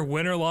this year,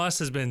 win or loss,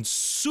 has been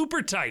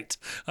super tight.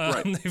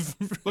 Right.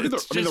 Look at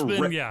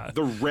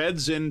the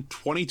Reds in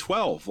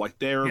 2012. Like,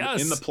 they're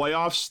in the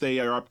playoffs. They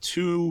are up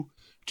 2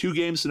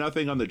 games to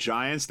nothing on the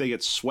Giants. They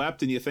get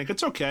swept, and you think,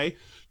 it's okay.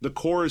 The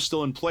core is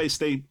still in place.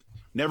 They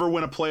never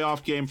win a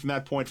playoff game from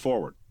that point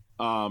forward.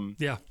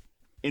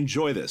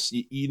 Enjoy this.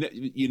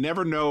 You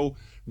never know.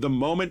 The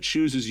moment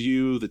chooses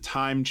you. The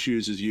time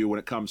chooses you when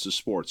it comes to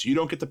sports. You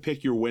don't get to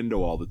pick your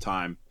window all the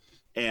time.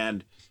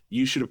 And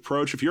you should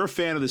approach, if you're a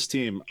fan of this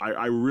team,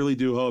 I really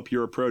do hope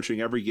you're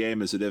approaching every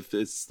game as if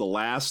it's the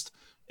last.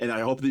 And I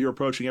hope that you're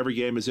approaching every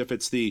game as if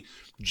it's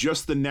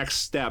just the next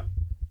step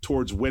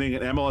towards winning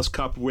an MLS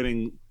Cup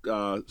winning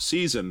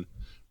season,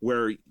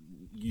 where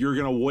you're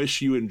going to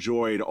wish you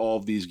enjoyed all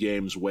of these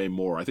games way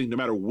more. I think no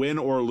matter win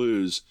or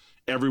lose,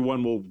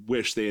 everyone will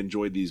wish they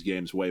enjoyed these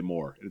games way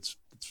more. It's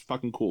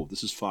fucking cool.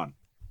 This is fun.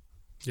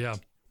 Yeah.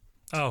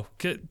 Oh,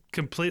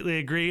 completely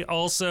agree.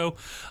 Also,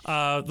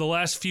 the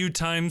last few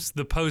times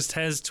the Post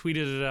has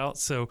tweeted it out,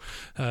 so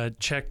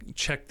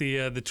check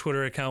the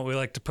Twitter account. We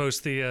like to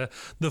post the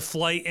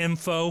flight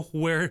info,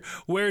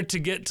 where to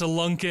get to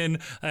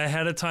Lunken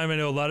ahead of time. I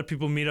know a lot of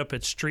people meet up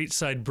at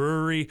Streetside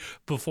Brewery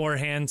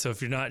beforehand, so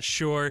if you're not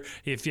sure,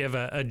 if you have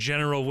a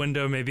general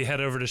window, maybe head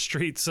over to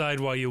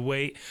Streetside while you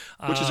wait.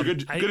 Which is a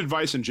good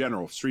advice in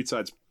general.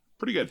 Streetside's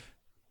pretty good.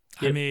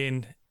 I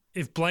mean,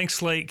 if Blank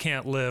Slate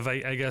can't live,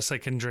 I guess I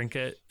can drink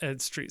it at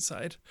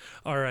Streetside.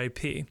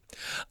 R.I.P.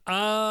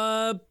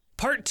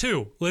 Part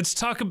 2. Let's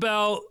talk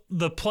about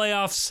the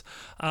playoffs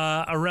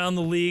around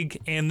the league,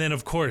 and then,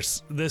 of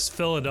course, this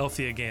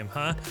Philadelphia game,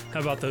 huh? How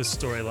about those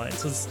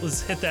storylines?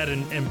 Let's hit that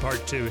in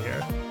part 2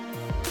 here.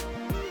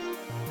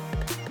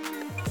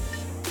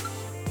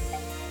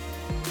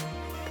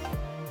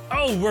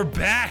 Oh, we're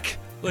back.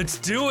 Let's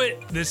do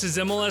it. This is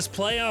MLS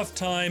playoff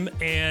time,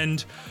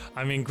 and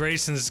I mean,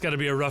 Grayson, it's got to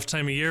be a rough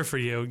time of year for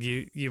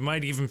you. You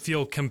might even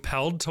feel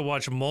compelled to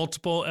watch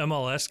multiple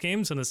MLS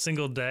games in a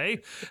single day.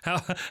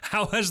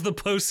 How has the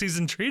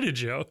postseason treated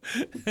you?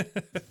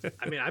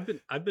 I mean,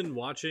 I've been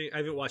watching. I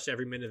haven't watched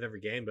every minute of every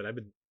game, but I've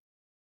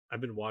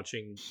been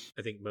watching.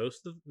 I think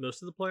most of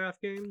the playoff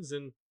games,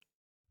 and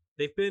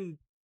they've been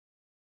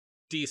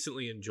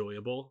decently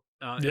enjoyable.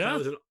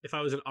 If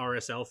I was an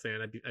RSL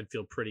fan, I'd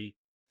feel pretty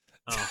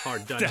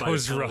hard done by a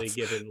penalty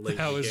given late.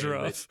 That was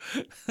rough.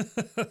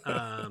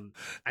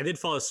 I did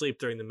fall asleep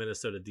during the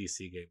Minnesota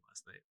DC game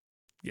last night.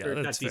 Yeah,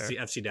 that's not DC,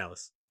 fair. FC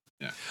Dallas.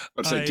 Yeah,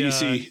 I'd say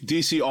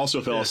DC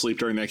also fell asleep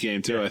during that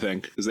game too. I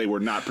think because they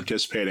were not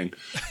participating.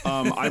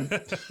 I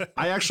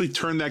actually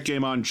turned that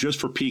game on just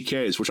for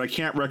PKs, which I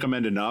can't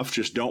recommend enough.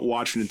 Just don't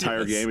watch an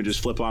entire game and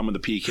just flip on when the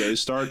PKs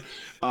start.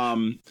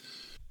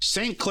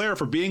 St. Clair,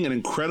 for being an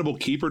incredible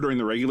keeper during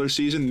the regular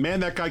season, man,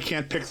 that guy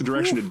can't pick the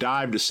direction to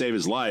dive to save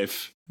his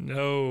life.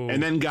 No.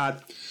 And then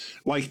got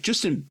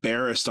just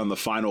embarrassed on the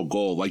final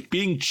goal. Like,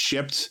 being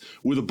chipped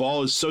where the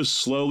ball is so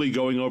slowly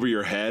going over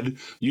your head,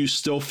 you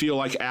still feel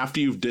like after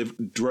you've dove?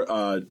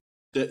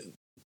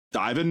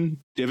 After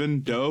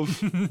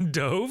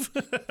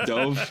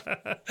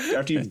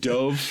you've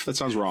dove? That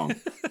sounds wrong.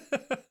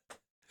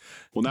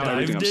 Well, now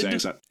everything I'm saying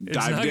is that it's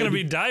not going to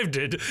be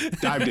dived-ed.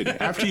 Dived-ed.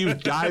 After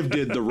you've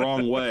dived-ed the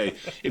wrong way.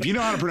 If you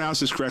know how to pronounce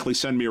this correctly,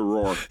 send me a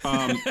roar.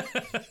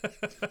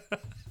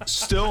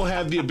 Still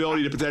had the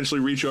ability to potentially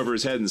reach over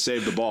his head and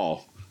save the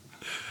ball.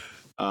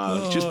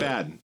 Just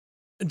bad.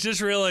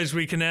 Just realized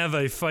we can have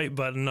a fight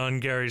button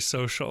on Gary's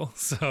social,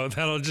 so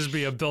that'll just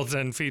be a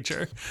built-in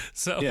feature.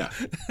 So yeah,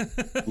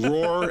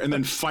 roar and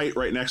then fight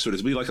right next to it.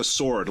 It'll be like a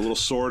sword, a little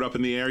sword up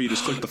in the air. You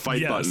just click the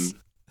fight button.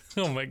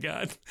 Oh my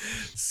God.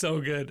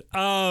 So good.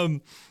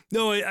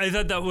 No, I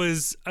thought that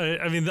was,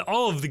 I mean,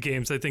 all of the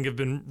games I think have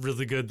been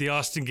really good. The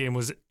Austin game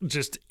was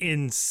just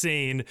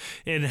insane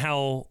in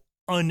how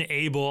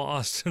unable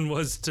Austin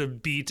was to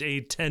beat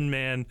a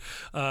 10-man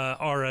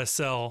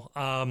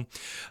RSL.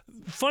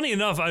 Funny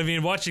enough, I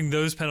mean, watching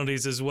those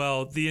penalties as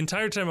well, the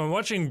entire time I'm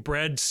watching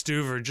Brad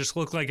Stuver just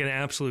look like an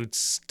absolute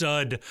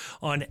stud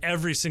on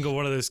every single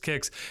one of those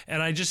kicks.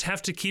 And I just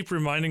have to keep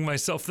reminding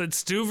myself that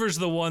Stuver's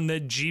the one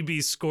that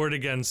GB scored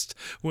against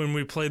when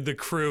we played the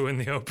Crew in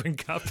the Open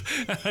Cup.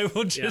 I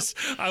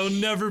will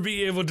never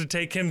be able to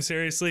take him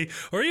seriously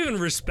or even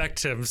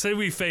respect him. Say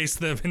we face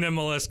them in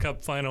MLS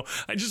Cup final,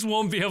 I just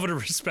won't be able to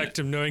respect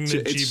him knowing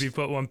that GB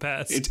put one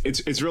past.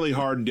 It's really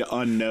hard to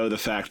unknow the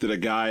fact that a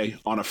guy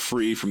on a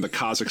free from the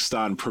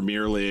Kazakhstan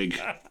Premier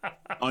League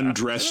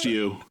undressed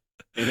you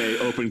in a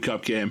Open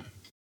Cup game.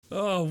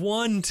 Oh,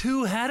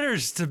 1-2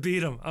 headers to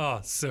beat him. Oh,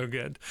 so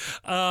good.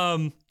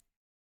 I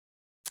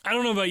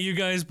don't know about you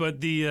guys, but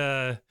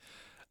the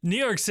New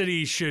York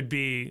City should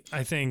be,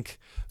 I think,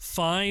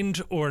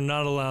 fined or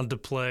not allowed to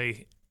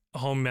play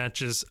home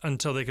matches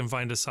until they can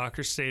find a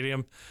soccer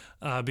stadium,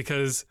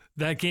 because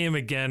that game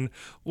again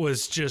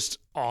was just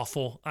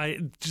awful.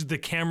 The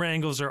camera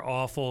angles are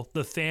awful.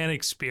 The fan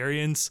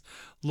experience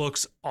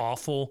looks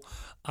awful.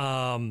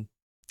 I'm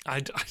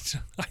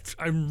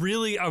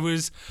really, I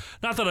was,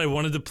 not that I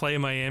wanted to play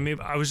in Miami,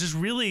 but I was just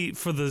really,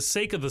 for the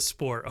sake of the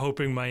sport,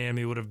 hoping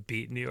Miami would have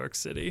beat New York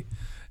City.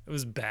 It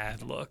was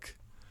bad look.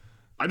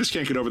 I just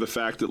can't get over the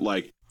fact that,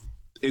 like,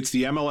 it's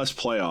the MLS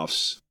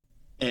playoffs,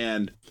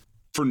 and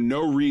for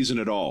no reason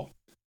at all,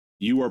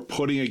 you are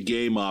putting a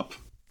game up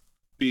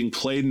being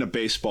played in a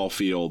baseball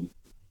field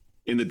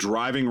in the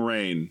driving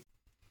rain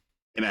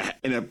in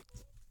a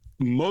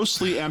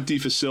mostly empty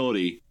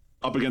facility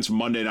up against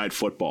Monday Night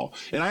Football.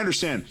 And I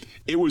understand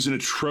it was an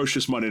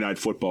atrocious Monday Night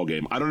Football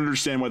game. I don't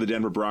understand why the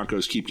Denver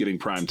Broncos keep getting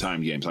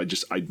primetime games.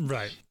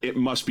 Right. It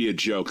must be a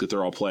joke that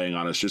they're all playing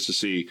on us just to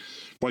see.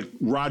 Like,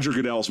 Roger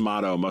Goodell's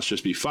motto must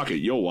just be, fuck it,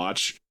 you'll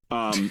watch.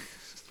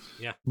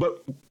 Yeah.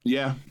 But,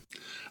 yeah.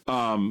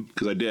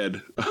 Because I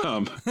did.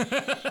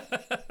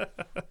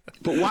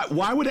 But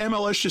why would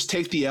MLS just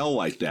take the L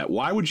like that?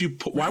 Why wouldn't you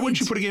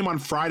put a game on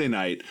Friday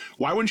night?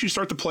 Why wouldn't you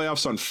start the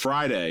playoffs on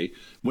Friday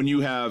when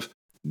you have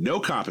no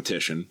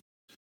competition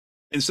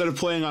instead of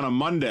playing on a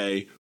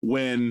Monday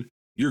when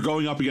you're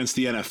going up against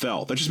the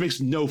NFL? That just makes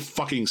no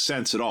fucking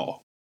sense at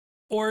all.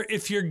 Or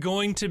if you're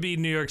going to be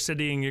New York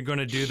City and you're going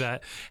to do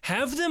that,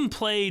 have them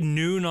play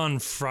noon on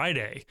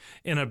Friday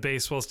in a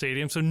baseball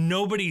stadium so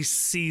nobody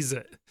sees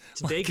it. It's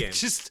a day game.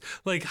 Just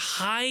like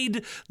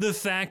hide the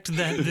fact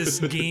that this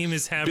game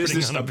is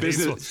happening on a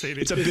baseball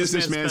stadium. It's a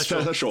businessman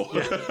special.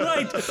 Yeah.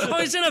 Right. Oh,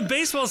 it's in a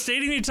baseball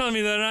stadium. You're telling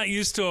me they're not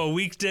used to a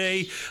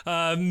weekday,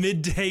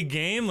 midday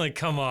game? Like,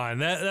 come on.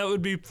 That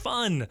would be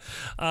fun.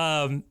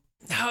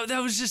 No, that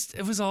was just,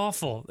 it was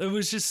awful. It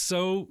was just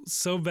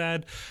so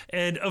bad.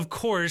 And of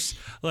course,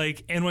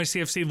 like,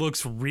 NYCFC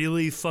looks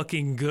really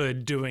fucking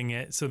good doing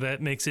it, so that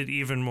makes it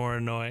even more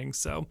annoying.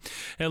 So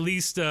at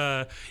least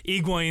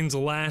Higuain's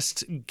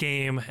last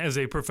game as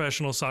a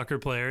professional soccer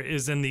player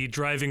is in the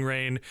driving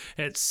rain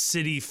at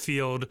Citi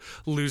Field,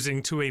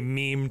 losing to a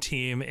meme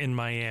team in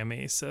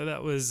Miami. So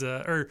that was,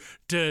 or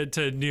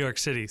to New York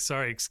City.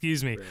 Sorry,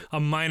 excuse me. Right. A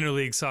minor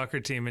league soccer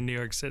team in New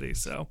York City.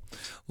 So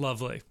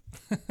lovely.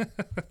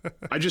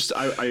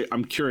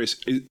 I'm curious.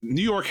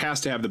 New York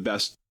has to have the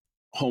best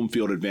home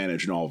field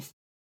advantage in all of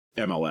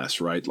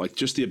MLS, right? Like,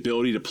 just the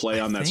ability to play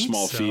on that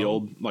small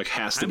field, like,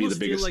 has to be the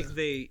biggest. I feel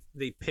like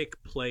they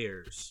pick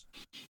players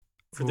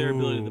for their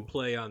ability to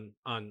play on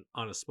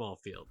a small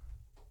field.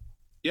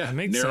 Yeah, that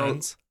makes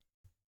sense.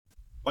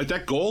 Like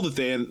that goal that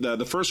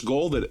the first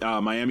goal that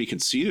Miami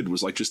conceded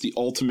was like just the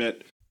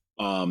ultimate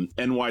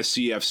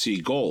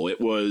NYCFC goal. It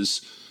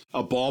was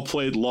a ball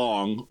played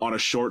long on a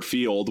short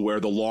field where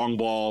the long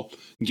ball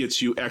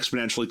gets you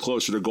exponentially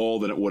closer to goal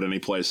than it would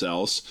anyplace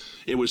else.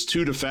 It was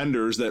two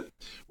defenders that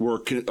were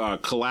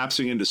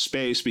collapsing into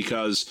space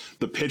because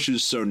the pitch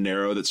is so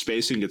narrow that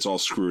spacing gets all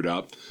screwed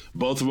up.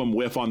 Both of them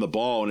whiff on the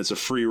ball, and it's a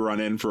free run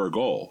in for a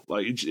goal.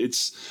 Like,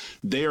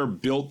 they are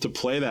built to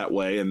play that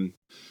way, and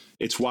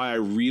it's why I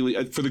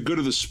really, for the good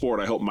of the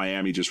sport, I hope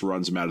Miami just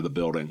runs them out of the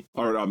building,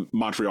 or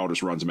Montreal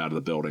just runs them out of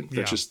the building.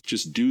 Yeah.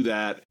 Just do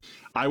that.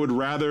 I would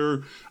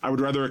rather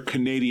a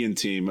Canadian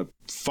team,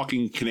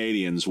 fucking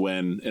Canadians,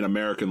 win an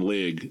American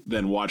league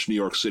than watch New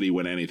York City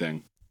win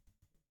anything.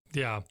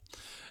 Yeah,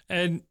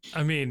 and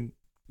I mean,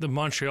 the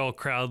Montreal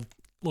crowd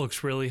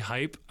looks really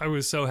hype. I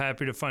was so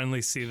happy to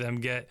finally see them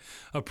get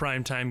a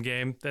primetime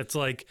game. That's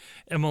like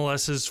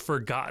MLS's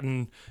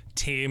forgotten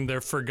team,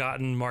 their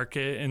forgotten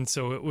market, and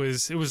so it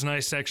was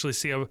nice to actually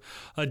see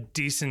a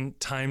decent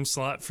time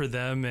slot for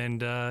them.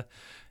 And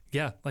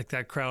yeah, like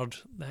that crowd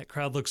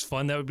looks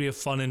fun. That would be a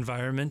fun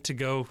environment to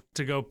go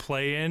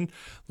play in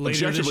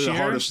later this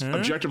year.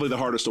 Objectively the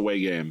hardest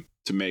away game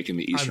to make in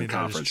the Eastern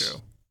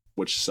Conference,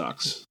 which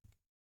sucks.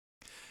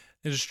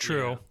 It is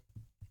true.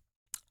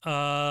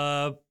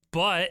 Yeah.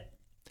 But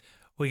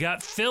we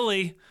got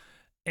Philly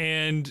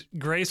And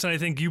Grayson, I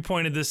think you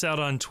pointed this out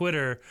on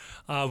Twitter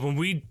when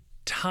we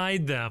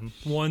tied them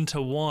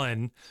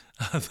 1-1.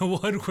 The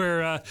one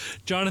where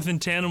Jonathan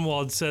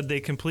Tannenwald said they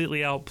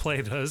completely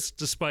outplayed us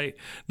despite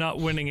not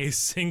winning a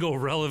single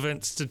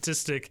relevant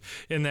statistic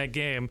in that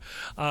game.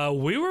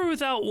 We were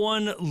without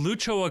one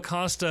Lucho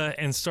Acosta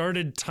and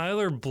started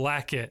Tyler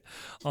Blackett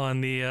on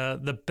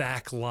the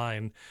back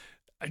line.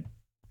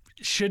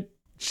 Should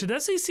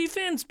SEC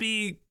fans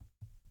be,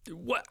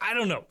 what, I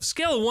don't know,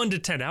 scale of 1 to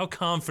 10, how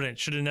confident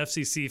should an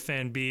FCC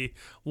fan be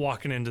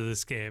walking into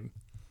this game?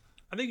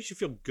 I think you should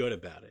feel good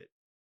about it.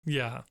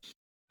 Yeah.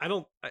 I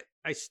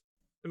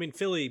mean,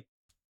 Philly,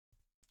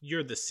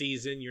 you're the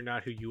season. You're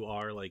not who you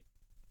are, like,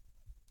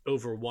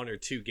 over 1 or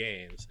 2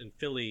 games. And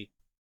Philly,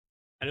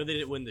 I know they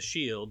didn't win the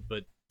Shield,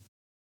 but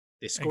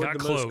they scored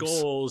the most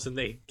goals and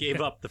they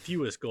gave up the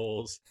fewest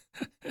goals.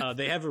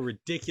 They have a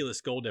ridiculous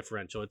goal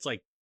differential. It's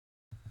like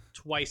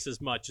twice as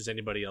much as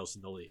anybody else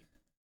in the league.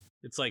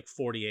 It's like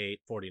 48,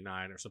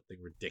 49 or something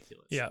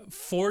ridiculous. Yeah,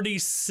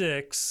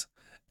 46.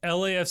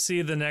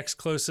 LAFC, the next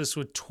closest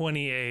with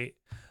 28.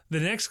 The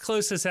next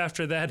closest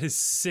after that is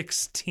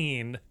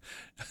 16.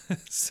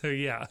 So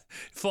yeah, it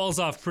falls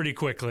off pretty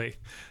quickly.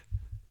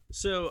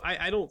 So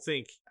I don't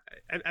think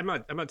I'm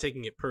not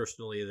taking it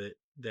personally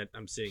that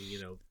I'm seeing,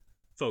 you know,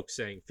 folks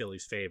saying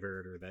Philly's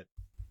favored or that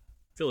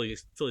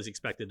Philly's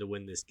expected to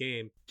win this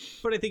game,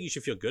 but I think you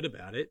should feel good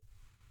about it.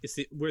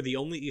 We're the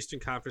only Eastern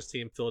Conference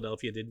team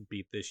Philadelphia didn't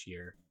beat this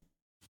year.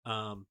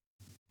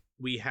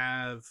 We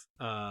have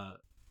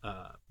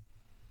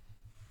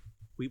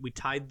we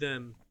tied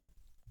them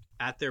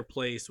at their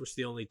place, which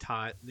the only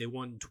tie. They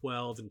won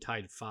 12 and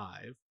tied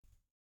 5.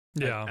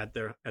 Yeah, at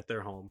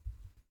their home.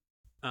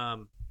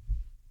 And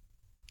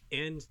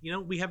you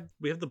know we have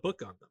the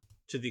book on them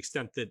to the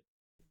extent that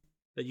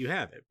you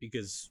have it,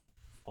 because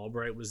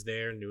Albright was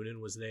there, Noonan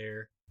was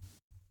there,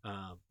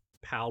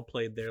 Powell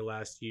played there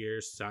last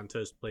year,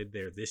 Santos played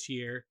there this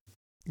year.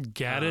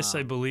 Gaddis,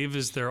 I believe,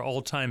 is their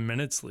all-time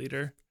minutes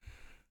leader.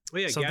 Oh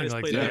yeah, something Gaddis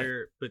like played that.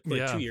 there, but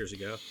like 2 years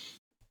ago.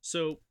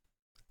 So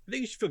I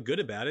think you should feel good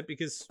about it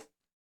because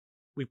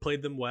we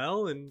played them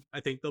well, and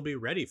I think they'll be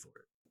ready for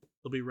it.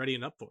 They'll be ready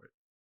and up for it.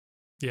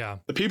 Yeah.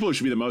 The people who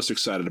should be the most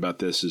excited about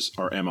this is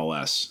our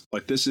MLS.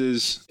 Like it's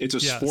a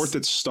sport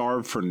that's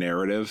starved for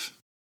narrative.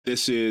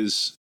 This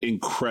is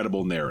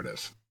incredible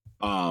narrative.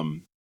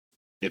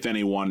 If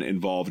anyone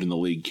involved in the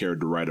league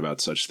cared to write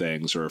about such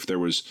things, or if there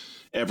was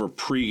ever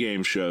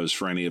pregame shows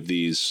for any of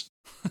these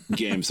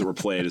games that were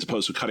played, as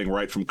opposed to cutting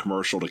right from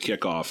commercial to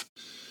kickoff,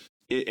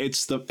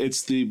 it's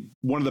the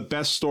one of the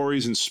best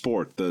stories in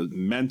sport. The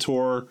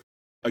mentor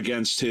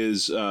against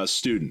his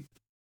student.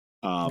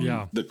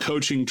 The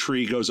coaching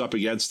tree goes up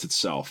against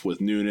itself,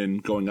 with Noonan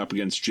going up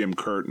against Jim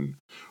Curtin,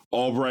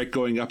 Albright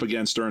going up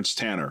against Ernst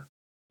Tanner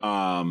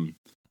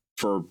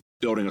for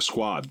building a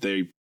squad.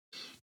 They're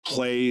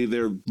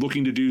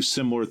looking to do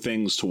similar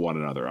things to one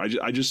another.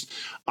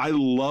 I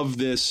love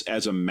this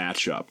as a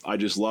matchup. I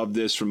just love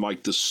this from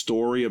like the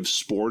story of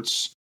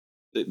sports.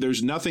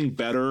 There's nothing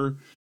better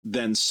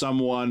than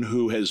someone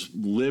who has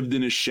lived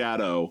in his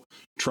shadow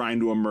trying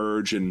to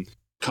emerge and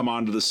come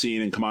onto the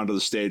scene and come onto the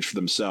stage for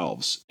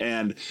themselves.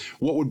 And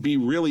what would be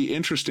really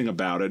interesting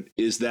about it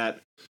is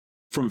that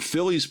from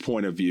Philly's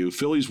point of view,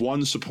 Philly's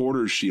won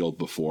Supporters Shield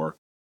before,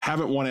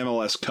 haven't won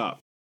MLS Cup.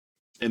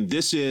 And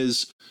this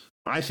is,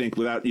 I think,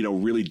 without,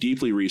 really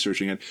deeply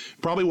researching it,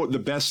 probably what the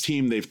best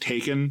team they've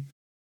taken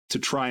to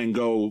try and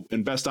go,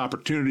 and best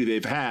opportunity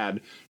they've had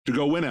to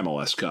go win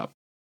MLS Cup.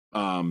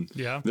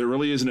 There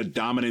really isn't a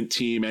dominant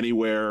team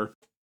anywhere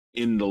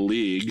in the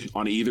league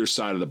on either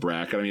side of the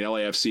bracket. I mean,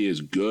 LAFC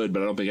is good,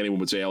 but I don't think anyone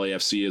would say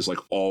LAFC is like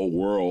all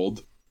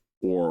world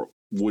or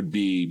would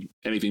be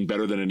anything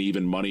better than an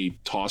even money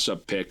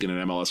toss-up pick in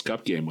an MLS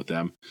Cup game with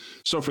them.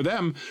 So for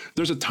them,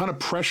 there's a ton of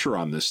pressure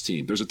on this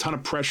team. There's a ton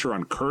of pressure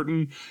on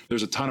Curtin.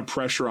 There's a ton of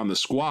pressure on the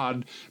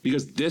squad,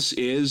 because this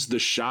is the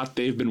shot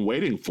they've been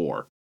waiting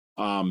for.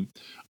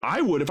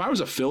 If I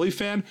was a Philly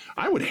fan,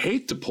 I would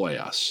hate to play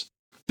us.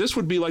 This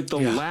would be like the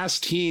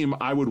last team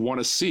I would want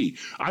to see.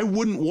 I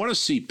wouldn't want to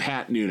see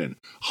Pat Noonan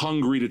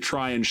hungry to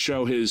try and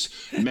show his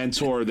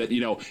mentor that,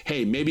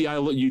 hey, maybe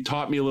you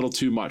taught me a little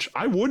too much.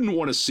 I wouldn't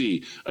want to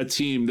see a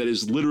team that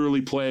is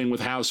literally playing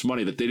with house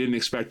money that they didn't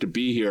expect to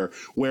be here,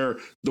 where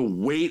the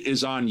weight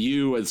is on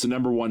you as the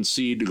number 1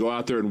 seed to go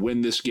out there and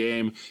win this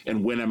game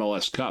and win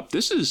MLS Cup.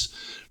 This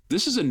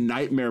is a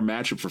nightmare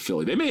matchup for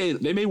Philly.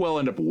 They may well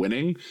end up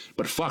winning,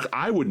 but fuck,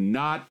 I would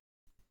not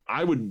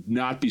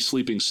be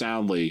sleeping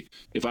soundly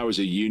if I was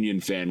a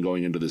Union fan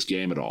going into this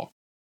game at all.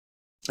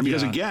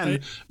 Because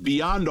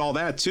beyond all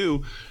that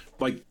too,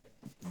 like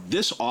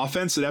this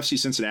offense that FC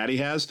Cincinnati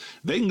has,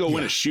 they can go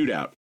win a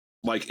shootout.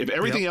 Like if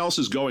everything else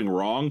is going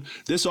wrong,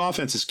 this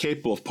offense is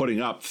capable of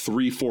putting up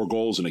 3-4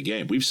 goals in a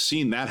game. We've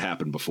seen that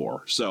happen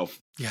before. So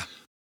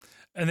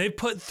and they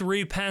put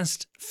 3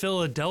 past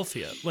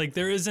Philadelphia. Like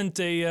there isn't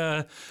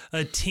a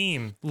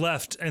team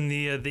left in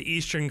the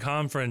Eastern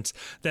Conference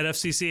that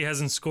FCC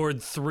hasn't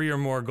scored 3 or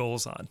more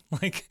goals on.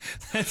 Like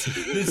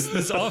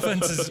this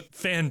offense is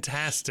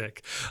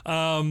fantastic.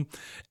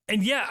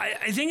 And yeah,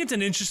 I think it's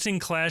an interesting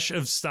clash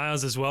of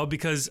styles as well,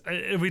 because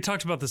we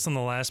talked about this on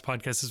the last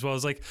podcast as well.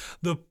 It's like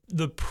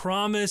the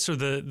promise or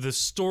the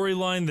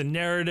storyline, the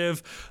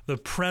narrative, the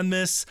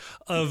premise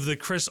of the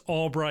Chris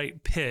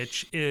Albright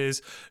pitch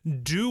is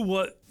do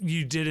what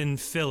you did in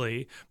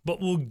Philly, but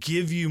we'll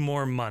give you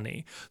more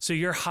money. So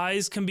your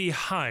highs can be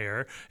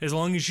higher as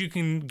long as you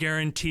can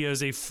guarantee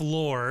us a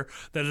floor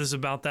that is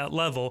about that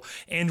level.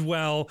 And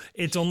well,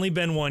 it's only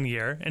been 1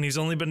 year and he's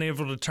only been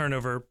able to turn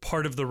over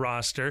part of the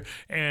roster,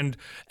 and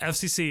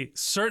FCC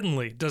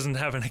certainly doesn't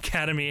have an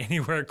academy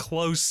anywhere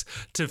close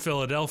to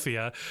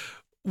Philadelphia.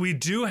 We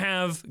do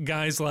have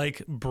guys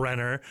like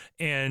Brenner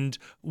and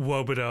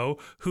Wobodeau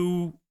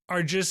who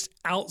are just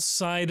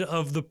outside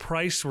of the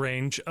price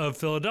range of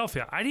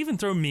Philadelphia. I'd even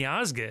throw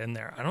Miazga in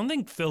there. I don't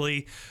think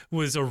Philly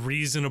was a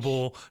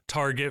reasonable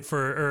target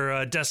or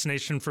a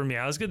destination for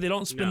Miazga. They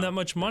don't spend that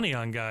much money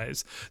on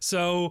guys.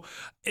 So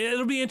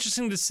it'll be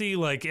interesting to see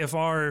like if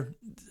our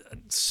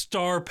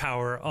star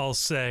power, I'll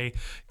say,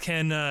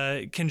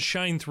 can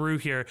shine through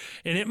here.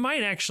 And it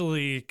might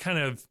actually kind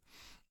of,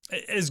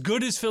 as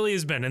good as Philly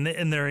has been,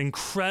 and they're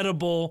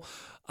incredible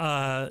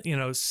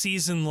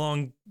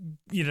season-long,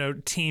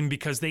 team,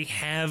 because they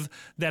have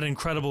that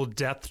incredible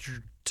depth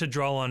to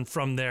draw on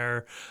from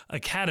their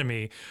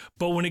academy.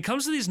 But when it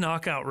comes to these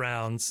knockout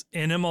rounds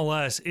in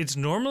MLS, it's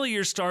normally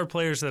your star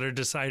players that are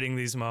deciding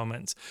these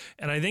moments.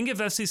 And I think if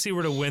FCC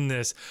were to win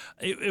this,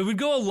 it would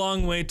go a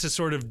long way to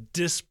sort of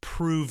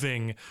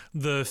disproving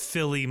the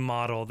Philly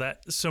model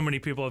that so many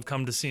people have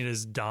come to see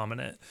as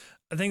dominant.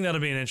 I think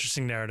that'll be an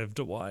interesting narrative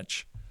to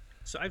watch.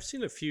 So I've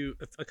seen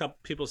a couple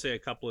people say a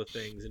couple of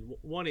things, and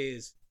one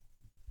is,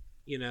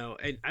 and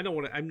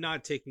I'm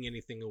not taking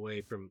anything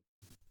away from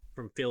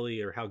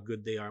Philly or how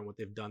good they are and what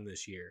they've done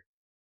this year,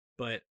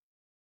 but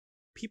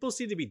people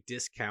seem to be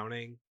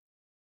discounting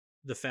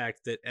the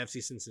fact that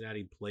FC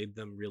Cincinnati played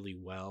them really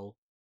well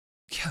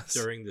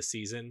during the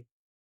season.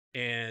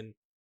 And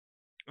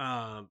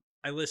I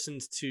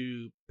listened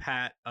to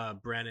Pat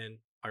Brennan,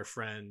 our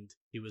friend.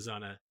 He was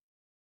on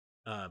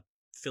a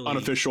Philly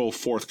unofficial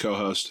fourth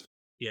co-host.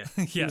 Yeah,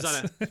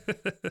 yes.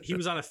 He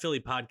was on a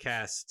Philly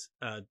podcast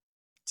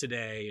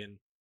today, and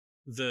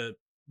the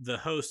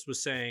host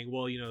was saying,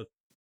 well,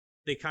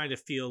 they kind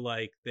of feel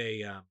like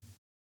they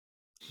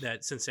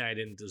that Cincinnati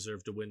didn't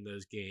deserve to win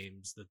those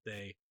games, that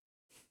they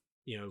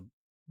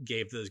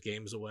gave those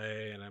games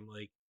away. And I'm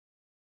like,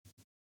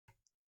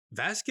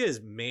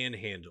 Vasquez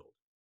manhandled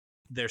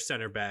their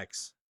center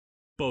backs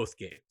both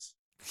games.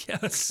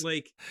 Yes,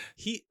 and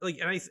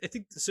I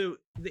think so.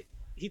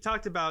 He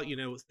talked about,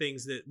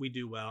 things that we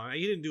do well.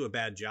 He didn't do a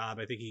bad job.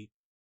 I think he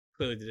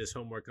clearly did his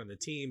homework on the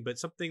team. But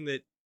something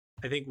that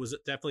I think was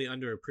definitely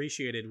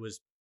underappreciated was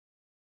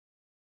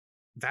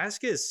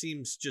Vasquez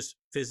seems just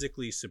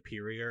physically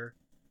superior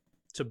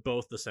to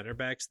both the center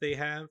backs they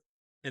have.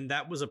 And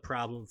that was a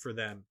problem for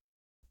them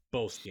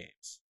both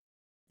games.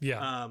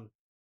 Yeah.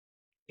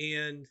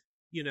 And,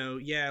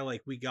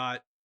 we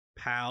got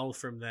Powell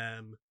from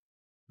them.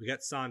 We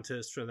got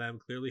Santos from them.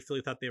 Clearly,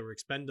 Philly thought they were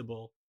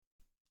expendable.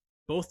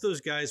 Both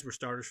those guys were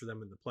starters for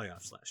them in the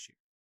playoffs last year.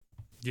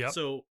 Yeah.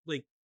 So,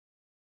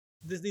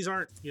 these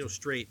aren't,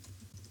 straight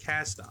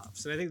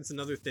cast-offs. And I think that's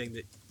another thing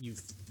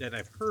that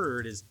I've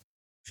heard is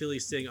Philly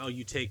saying, oh,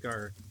 you take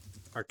our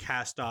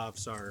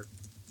cast-offs, our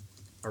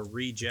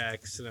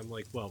rejects. And I'm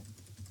like, well,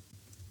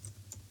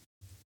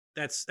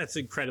 that's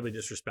incredibly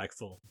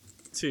disrespectful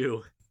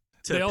to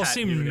they all Pat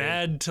seem Noonan.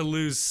 mad to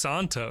lose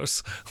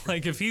Santos.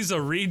 Like, if he's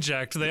a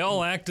reject, they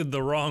all acted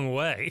the wrong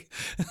way.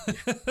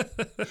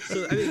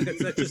 So I think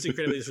that's just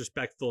incredibly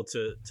disrespectful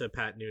to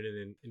Pat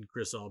Noonan and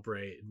Chris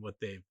Albright and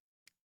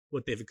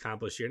what they've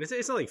accomplished here. And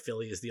it's not like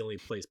Philly is the only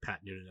place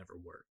Pat Noonan ever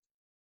worked.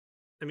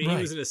 I mean, He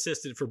was an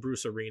assistant for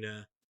Bruce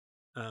Arena.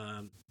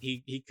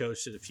 He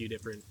coached at a few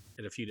different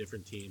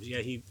teams.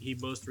 Yeah, he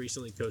most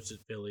recently coached at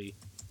Philly,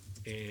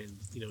 and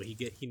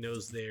he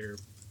knows their.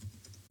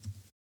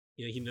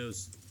 He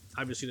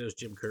obviously knows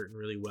Jim Curtin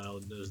really well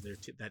and knows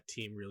that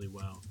team really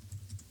well.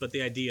 But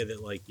the idea that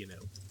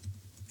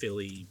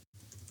Philly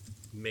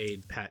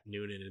made Pat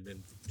Noonan and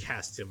then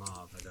cast him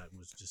off, I thought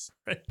was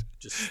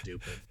just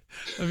stupid.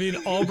 I mean,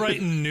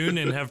 Albright and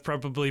Noonan have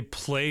probably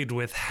played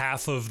with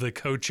half of the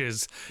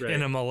coaches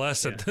in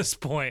MLS at this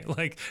point,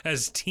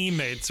 as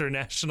teammates or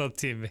national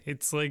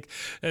teammates.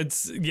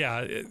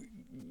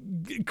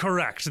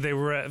 Correct. They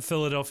were at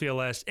Philadelphia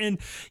last. And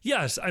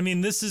yes, I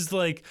mean, this is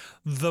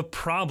the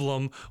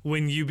problem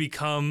when you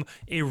become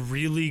a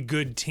really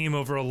good team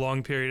over a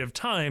long period of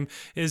time,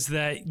 is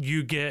that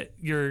you get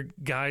your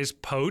guys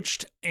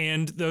poached,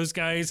 and those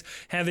guys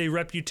have a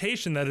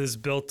reputation that is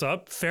built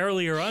up,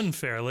 fairly or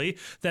unfairly,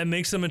 that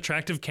makes them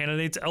attractive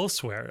candidates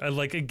elsewhere.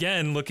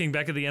 Again, looking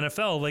back at the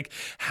NFL,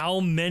 how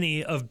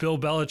many of Bill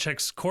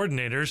Belichick's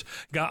coordinators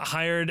got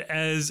hired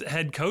as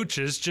head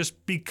coaches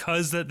just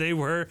because that they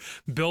were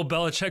Bill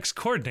Bill Belichick's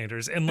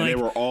coordinators, and they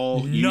were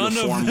all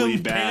uniformly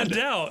bad. Panned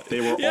out.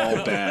 They were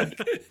all bad.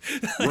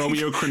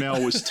 Romeo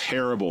Crennel was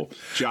terrible.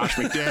 Josh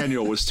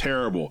McDaniel was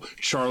terrible.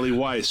 Charlie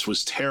Weiss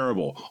was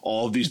terrible.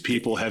 All of these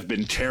people have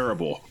been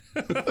terrible.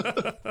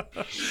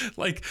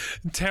 Like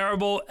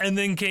terrible, and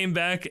then came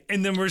back,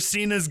 and then we're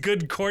seen as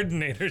good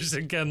coordinators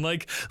again.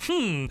 Like,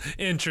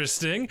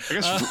 interesting. I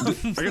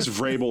guess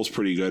Vrabel's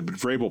pretty good, but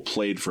Vrabel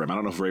played for him. I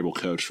don't know if Vrabel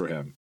coached for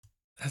him.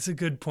 That's a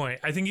good point.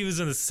 I think he was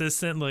an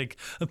assistant, like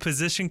a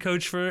position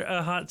coach for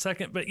a hot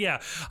second. But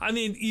yeah, I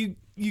mean,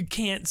 you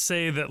can't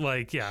say that,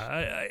 like,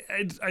 yeah,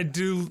 I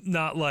do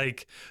not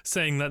like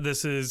saying that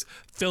this is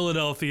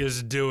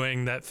Philadelphia's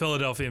doing, that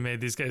Philadelphia made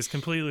these guys.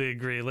 Completely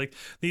agree. Like,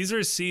 these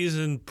are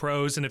seasoned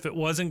pros, and if it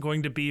wasn't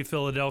going to be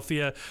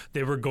Philadelphia,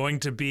 they were going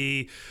to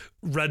be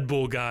Red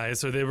Bull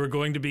guys, or they were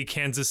going to be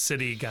Kansas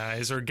City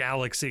guys, or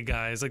Galaxy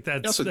guys. Like,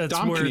 that's where their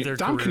Dom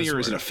careers Kinnear were.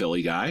 isn't a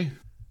Philly guy.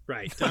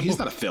 Right. He's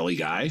not a Philly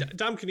guy.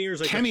 Dom Kinnear is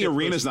like Kenny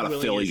Arena's not a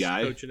Philly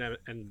guy. Coach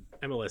in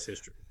MLS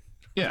history.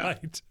 Yeah.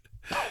 Right.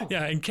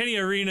 Yeah, and Kenny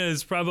Arena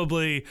is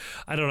probably,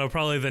 I don't know,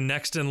 probably the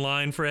next in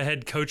line for a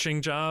head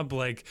coaching job.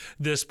 Like,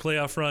 this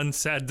playoff run,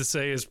 sad to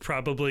say, is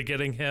probably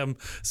getting him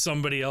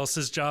somebody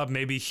else's job,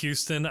 maybe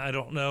Houston, I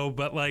don't know.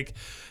 But, like,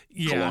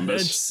 yeah,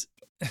 Columbus.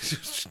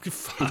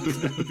 Fuck,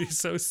 that would be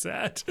so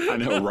sad. I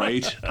know,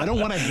 right? I don't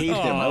want to hate him.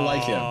 I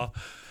like him.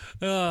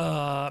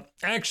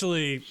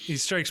 Actually, he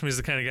strikes me as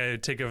the kind of guy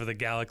who'd take over the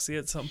Galaxy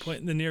at some point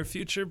in the near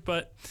future.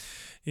 But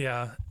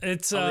yeah,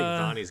 it's. I don't think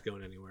Donnie's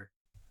going anywhere.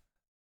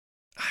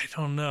 I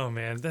don't know,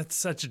 man. That's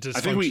such a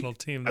dysfunctional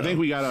team. I think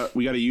we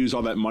gotta use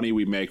all that money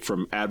we make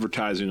from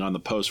advertising on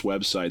the Post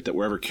website. That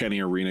wherever Kenny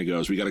Arena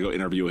goes, we got to go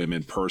interview him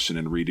in person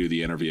and redo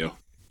the interview.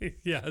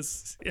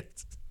 Yes.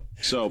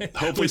 So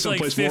hopefully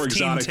someplace more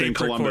exotic than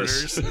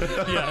Columbus.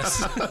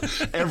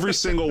 Yes. Every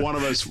single one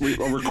of us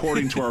are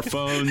recording to our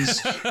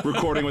phones,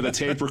 recording with a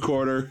tape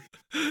recorder.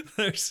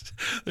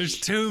 There's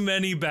too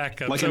many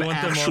backups. Like an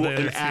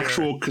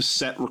actual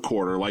cassette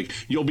recorder. Like,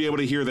 you'll be able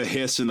to hear the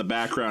hiss in the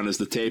background as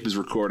the tape is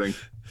recording.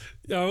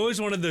 I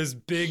always wanted those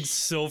big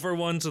silver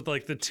ones with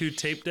like the 2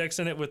 tape decks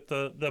in it with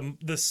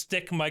the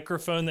stick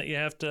microphone that you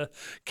have to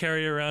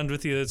carry around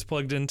with you that's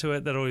plugged into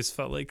it. That always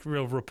felt like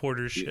real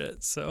reporter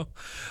shit. So,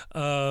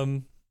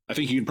 I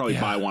think you can probably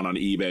buy one on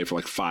eBay for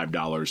like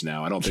 $5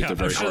 now. I don't think they're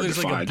very hard to find.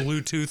 There's like a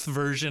Bluetooth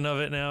version of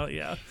it now.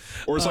 Yeah.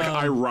 Or it's like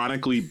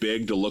ironically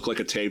big to look like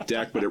a tape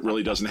deck, but it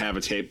really doesn't have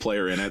a tape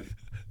player in it.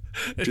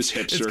 Just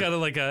hipster. It's got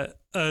like a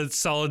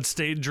solid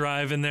state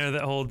drive in there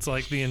that holds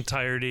like the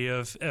entirety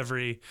of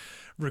every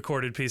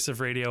recorded piece of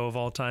radio of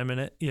all time in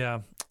it. Yeah.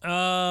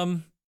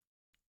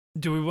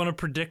 Do we want to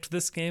predict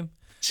this game?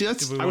 See, I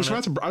was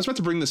about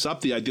to bring this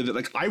up, the idea that,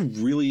 like, I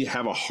really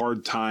have a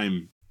hard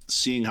time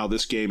seeing how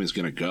this game is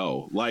going to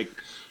go. Like,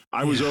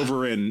 I was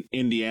over in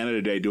Indiana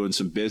today doing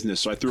some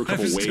business, so I threw a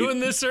couple. I was doing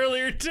this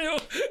earlier too.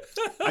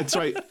 I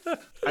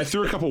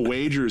threw a couple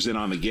wagers in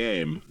on the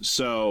game.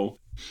 So,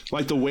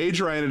 like, the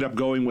wager I ended up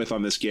going with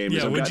on this game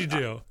is, what'd you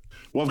do?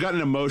 Well, I've got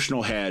an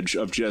emotional hedge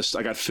of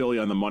I got Philly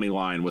on the money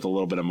line with a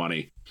little bit of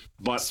money,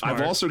 but Smart.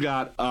 I've also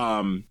got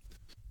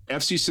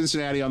FC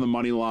Cincinnati on the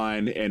money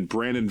line and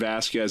Brandon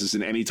Vasquez is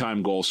an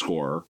anytime goal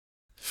scorer.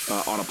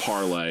 On a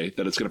parlay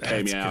that it's going to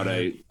pay me out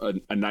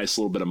a nice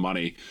little bit of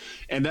money.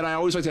 And then I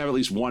always like to have at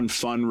least one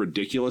fun,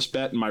 ridiculous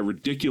bet. And my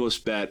ridiculous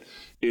bet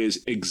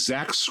is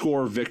exact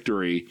score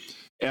victory,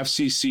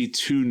 FCC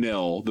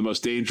 2-0, the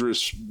most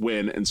dangerous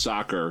win in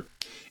soccer.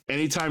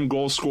 Anytime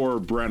goal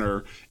scorer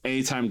Brenner,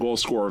 anytime goal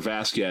scorer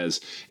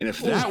Vasquez. And if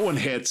that one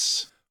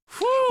hits,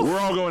 we're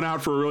all going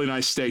out for a really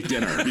nice steak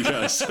dinner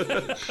because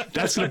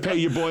that's going to pay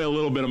your boy a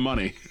little bit of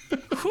money.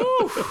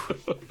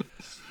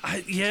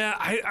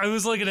 I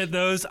was looking at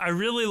those. I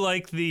really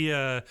like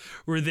the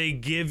where they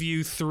give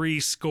you 3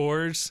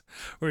 scores,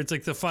 where it's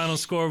like the final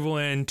score will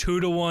end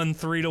 2-1,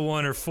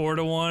 3-1, or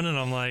 4-1, and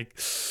I'm like,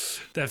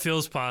 that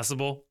feels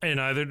possible in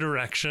either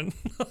direction.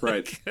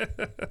 Right.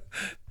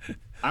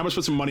 I almost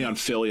put some money on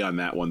Philly on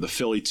that one, the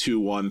Philly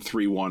 2-1,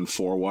 3-1,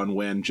 4-1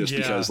 win, just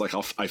because like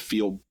I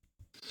feel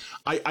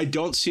I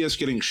don't see us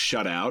getting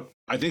shut out.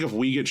 I think if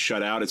we get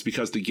shut out, it's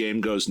because the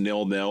game goes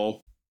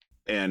 0-0.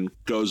 And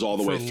goes all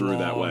the way through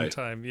that way.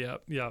 Time.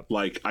 Yep.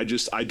 Like, I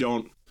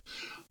don't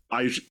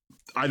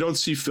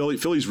see Philly.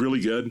 Philly's really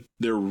good.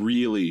 They're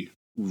really,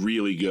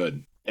 really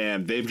good.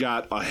 And they've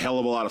got a hell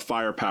of a lot of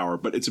firepower.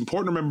 But it's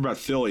important to remember about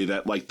Philly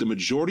that, like, the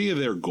majority of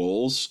their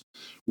goals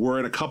were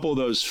in a couple of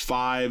those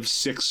 5,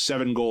 6,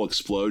 7 goal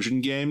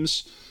explosion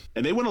games.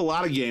 And they win a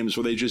lot of games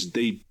where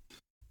they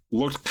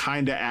looked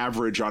kind of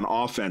average on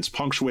offense,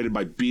 punctuated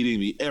by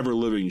beating the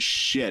ever-living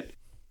shit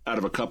out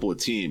of a couple of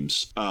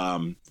teams.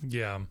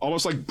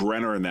 Almost like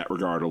Brenner in that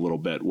regard a little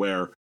bit,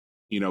 where,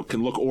 you know,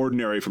 can look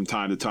ordinary from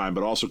time to time,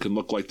 but also can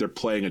look like they're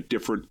playing a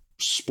different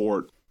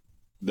sport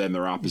than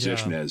their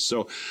opposition is.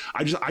 So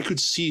I could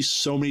see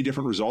so many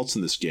different results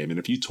in this game. And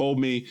if you told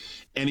me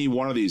any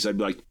one of these, I'd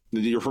be like,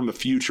 you're from the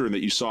future and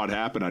that you saw it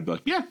happen, I'd be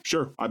like, yeah,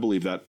 sure, I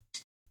believe that.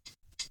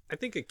 I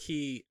think a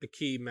key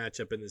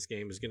matchup in this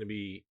game is going to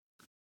be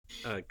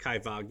Kai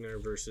Wagner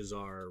versus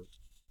our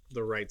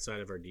the right side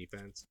of our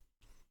defense.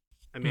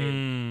 I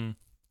mean,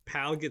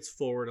 Pal gets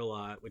forward a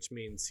lot, which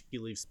means he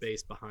leaves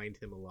space behind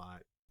him a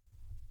lot.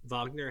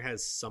 Wagner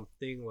has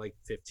something like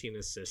 15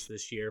 assists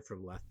this year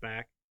from left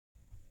back.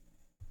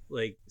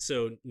 Like,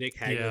 so Nick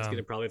Hagman's going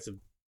to probably have to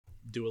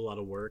do a lot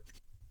of work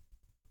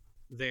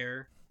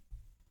there.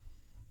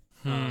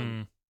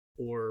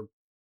 Or,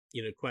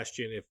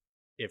 question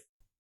if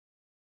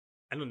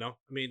I don't know.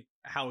 I mean,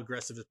 how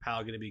aggressive is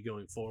Pal going to be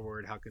going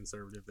forward? How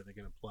conservative are they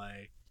going to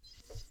play?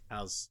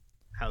 How's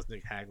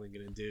Nick Hagman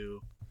going to do?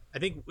 I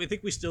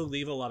think we still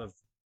leave a lot of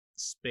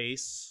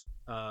space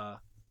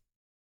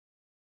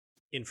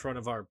in front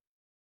of our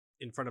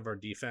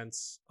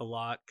defense a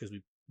lot because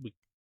we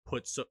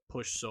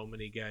push so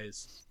many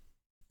guys.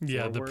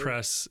 Yeah, forward. The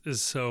press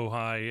is so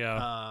high.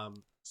 Yeah.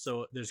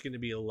 So there's going to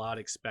be a lot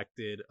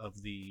expected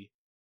of the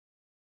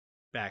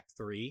back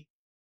three.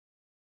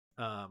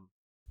 We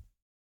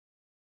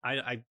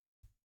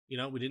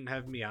didn't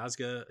have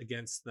Miazga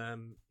against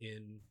them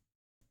in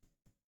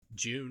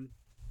June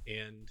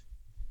and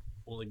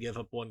only gave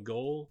up one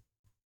goal.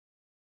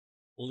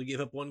 Only gave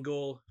up one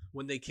goal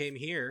when they came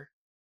here.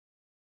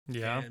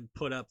 Yeah. And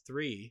put up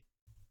 3.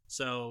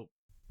 So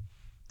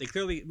we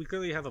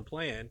clearly have a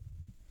plan.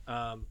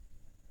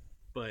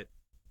 But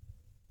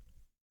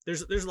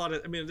there's a lot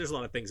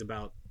of things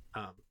about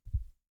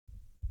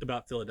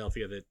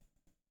Philadelphia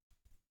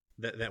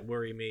that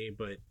worry me,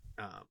 but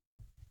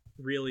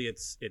really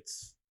it's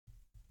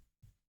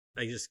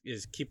I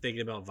just keep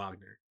thinking about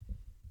Wagner.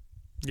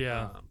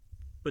 Yeah.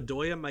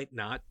 Bedoya might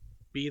not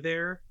be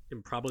there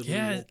and probably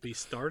won't be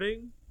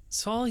starting.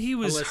 Saw he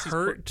was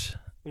hurt.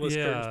 Unless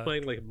Curtin's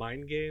playing like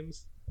mind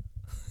games.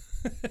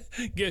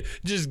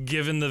 Just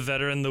giving the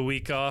veteran the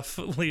week off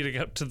leading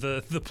up to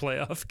the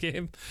playoff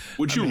game.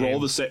 Would you roll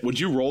the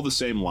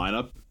same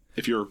lineup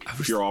if you're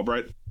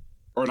Albright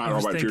or not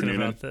Albright? If you're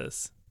Noonan? About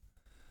this.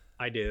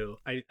 I do.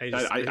 I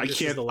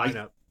can't. The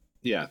lineup.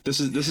 This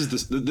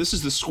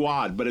is the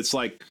squad, but it's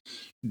like,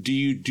 do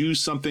you do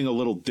something a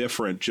little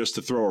different just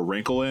to throw a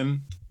wrinkle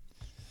in?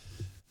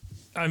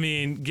 I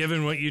mean,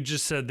 given what you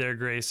just said there,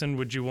 Grayson,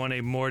 would you want a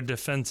more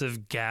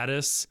defensive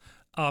Gaddis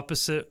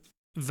opposite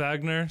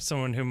Wagner,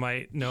 someone who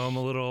might know him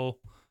a little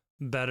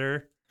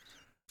better?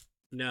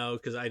 No,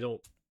 because I don't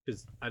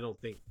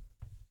think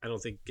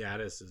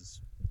Gaddis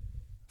is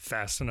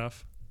fast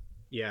enough.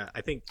 Yeah, I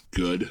think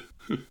good.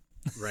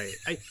 Right.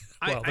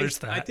 There's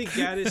that. I think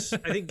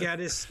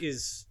Gaddis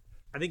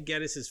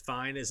is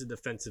fine as a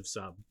defensive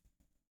sub.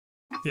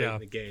 Yeah.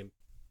 In the game,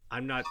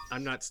 I'm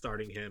not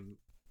starting him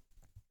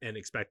and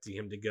expecting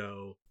him to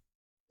go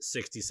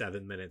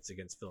 67 minutes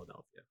against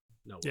Philadelphia.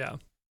 No way. Yeah.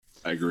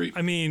 I agree.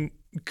 I mean,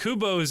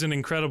 Kubo is an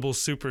incredible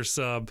super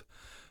sub,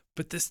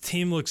 but this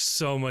team looks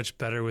so much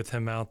better with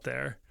him out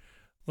there.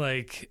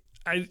 Like,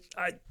 I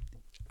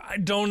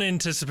don't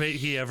anticipate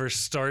he ever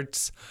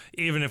starts,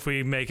 even if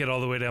we make it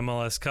all the way to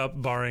MLS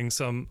Cup, barring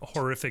some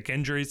horrific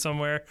injury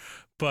somewhere.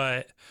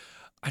 But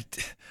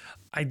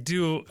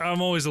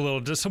I'm always a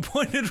little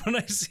disappointed when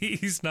I see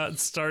he's not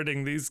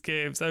starting these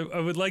games. I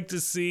would like to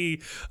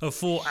see a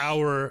full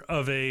hour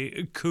of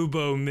a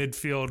Kubo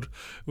midfield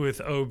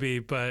with Obi,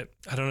 but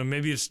I don't know,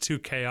 maybe it's too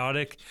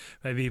chaotic.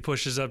 Maybe he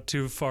pushes up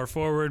too far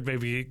forward.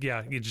 Maybe,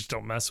 you just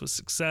don't mess with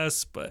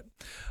success, but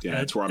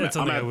that's where I'm at.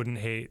 Something I wouldn't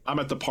hate. I'm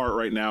at the part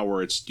right now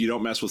where it's, you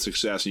don't mess with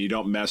success and you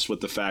don't mess with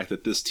the fact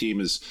that this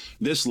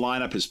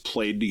lineup has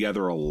played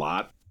together a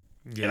lot.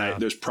 Yeah.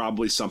 And there's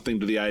probably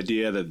something to the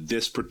idea that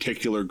this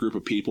particular group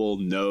of people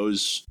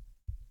knows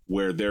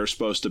where they're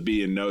supposed to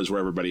be and knows where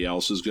everybody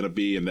else is going to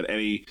be, and that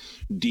any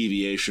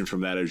deviation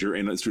from that is you're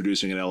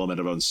introducing an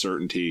element of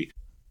uncertainty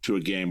to a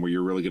game where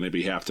you're really going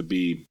to have to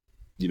be,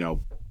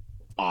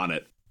 on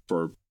it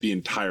for the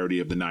entirety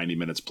of the 90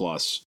 minutes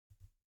plus.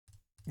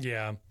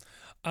 Yeah.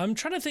 I'm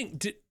trying to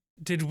think,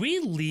 did we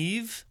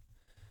leave?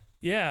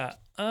 Yeah.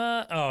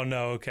 Oh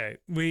no. Okay.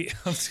 I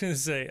was going to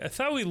say, I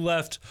thought we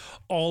left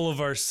all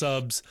of our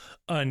subs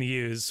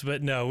unused,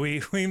 but no,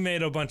 we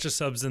made a bunch of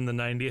subs in the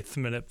 90th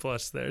minute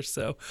plus there.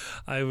 So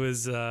I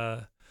was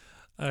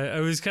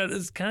kind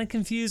of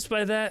confused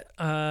by that,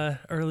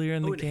 earlier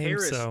in the game.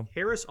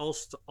 Harris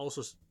also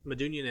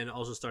Medunian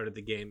also started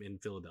the game in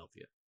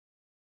Philadelphia.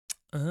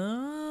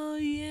 Oh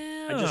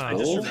yeah. I just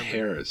remember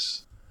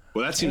Harris.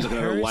 Well, that seems like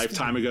another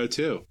lifetime ago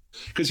too.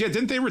 Because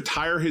didn't they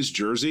retire his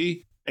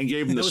jersey and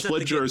gave him the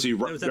split jersey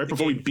right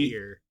before we beat?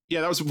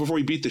 Yeah, that was before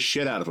we beat the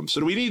shit out of him.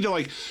 So do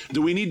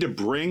we need to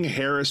bring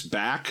Harris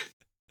back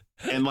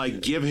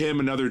and give him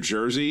another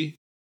jersey?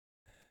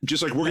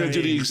 Just like we're going to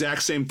do the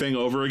exact same thing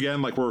over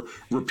again. Like we're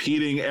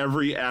repeating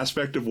every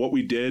aspect of what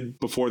we did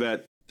before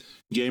that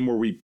game where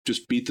we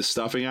just beat the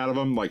stuffing out of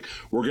him. Like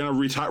we're going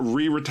to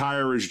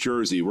re-retire his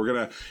jersey. We're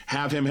going to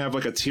have him have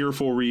a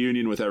tearful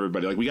reunion with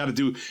everybody. Like we got to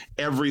do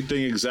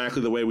everything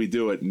exactly the way we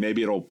do it. And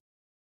maybe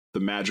the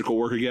magic will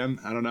work again.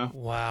 I don't know.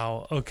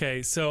 Wow.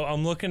 Okay. So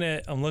I'm looking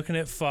at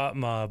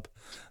FOTMob,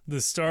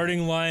 the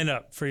starting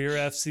lineup for your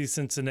FC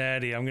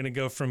Cincinnati. I'm going to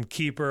go from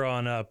keeper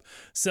on up.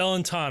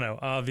 Celentano,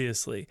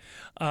 obviously.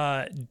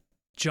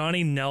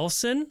 Johnny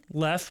Nelson,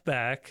 left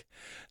back.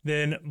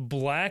 Then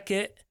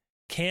Blackett,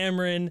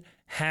 Cameron,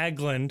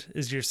 Hagland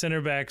is your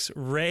center backs.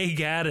 Ray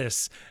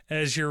Gaddis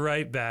as your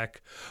right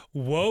back.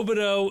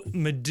 Wobodo,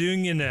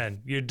 Medunjanen,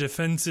 your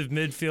defensive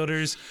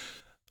midfielders.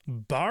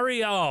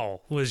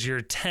 Barrial was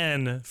your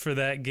 10 for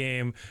that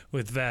game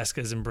with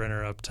Vasquez and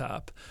Brenner up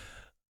top.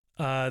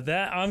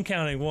 That I'm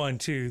counting 1,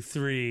 2,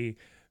 3,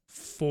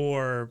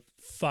 4,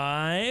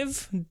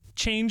 5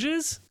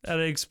 changes that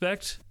I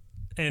expect,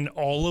 and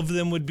all of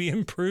them would be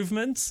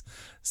improvements.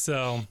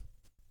 So,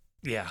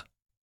 yeah.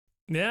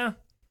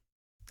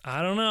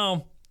 I don't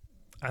know.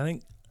 I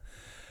think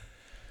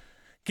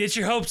get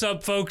your hopes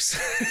up, folks.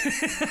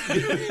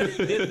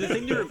 the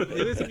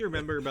other thing to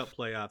remember about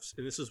playoffs,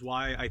 and this is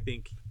why I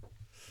mean,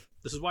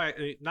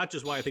 not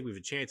just why I think we have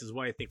a chance, is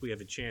why I think we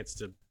have a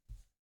chance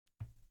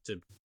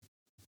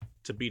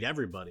to beat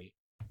everybody,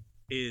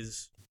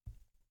 is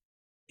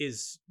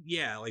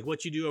like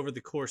what you do over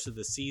the course of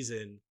the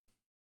season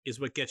is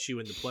what gets you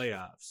in the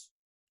playoffs.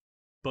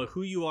 But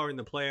who you are in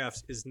the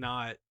playoffs is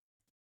not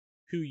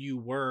who you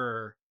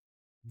were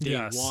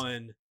day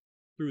one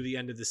through the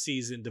end of the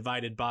season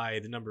divided by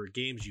the number of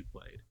games you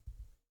played.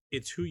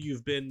 It's who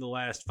you've been the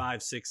last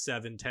 5, 6,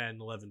 7, 10,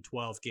 11,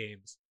 12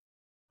 games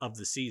of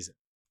the season.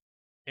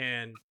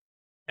 And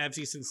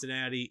FC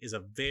Cincinnati is a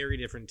very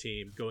different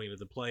team going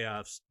into the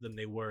playoffs than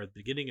they were at the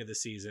beginning of the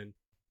season.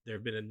 There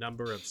have been a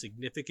number of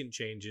significant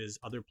changes.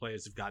 Other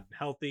players have gotten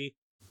healthy.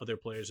 Other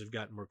players have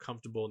gotten more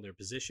comfortable in their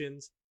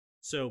positions.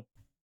 So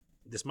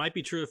this might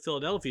be true of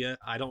Philadelphia.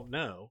 I don't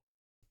know.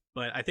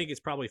 But I think it's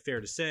probably fair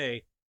to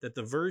say that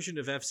the version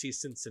of FC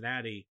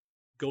Cincinnati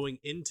going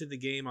into the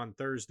game on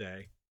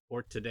Thursday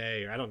or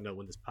today, or I don't know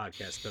when this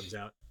podcast comes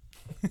out,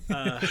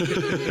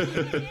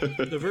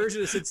 the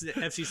version of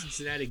FC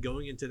Cincinnati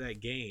going into that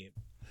game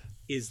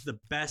is the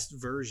best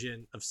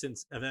version of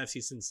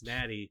FC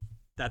Cincinnati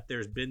that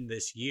there's been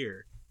this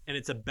year. And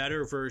it's a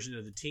better version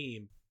of the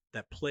team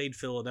that played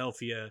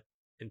Philadelphia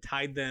and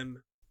tied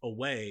them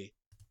away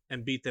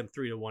and beat them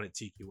 3-1 at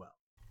TQL.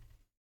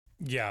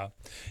 Yeah.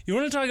 You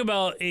want to talk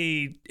about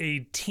a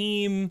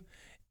team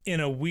in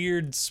a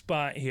weird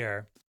spot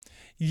here.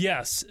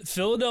 Yes,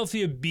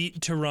 Philadelphia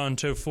beat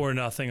Toronto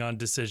 4-0 on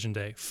decision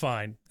day.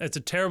 Fine. That's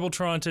a terrible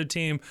Toronto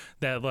team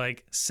that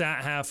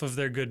sat half of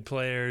their good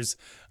players.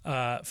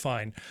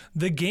 Fine.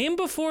 The game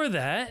before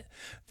that,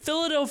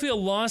 Philadelphia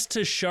lost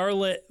to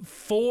Charlotte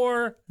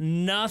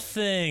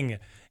 4-0,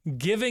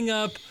 giving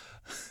up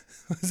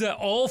was that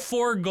all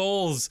 4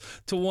 goals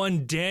to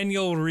one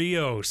Daniel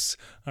Rios.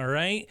 All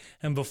right.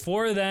 And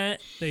before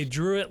that, they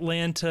drew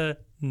Atlanta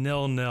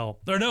 0-0.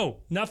 Or no,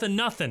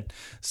 0-0.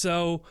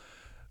 So,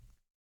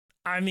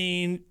 I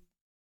mean,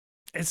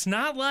 it's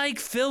not like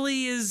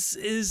Philly is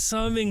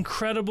some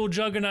incredible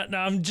juggernaut.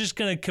 Now, I'm just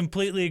going to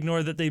completely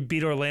ignore that they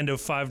beat Orlando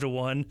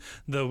 5-1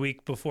 the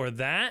week before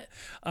that.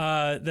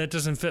 That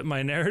doesn't fit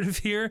my narrative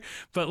here.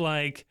 But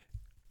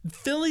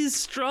Philly's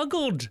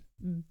struggled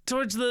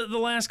towards the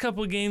last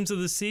couple of games of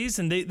the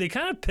season. They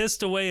kind of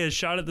pissed away a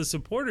shot at the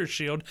Supporters'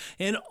 Shield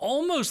and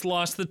almost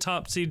lost the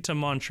top seed to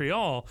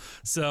Montreal.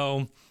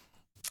 So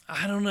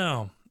I don't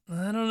know.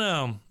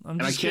 I'm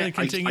just going to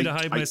continue to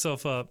hype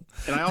myself up.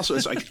 And I also,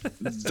 it's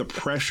the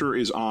pressure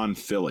is on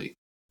Philly.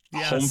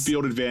 Yes. Home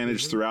field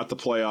advantage throughout the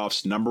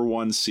playoffs, number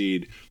 1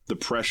 seed. The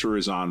pressure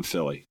is on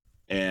Philly.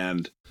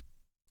 And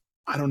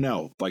I don't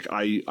know.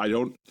 I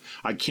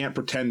can't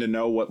pretend to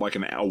know what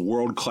a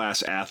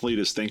world-class athlete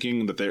is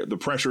thinking, that the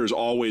pressure is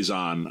always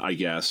on, I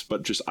guess.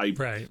 But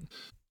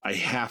I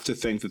have to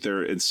think that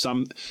there is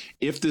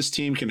if this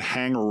team can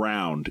hang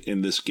around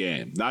in this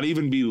game, not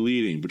even be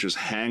leading, but just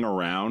hang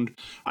around,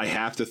 I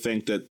have to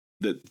think that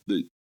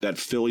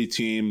Philly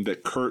team,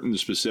 that Curtin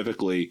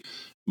specifically,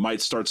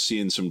 might start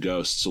seeing some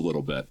ghosts a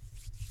little bit.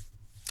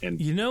 And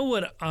you know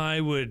what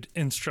I would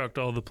instruct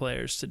all the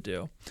players to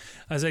do?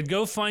 As I'd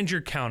go find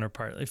your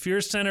counterpart. If you're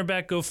a center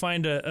back, go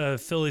find a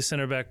Philly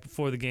center back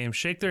before the game,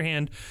 shake their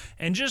hand,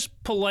 and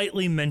just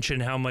politely mention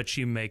how much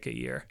you make a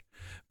year.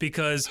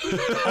 Because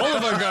all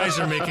of our guys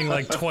are making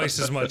twice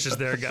as much as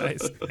their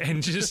guys,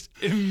 and just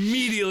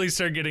immediately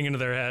start getting into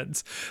their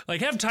heads.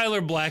 Have Tyler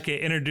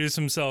Blackett introduce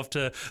himself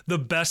to the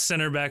best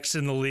center backs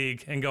in the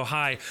league and go,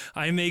 "Hi,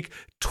 I make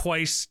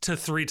twice to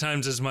 3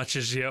 times as much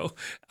as you.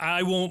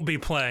 I won't be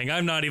playing.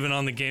 I'm not even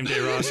on the game day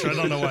roster. I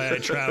don't know why I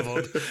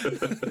traveled."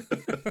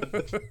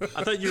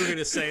 I thought you were going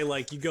to say,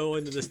 you go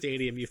into the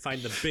stadium, you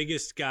find the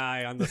biggest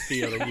guy on the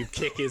field, and you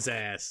kick his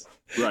ass.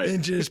 Right.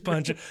 And just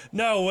punch it.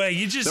 No way.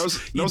 That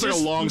was a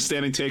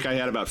long-standing take I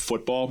had about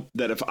football,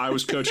 that if I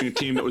was coaching a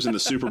team that was in the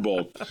Super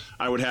Bowl,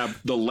 I would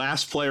have the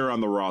last player on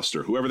the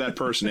roster, whoever that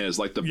person is.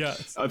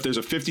 If there's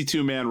a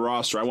 52-man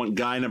roster, I want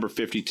guy number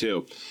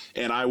 52.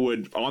 And I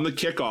would, on the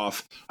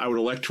kickoff, I would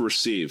elect to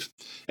receive.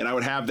 And I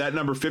would have that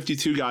number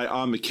 52 guy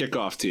on the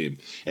kickoff team.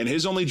 And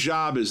his only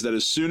job is that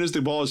as soon as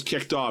the ball is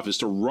kicked off is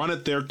to run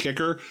at their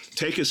kicker,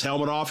 take his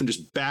helmet off, and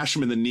just bash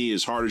him in the knee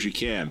as hard as you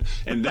can.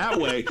 And that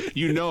way,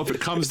 if it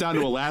comes down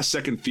to a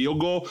last-second field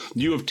goal,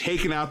 you have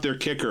taken out their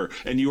kicker,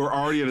 and you are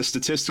already at a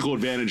statistical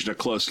advantage in a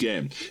close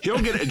game.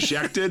 He'll get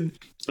ejected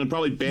and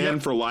probably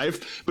banned for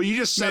life, but you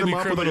just set him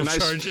up with like a nice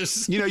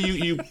charges.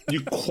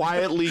 You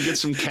quietly get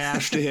some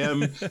cash to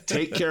him,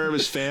 take care of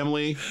his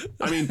family.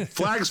 I mean,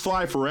 flags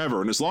fly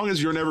forever, and as long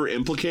as you're never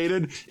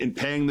implicated in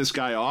paying this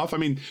guy off, I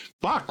mean,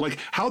 fuck, like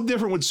how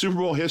different would Super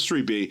Bowl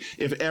history be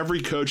if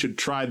every coach had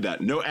tried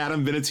that? No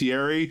Adam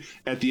Vinatieri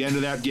at the end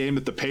of that game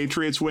that the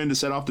Patriots win to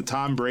set off the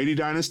Tom Brady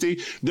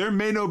dynasty. There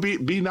may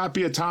not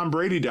be a Tom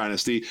Brady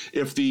dynasty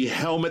if the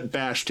helmet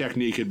bash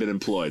technique had been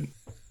employed.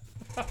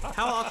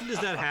 How often does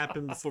that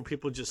happen before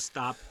people just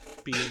stop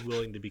being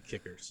willing to be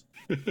kickers?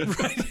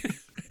 Right.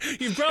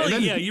 You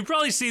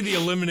probably see the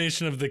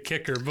elimination of the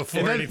kicker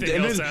before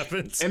anything else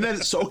happens. And then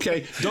it's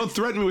okay, don't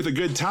threaten me with a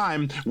good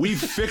time. We've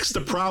fixed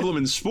the problem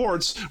in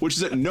sports, which is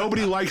that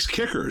nobody likes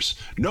kickers.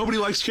 Nobody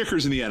likes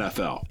kickers in the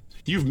NFL.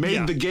 You've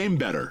made the game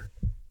better.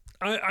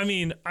 I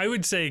mean, I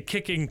would say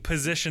kicking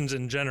positions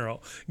in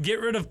general.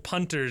 Get rid of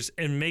punters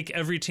and make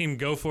every team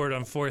go for it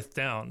on fourth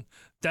down.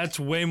 That's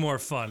way more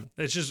fun.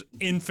 It's just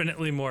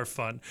infinitely more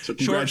fun. So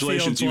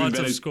congratulations,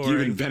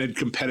 you've invented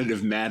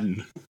competitive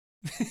Madden.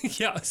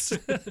 Yes.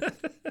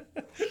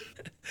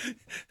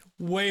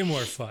 Way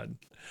more fun.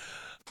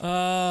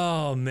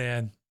 Oh,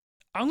 man.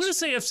 I'm going to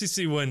say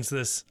FCC wins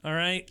this, all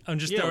right? I'm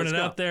just throwing it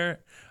out there.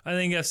 I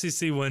think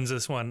FCC wins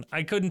this one.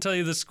 I couldn't tell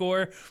you the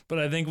score, but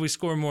I think we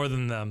score more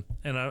than them,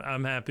 and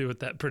I'm happy with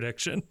that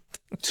prediction.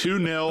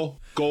 2-0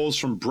 goals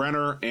from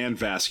Brenner and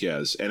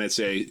Vasquez, and it's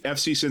a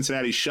FC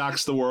Cincinnati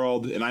shocks the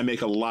world, and I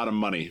make a lot of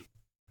money.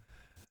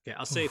 Okay,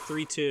 I'll say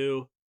 3-2.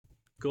 Two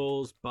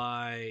goals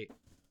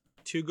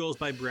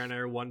by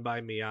Brenner, one by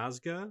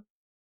Miazga.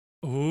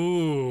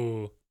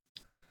 Ooh.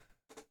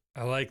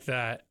 I like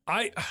that.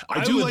 I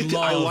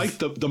like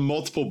the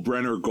multiple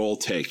Brenner goal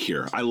take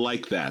here. I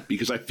like that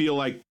because I feel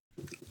like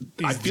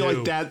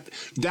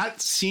that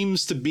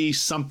seems to be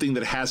something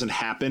that hasn't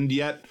happened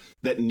yet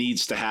that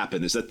needs to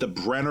happen. Is that the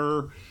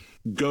Brenner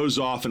goes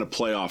off in a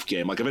playoff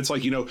game? Like if it's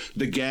like,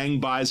 the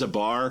gang buys a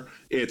bar,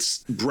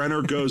 it's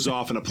Brenner goes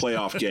off in a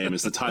playoff game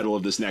is the title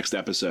of this next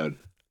episode.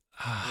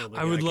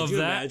 I would love that. Could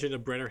you imagine a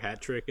Brenner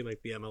hat trick in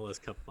like the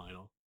MLS Cup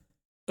final?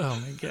 Oh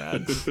my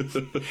God.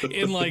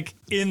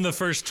 in the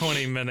first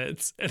 20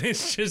 minutes. And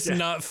it's just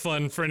not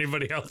fun for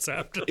anybody else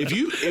after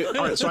that.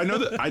 All right, so I know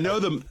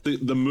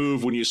the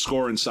move when you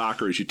score in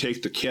soccer is you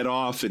take the kit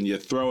off and you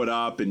throw it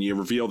up and you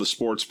reveal the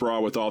sports bra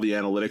with all the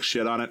analytics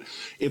shit on it.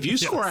 If you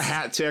score a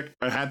hat trick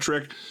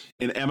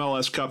in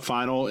MLS Cup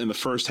final in the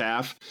first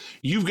half,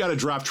 you've got to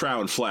drop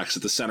trow and flex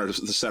at the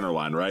center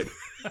line, right?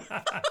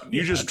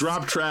 You just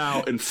drop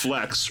trow and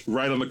flex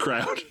right on the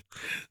crowd.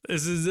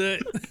 This is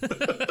it.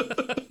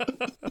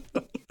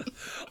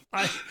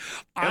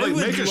 I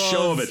make a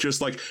show of it, just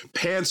like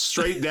pants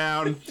straight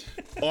down,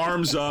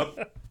 arms up,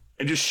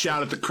 and just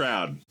shout at the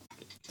crowd.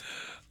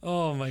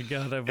 Oh my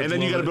God! And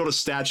then you got to build a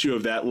statue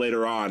of that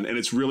later on, and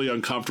it's really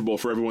uncomfortable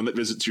for everyone that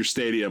visits your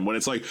stadium when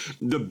it's like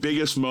the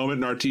biggest moment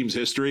in our team's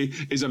history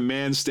is a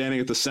man standing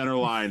at the center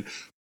line,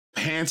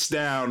 pants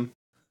down,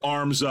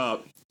 arms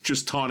up,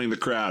 just taunting the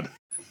crowd.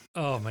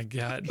 Oh my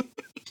God.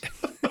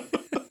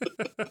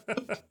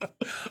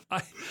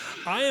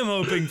 I am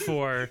hoping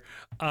for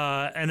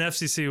an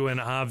FCC win,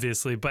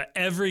 obviously, but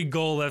every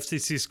goal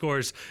FCC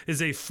scores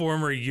is a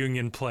former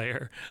Union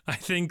player. I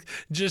think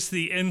just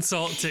the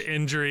insult to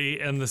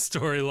injury and the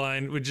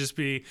storyline would just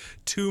be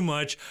too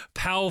much.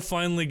 Powell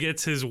finally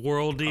gets his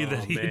worldie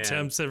that he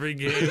attempts every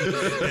game.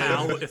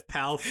 If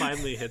Powell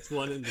finally hits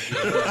one in the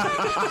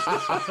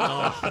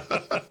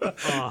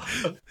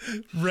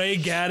game. Ray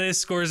Gaddis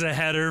scores a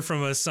header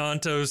from a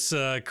Santos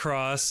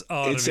cross.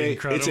 Oh, it'd be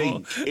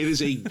incredible. It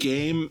is a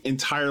game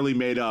entirely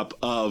made up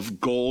of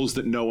goals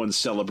that no one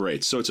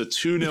celebrates. So it's a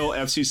 2-0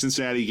 FC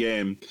Cincinnati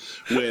game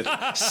with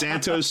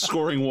Santos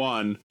scoring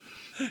one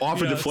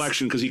off a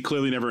deflection because he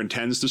clearly never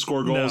intends to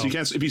score goals. No. He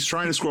can't. If he's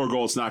trying to score a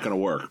goal, it's not going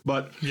to work.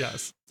 But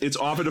it's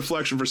off a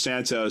deflection for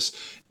Santos,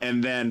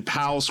 and then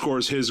Powell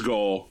scores his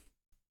goal,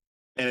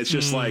 and it's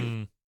just like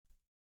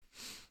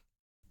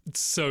it's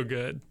so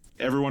good.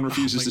 Everyone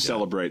refuses to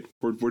celebrate.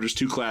 We're just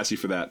too classy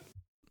for that.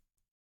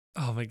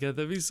 Oh my God,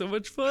 that'd be so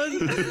much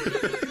fun.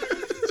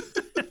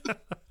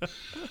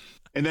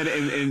 And then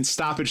in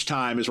stoppage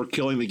time, as we're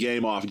killing the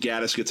game off,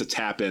 Gaddis gets a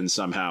tap in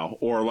somehow,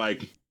 or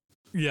like,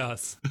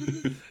 yes,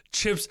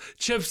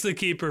 chips the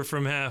keeper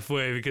from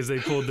halfway because they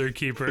pulled their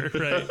keeper,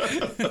 right?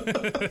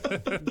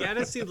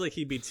 Gaddis seems like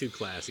he'd be too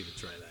classy to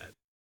try that.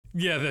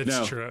 Yeah,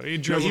 that's true. He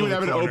would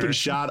have an open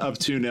shot up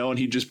 2-0, and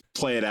he'd just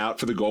play it out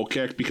for the goal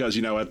kick because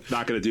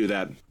not going to do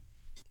that.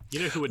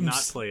 You know who would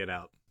not play it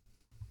out?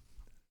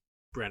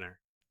 Brenner.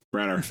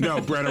 No,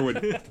 Brenner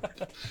would.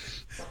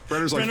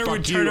 Brenner's like,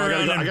 fuck you.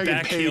 I gotta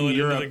get paid in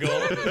Europe.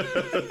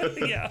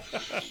 Yeah.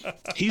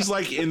 He's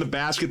like in the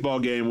basketball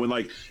game when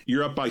like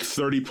you're up like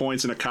 30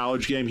 points in a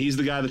college game. He's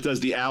the guy that does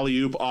the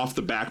alley-oop off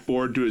the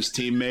backboard to his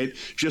teammate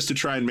just to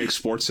try and make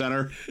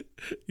SportsCenter.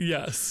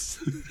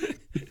 Yes.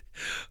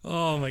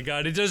 Oh my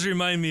God. It does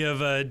remind me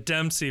of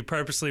Dempsey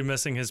purposely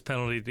missing his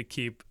penalty to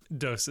keep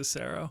Dos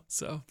Cicero.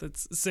 So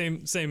that's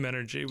same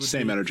energy.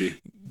 Same energy.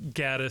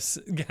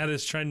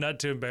 Gaddis trying not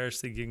to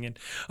embarrass the union.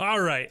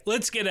 All right,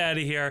 let's get out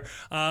of here.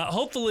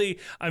 Hopefully,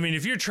 I mean,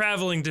 if you're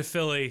traveling to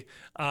Philly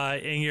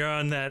and you're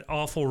on that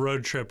awful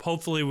road trip,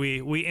 hopefully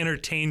we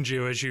entertained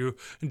you as you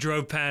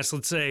drove past,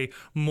 let's say,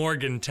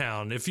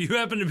 Morgantown. If you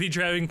happen to be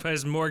driving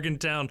past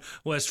Morgantown,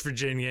 West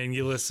Virginia, and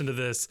you listen to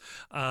this,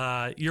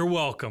 you're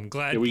welcome.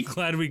 Glad we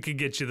could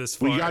get you this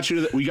far. We got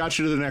you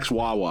to the next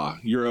Wawa.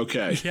 You're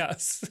okay.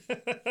 Yes.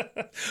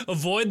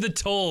 Avoid the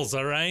tolls,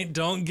 all right?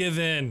 Don't give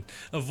in.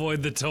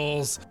 Avoid the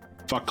tolls.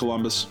 Fuck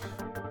Columbus.